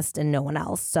DNA test and no one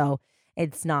else. So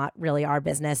it's not really our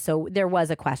business. So there was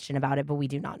a question about it, but we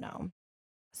do not know.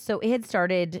 So it had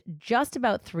started just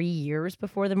about 3 years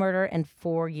before the murder and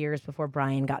 4 years before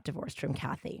Brian got divorced from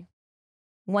Kathy.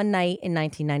 One night in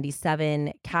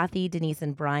 1997, Kathy, Denise,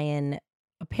 and Brian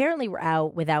apparently were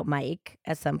out without Mike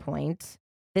at some point.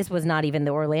 This was not even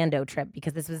the Orlando trip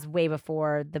because this was way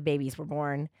before the babies were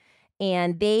born.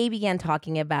 And they began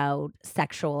talking about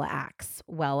sexual acts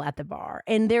while at the bar.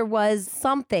 And there was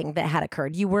something that had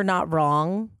occurred. You were not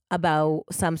wrong about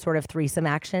some sort of threesome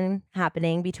action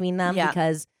happening between them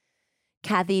because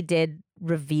Kathy did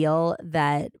reveal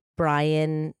that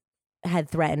Brian had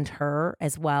threatened her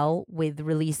as well with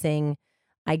releasing,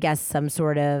 I guess, some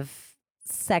sort of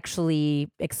sexually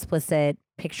explicit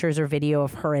pictures or video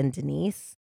of her and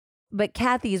Denise. But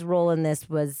Kathy's role in this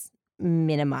was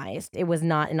minimized. It was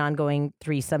not an ongoing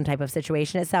threesome type of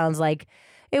situation. It sounds like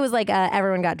it was like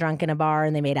everyone got drunk in a bar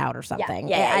and they made out or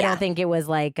something. I don't think it was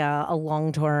like a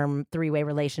long-term three-way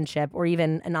relationship or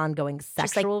even an ongoing sexual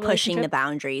just like pushing relationship. the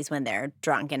boundaries when they're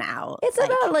drunk and out. It's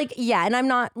about and I'm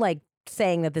not like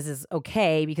saying that this is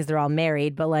okay because they're all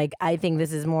married, but like I think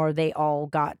this is more they all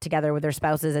got together with their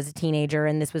spouses as a teenager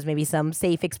and this was maybe some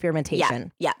safe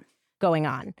experimentation going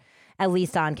on, at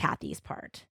least on Kathy's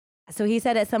part. So he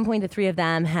said at some point the three of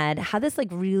them had this like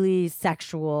really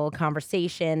sexual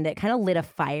conversation that kind of lit a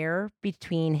fire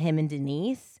between him and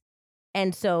Denise.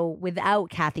 And so without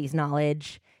Kathy's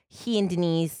knowledge, he and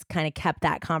Denise kind of kept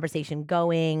that conversation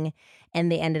going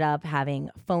and they ended up having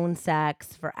phone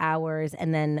sex for hours.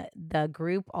 And then the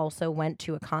group also went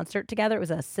to a concert together. It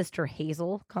was a Sister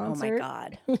Hazel concert. Oh my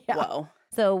God. Yeah. Whoa.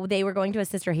 So they were going to a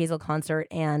Sister Hazel concert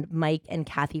and Mike and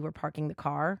Kathy were parking the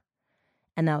car.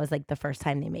 And that was like the first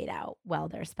time they made out while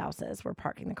their spouses were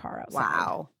parking the car outside.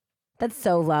 Wow. That's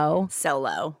so low. So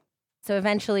low. So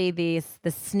eventually the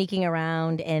sneaking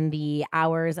around and the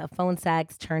hours of phone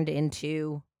sex turned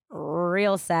into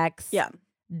real sex. Yeah.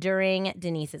 During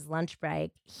Denise's lunch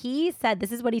break, he said,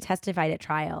 this is what he testified at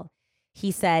trial.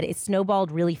 He said, it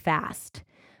snowballed really fast.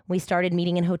 We started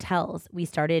meeting in hotels. We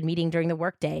started meeting during the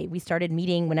workday. We started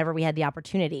meeting whenever we had the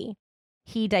opportunity.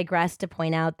 He digressed to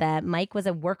point out that Mike was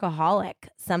a workaholic,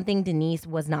 something Denise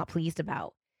was not pleased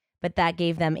about. But that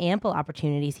gave them ample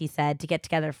opportunities, he said, to get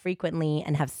together frequently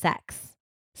and have sex.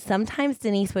 Sometimes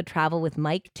Denise would travel with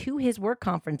Mike to his work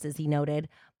conferences, he noted.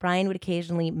 Brian would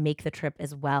occasionally make the trip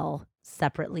as well,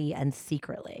 separately and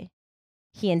secretly.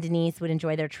 He and Denise would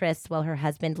enjoy their trysts while her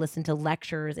husband listened to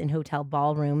lectures in hotel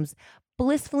ballrooms,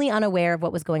 blissfully unaware of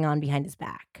what was going on behind his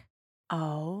back.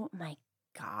 Oh my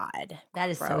God. That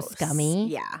is so Gross. scummy.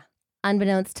 Yeah.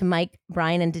 Unbeknownst to Mike,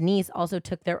 Brian and Denise also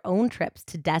took their own trips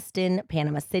to Destin,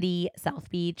 Panama City, South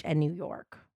Beach, and New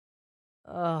York.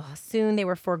 Soon they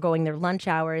were foregoing their lunch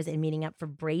hours and meeting up for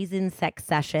brazen sex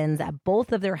sessions at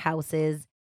both of their houses.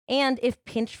 And if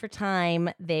pinched for time,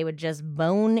 they would just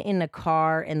bone in a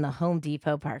car in the Home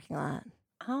Depot parking lot.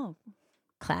 Oh,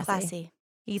 classy.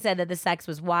 He said that the sex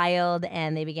was wild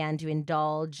and they began to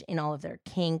indulge in all of their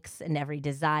kinks and every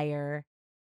desire.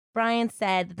 Brian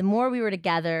said that the more we were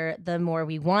together, the more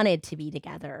we wanted to be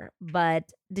together.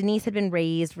 But Denise had been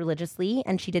raised religiously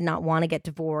and she did not want to get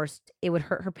divorced. It would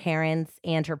hurt her parents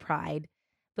and her pride.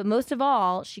 But most of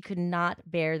all, she could not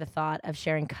bear the thought of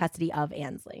sharing custody of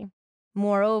Ansley.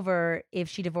 Moreover, if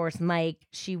she divorced Mike,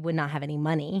 she would not have any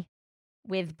money.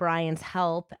 With Brian's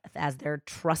help as their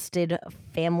trusted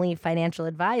family financial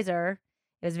advisor,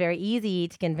 it was very easy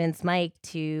to convince Mike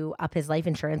to up his life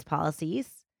insurance policies.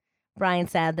 Brian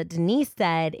said that Denise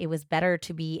said it was better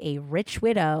to be a rich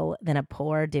widow than a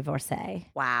poor divorcee.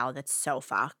 Wow, that's so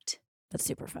fucked. That's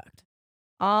super fucked.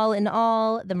 All in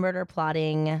all, the murder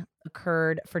plotting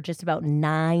occurred for just about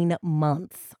 9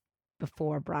 months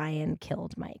before Brian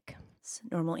killed Mike. It's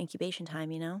normal incubation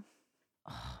time, you know?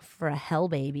 Oh, for a hell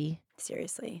baby.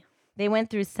 Seriously. They went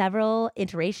through several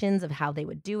iterations of how they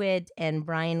would do it, and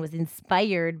Brian was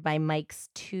inspired by Mike's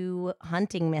 2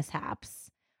 hunting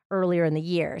mishaps earlier in the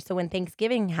year. So when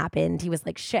Thanksgiving happened, he was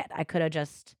like, shit, I could have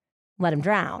just let him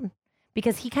drown,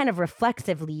 because he kind of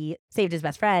reflexively saved his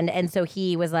best friend. And so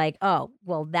he was like, oh,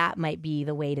 well, that might be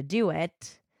the way to do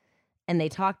it. And they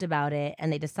talked about it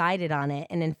and they decided on it.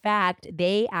 And in fact,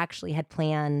 they actually had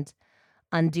planned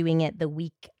on doing it the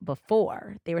week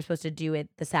before. They were supposed to do it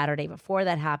the Saturday before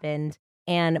that happened.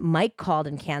 And Mike called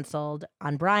and canceled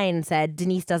on Brian and said,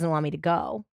 Denise doesn't want me to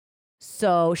go.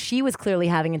 So she was clearly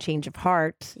having a change of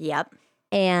heart. Yep.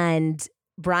 And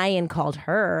Brian called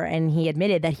her and he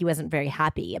admitted that he wasn't very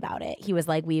happy about it. He was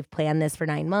like, we've planned this for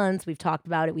 9 months. We've talked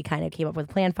about it. We kind of came up with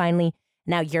a plan finally.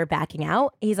 Now you're backing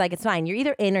out. He's like, it's fine. You're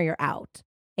either in or you're out.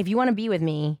 If you want to be with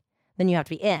me, then you have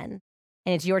to be in.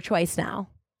 And it's your choice now.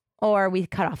 Or we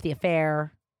cut off the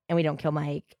affair and we don't kill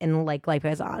Mike and like life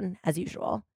goes on as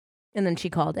usual. And then she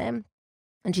called him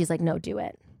and she's like, no, do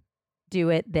it. Do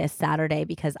it this Saturday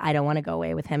because I don't want to go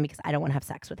away with him because I don't want to have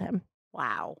sex with him.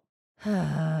 Wow.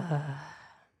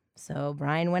 So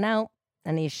Brian went out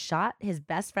and he shot his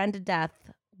best friend to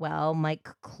death while Mike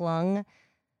clung,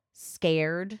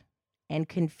 scared and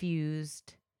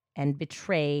confused and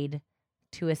betrayed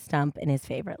to a stump in his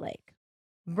favorite lake.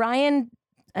 Brian,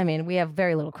 I mean, we have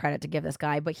very little credit to give this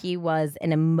guy, but he was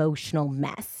an emotional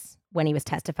mess when he was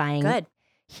testifying. Good.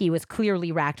 He was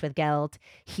clearly racked with guilt.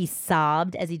 He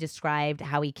sobbed as he described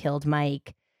how he killed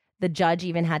Mike. The judge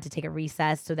even had to take a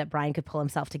recess so that Brian could pull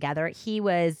himself together. He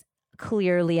was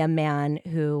clearly a man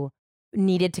who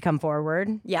needed to come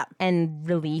forward and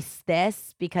release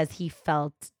this because he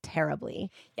felt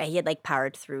terribly. Yeah, he had like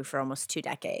powered through for almost 2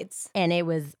 decades. And it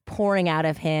was pouring out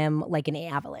of him like an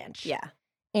avalanche. Yeah.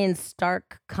 In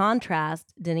stark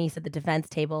contrast, Denise at the defense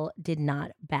table did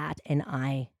not bat an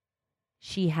eye.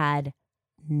 She had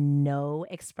no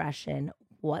expression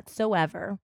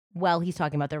whatsoever. While he's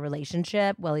talking about their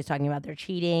relationship, while he's talking about their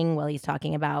cheating, while he's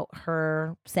talking about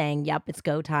her saying, yep, it's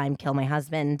go time, kill my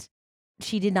husband.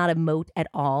 She did not emote at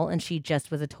all, and she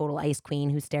just was a total ice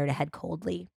queen who stared ahead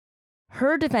coldly.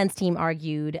 Her defense team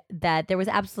argued that there was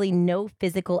absolutely no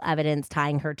physical evidence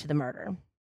tying her to the murder.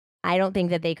 I don't think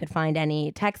that they could find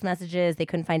any text messages. They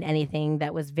couldn't find anything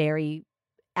that was very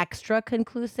extra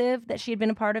conclusive that she had been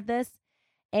a part of this.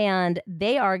 And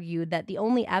they argued that the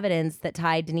only evidence that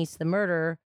tied Denise to the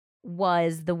murder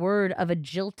was the word of a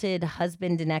jilted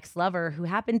husband and ex-lover who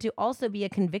happened to also be a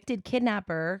convicted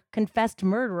kidnapper, confessed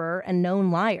murderer, and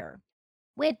known liar,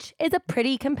 which is a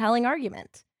pretty compelling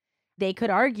argument. They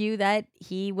could argue that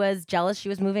he was jealous she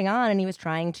was moving on and he was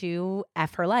trying to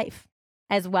F her life,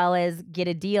 as well as get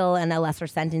a deal and a lesser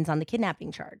sentence on the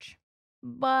kidnapping charge.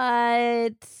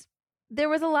 But there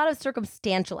was a lot of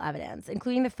circumstantial evidence,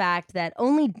 including the fact that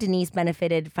only Denise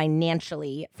benefited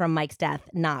financially from Mike's death,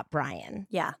 not Brian.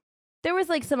 Yeah. There was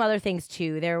like some other things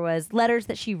too. There was letters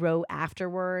that she wrote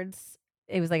afterwards.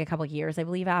 It was like a couple of years, I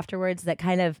believe, afterwards that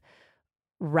kind of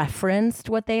referenced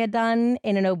what they had done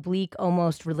in an oblique,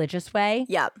 almost religious way.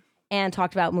 Yep. And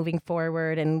talked about moving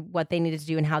forward and what they needed to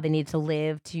do and how they needed to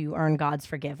live to earn God's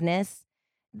forgiveness.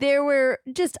 There were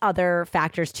just other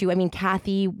factors too. I mean,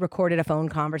 Kathy recorded a phone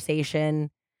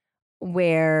conversation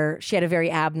where she had a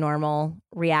very abnormal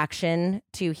reaction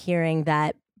to hearing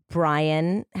that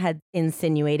Brian had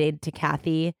insinuated to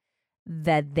Kathy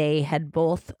that they had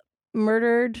both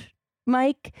murdered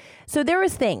Mike. So there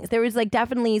was things. There was like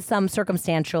definitely some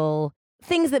circumstantial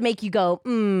things that make you go,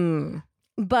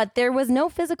 but there was no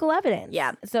physical evidence.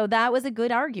 Yeah. So that was a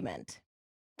good argument.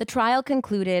 The trial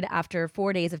concluded after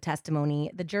 4 days of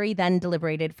testimony. The jury then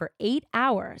deliberated for 8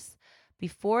 hours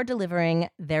before delivering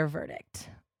their verdict.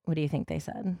 What do you think they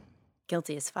said?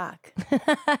 Guilty as fuck.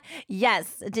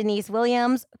 Yes, Denise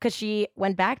Williams, because she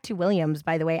went back to Williams,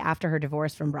 by the way, after her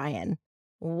divorce from Brian,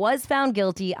 was found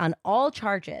guilty on all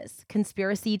charges: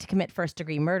 conspiracy to commit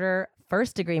first-degree murder,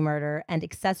 first-degree murder and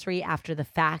accessory after the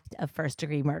fact of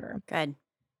first-degree murder. Good.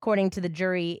 According to the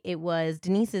jury, it was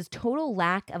Denise's total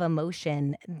lack of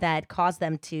emotion that caused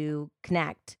them to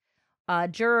connect. A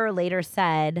juror later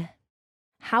said,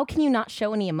 "How can you not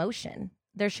show any emotion?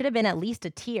 There should have been at least a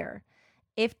tear."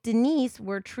 If Denise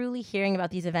were truly hearing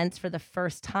about these events for the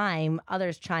first time,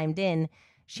 others chimed in,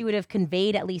 she would have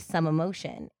conveyed at least some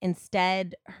emotion.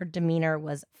 Instead, her demeanor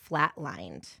was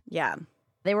flatlined. Yeah.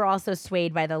 They were also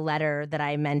swayed by the letter that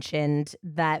I mentioned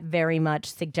that very much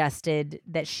suggested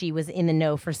that she was in the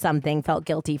know for something, felt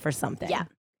guilty for something. Yeah.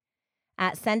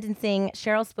 At sentencing,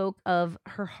 Cheryl spoke of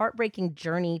her heartbreaking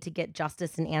journey to get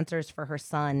justice and answers for her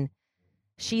son.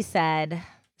 She said,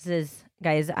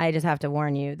 guys, I just have to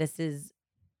warn you, this is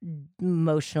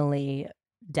emotionally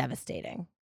devastating.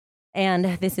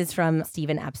 And this is from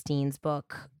Stephen Epstein's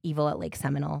book, Evil at Lake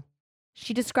Seminole.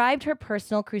 She described her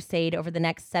personal crusade over the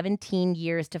next 17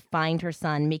 years to find her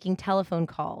son, making telephone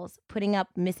calls, putting up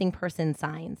missing person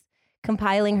signs,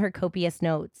 compiling her copious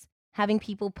notes, having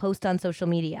people post on social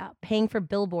media, paying for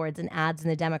billboards and ads in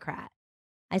the Democrat.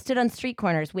 "I stood on street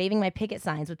corners waving my picket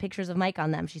signs with pictures of Mike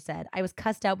on them," she said. "I was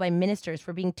cussed out by ministers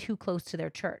for being too close to their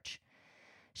church."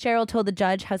 Cheryl told the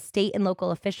judge how state and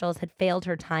local officials had failed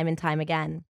her time and time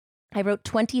again. "I wrote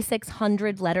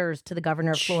 2,600 letters to the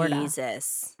governor of Florida,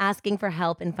 Jesus, asking for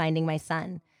help in finding my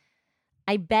son.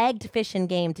 I begged Fish and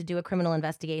Game to do a criminal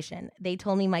investigation. They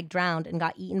told me Mike drowned and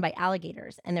got eaten by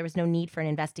alligators, and there was no need for an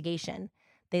investigation.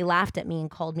 They laughed at me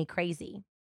and called me crazy."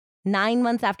 9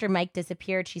 months after Mike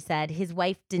disappeared, she said, his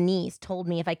wife Denise told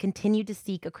me if I continued to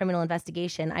seek a criminal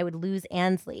investigation, I would lose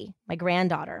Ansley, my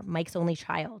granddaughter, Mike's only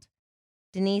child.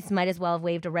 Denise might as well have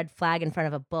waved a red flag in front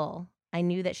of a bull. I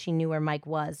knew that she knew where Mike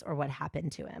was or what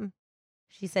happened to him.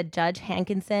 She said, "Judge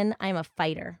Hankinson, I am a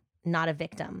fighter, not a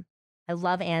victim. I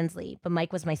love Ansley, but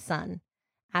Mike was my son.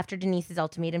 After Denise's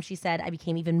ultimatum," she said, "I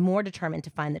became even more determined to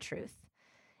find the truth.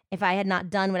 If I had not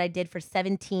done what I did for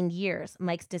 17 years,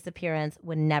 Mike's disappearance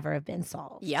would never have been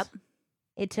solved." Yep.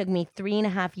 "It took me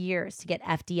 3.5 years to get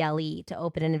FDLE to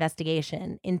open an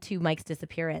investigation into Mike's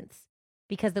disappearance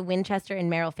because the Winchester and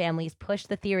Merrill families pushed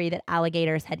the theory that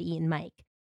alligators had eaten Mike.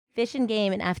 Fish and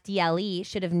Game and FDLE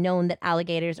should have known that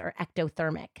alligators are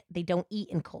ectothermic. They don't eat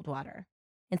in cold water.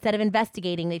 Instead of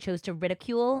investigating, they chose to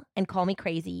ridicule and call me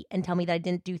crazy and tell me that I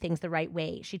didn't do things the right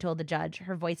way," she told the judge,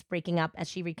 her voice breaking up as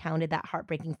she recounted that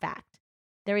heartbreaking fact.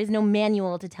 "There is no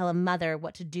manual to tell a mother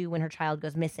what to do when her child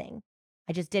goes missing.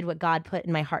 I just did what God put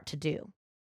in my heart to do."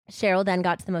 Cheryl then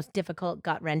got to the most difficult,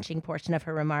 gut-wrenching portion of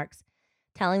her remarks,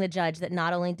 telling the judge that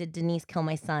not only did Denise kill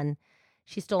my son,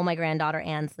 she stole my granddaughter,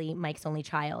 Ansley, Mike's only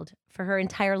child. For her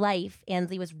entire life,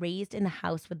 Ansley was raised in the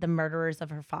house with the murderers of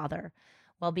her father,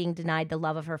 while being denied the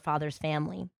love of her father's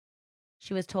family.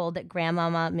 She was told that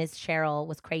Grandmama Miss Cheryl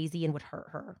was crazy and would hurt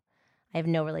her. I have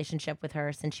no relationship with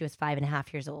her since she was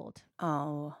 5.5 years old.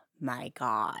 Oh my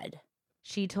God.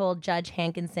 She told Judge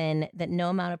Hankinson that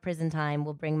no amount of prison time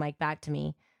will bring Mike back to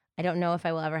me. "I don't know if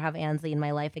I will ever have Ansley in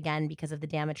my life again because of the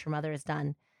damage her mother has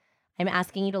done. I'm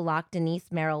asking you to lock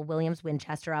Denise Merrill Williams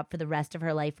Winchester up for the rest of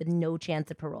her life with no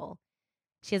chance of parole.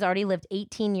 She has already lived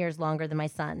 18 years longer than my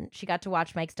son. She got to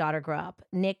watch Mike's daughter grow up.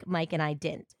 Nick, Mike, and I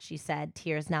didn't," she said,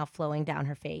 tears now flowing down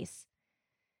her face.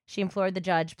 She implored the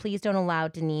judge, "Please don't allow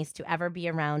Denise to ever be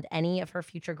around any of her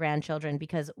future grandchildren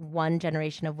because one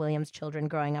generation of Williams children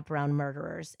growing up around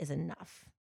murderers is enough."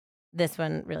 This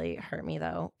one really hurt me,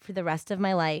 though. "For the rest of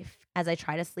my life, as I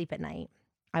try to sleep at night,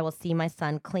 I will see my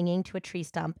son clinging to a tree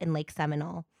stump in Lake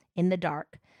Seminole in the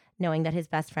dark, knowing that his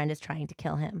best friend is trying to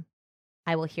kill him.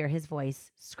 I will hear his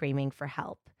voice screaming for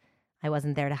help. I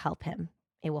wasn't there to help him.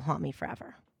 It will haunt me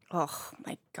forever." Oh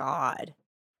my God.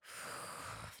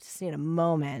 Just need a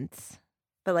moment.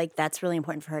 But like, that's really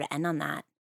important for her to end on that.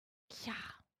 Yeah.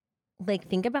 Like,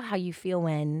 think about how you feel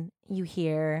when you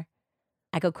hear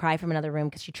Echo cry from another room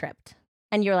because she tripped.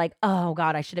 And you're like, "Oh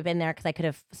God, I should have been there because I could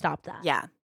have stopped that." Yeah.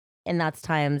 And that's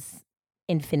times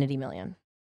infinity million.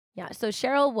 Yeah. So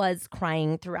Cheryl was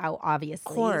crying throughout,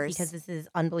 obviously, Course. because this is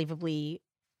unbelievably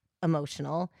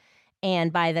emotional.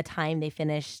 And by the time they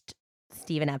finished,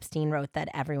 Stephen Epstein wrote that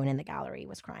everyone in the gallery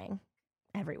was crying.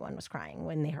 Everyone was crying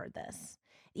when they heard this.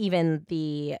 Even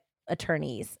the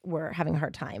attorneys were having a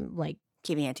hard time. Like,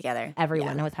 Keeping it together.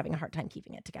 everyone Yeah. was having a hard time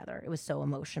keeping it together. It was so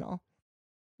emotional.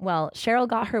 Well, Cheryl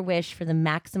got her wish for the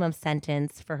maximum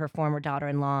sentence for her former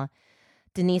daughter-in-law.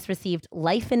 Denise received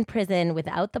life in prison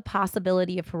without the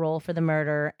possibility of parole for the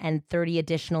murder and 30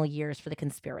 additional years for the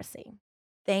conspiracy.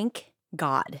 Thank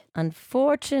God.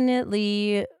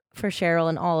 Unfortunately for Cheryl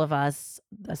and all of us,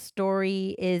 the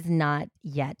story is not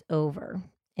yet over.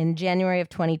 In January of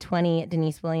 2020,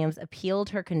 Denise Williams appealed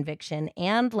her conviction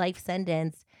and life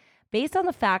sentence based on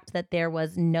the fact that there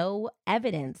was no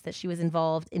evidence that she was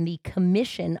involved in the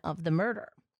commission of the murder.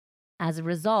 As a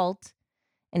result,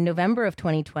 in November of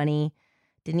 2020,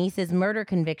 Denise's murder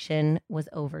conviction was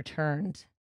overturned.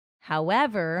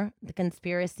 However, the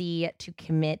conspiracy to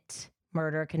commit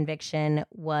murder conviction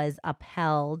was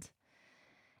upheld,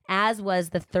 as was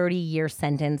the 30-year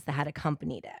sentence that had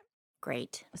accompanied it.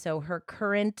 Great. So her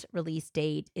current release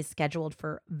date is scheduled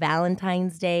for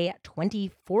Valentine's Day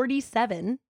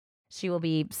 2047. She will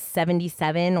be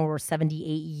 77 or 78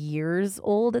 years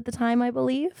old at the time, I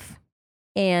believe.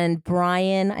 And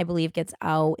Brian, I believe, gets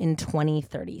out in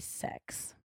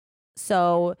 2036.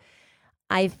 So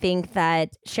I think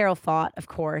that Cheryl fought, of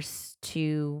course,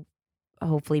 to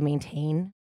hopefully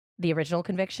maintain the original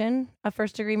conviction of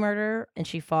first-degree murder, and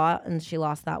she fought and she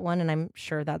lost that one, and I'm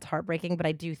sure that's heartbreaking, but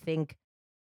I do think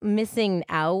missing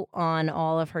out on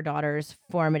all of her daughter's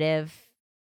formative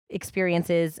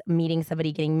experiences, meeting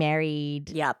somebody, getting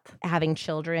married, having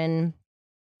children,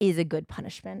 is a good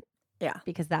punishment. Yeah.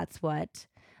 Because that's what,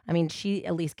 I mean, she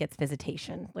at least gets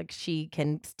visitation. Like, she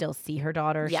can still see her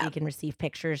daughter. Yeah. She can receive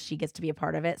pictures. She gets to be a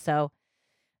part of it. So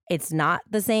it's not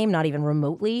the same, not even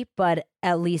remotely, but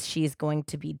at least she's going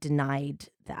to be denied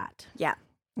that. Yeah.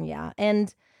 Yeah.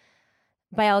 And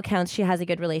by all accounts, she has a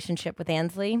good relationship with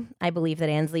Ansley. I believe that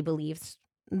Ansley believes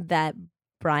that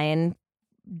Brian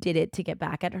did it to get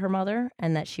back at her mother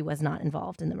and that she was not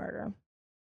involved in the murder.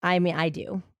 I mean, I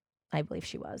do. I believe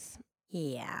she was.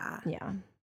 Yeah. Yeah.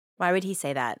 Why would he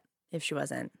say that if she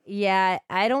wasn't? Yeah,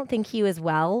 I don't think he was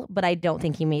well, but I don't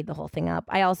think he made the whole thing up.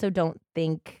 I also don't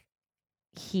think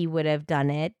he would have done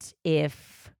it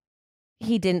if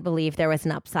he didn't believe there was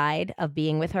an upside of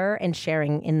being with her and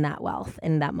sharing in that wealth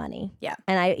and that money. Yeah.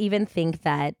 And I even think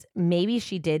that maybe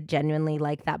she did genuinely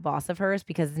like that boss of hers,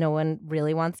 because no one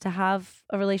really wants to have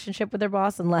a relationship with their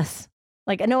boss unless,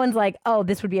 like, no one's like, oh,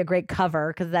 this would be a great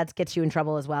cover, because that gets you in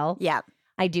trouble as well. Yeah.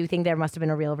 I do think there must have been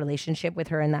a real relationship with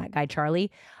her and that guy, Charlie.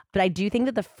 But I do think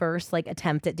that the first, like,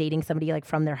 attempt at dating somebody, like,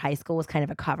 from their high school was kind of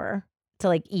a cover to,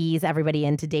 like, ease everybody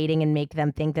into dating and make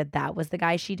them think that that was the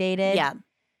guy she dated. Yeah.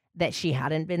 That she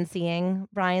hadn't been seeing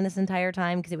Brian this entire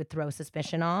time, because it would throw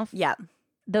suspicion off. Yeah.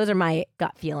 Those are my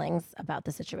gut feelings about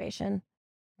the situation.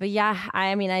 But yeah,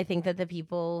 I mean, I think that the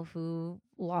people who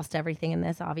lost everything in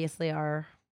this obviously are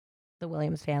the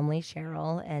Williams family,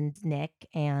 Cheryl and Nick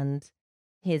and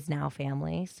his now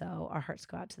family. So our hearts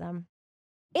go out to them.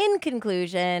 In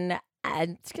conclusion,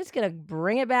 I'm just going to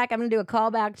bring it back. I'm going to do a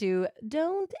callback to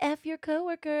don't F your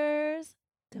coworkers.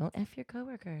 Don't F your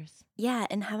coworkers. Yeah,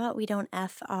 and how about we don't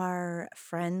F our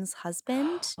friend's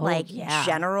husband? Oh, like, yeah.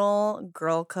 General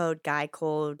girl code, guy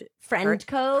code, Friend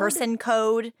code? person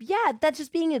code. Yeah, that's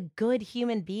just being a good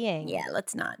human being. Yeah,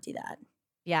 let's not do that.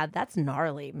 Yeah, that's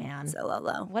gnarly, man. So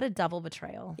low. What a double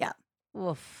betrayal. Yeah.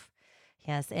 Oof.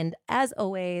 Yes, and as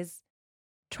always,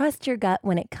 trust your gut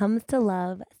when it comes to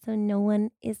love so no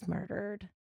one is murdered.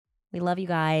 We love you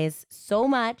guys so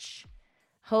much.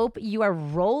 Hope you are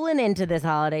rolling into this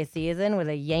holiday season with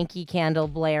a Yankee Candle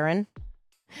blaring.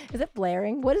 Is it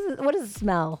blaring? What is it? What does it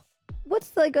smell?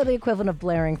 What's like the equivalent of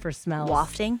blaring for smells?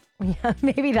 Wafting? Yeah,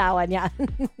 maybe that one, yeah.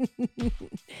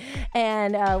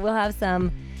 And we'll have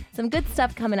some good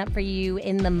stuff coming up for you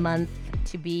in the month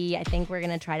to be. I think we're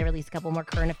going to try to release a couple more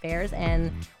current affairs,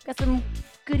 and we've got some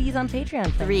goodies on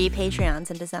Patreon. 3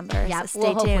 Patreons in December. Yeah, so well,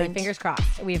 stay hopefully, tuned. fingers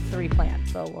crossed. We have 3 planned,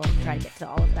 so we'll try to get to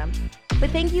all of them. But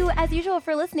thank you, as usual,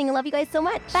 for listening. I love you guys so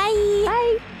much. Bye.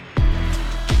 Bye.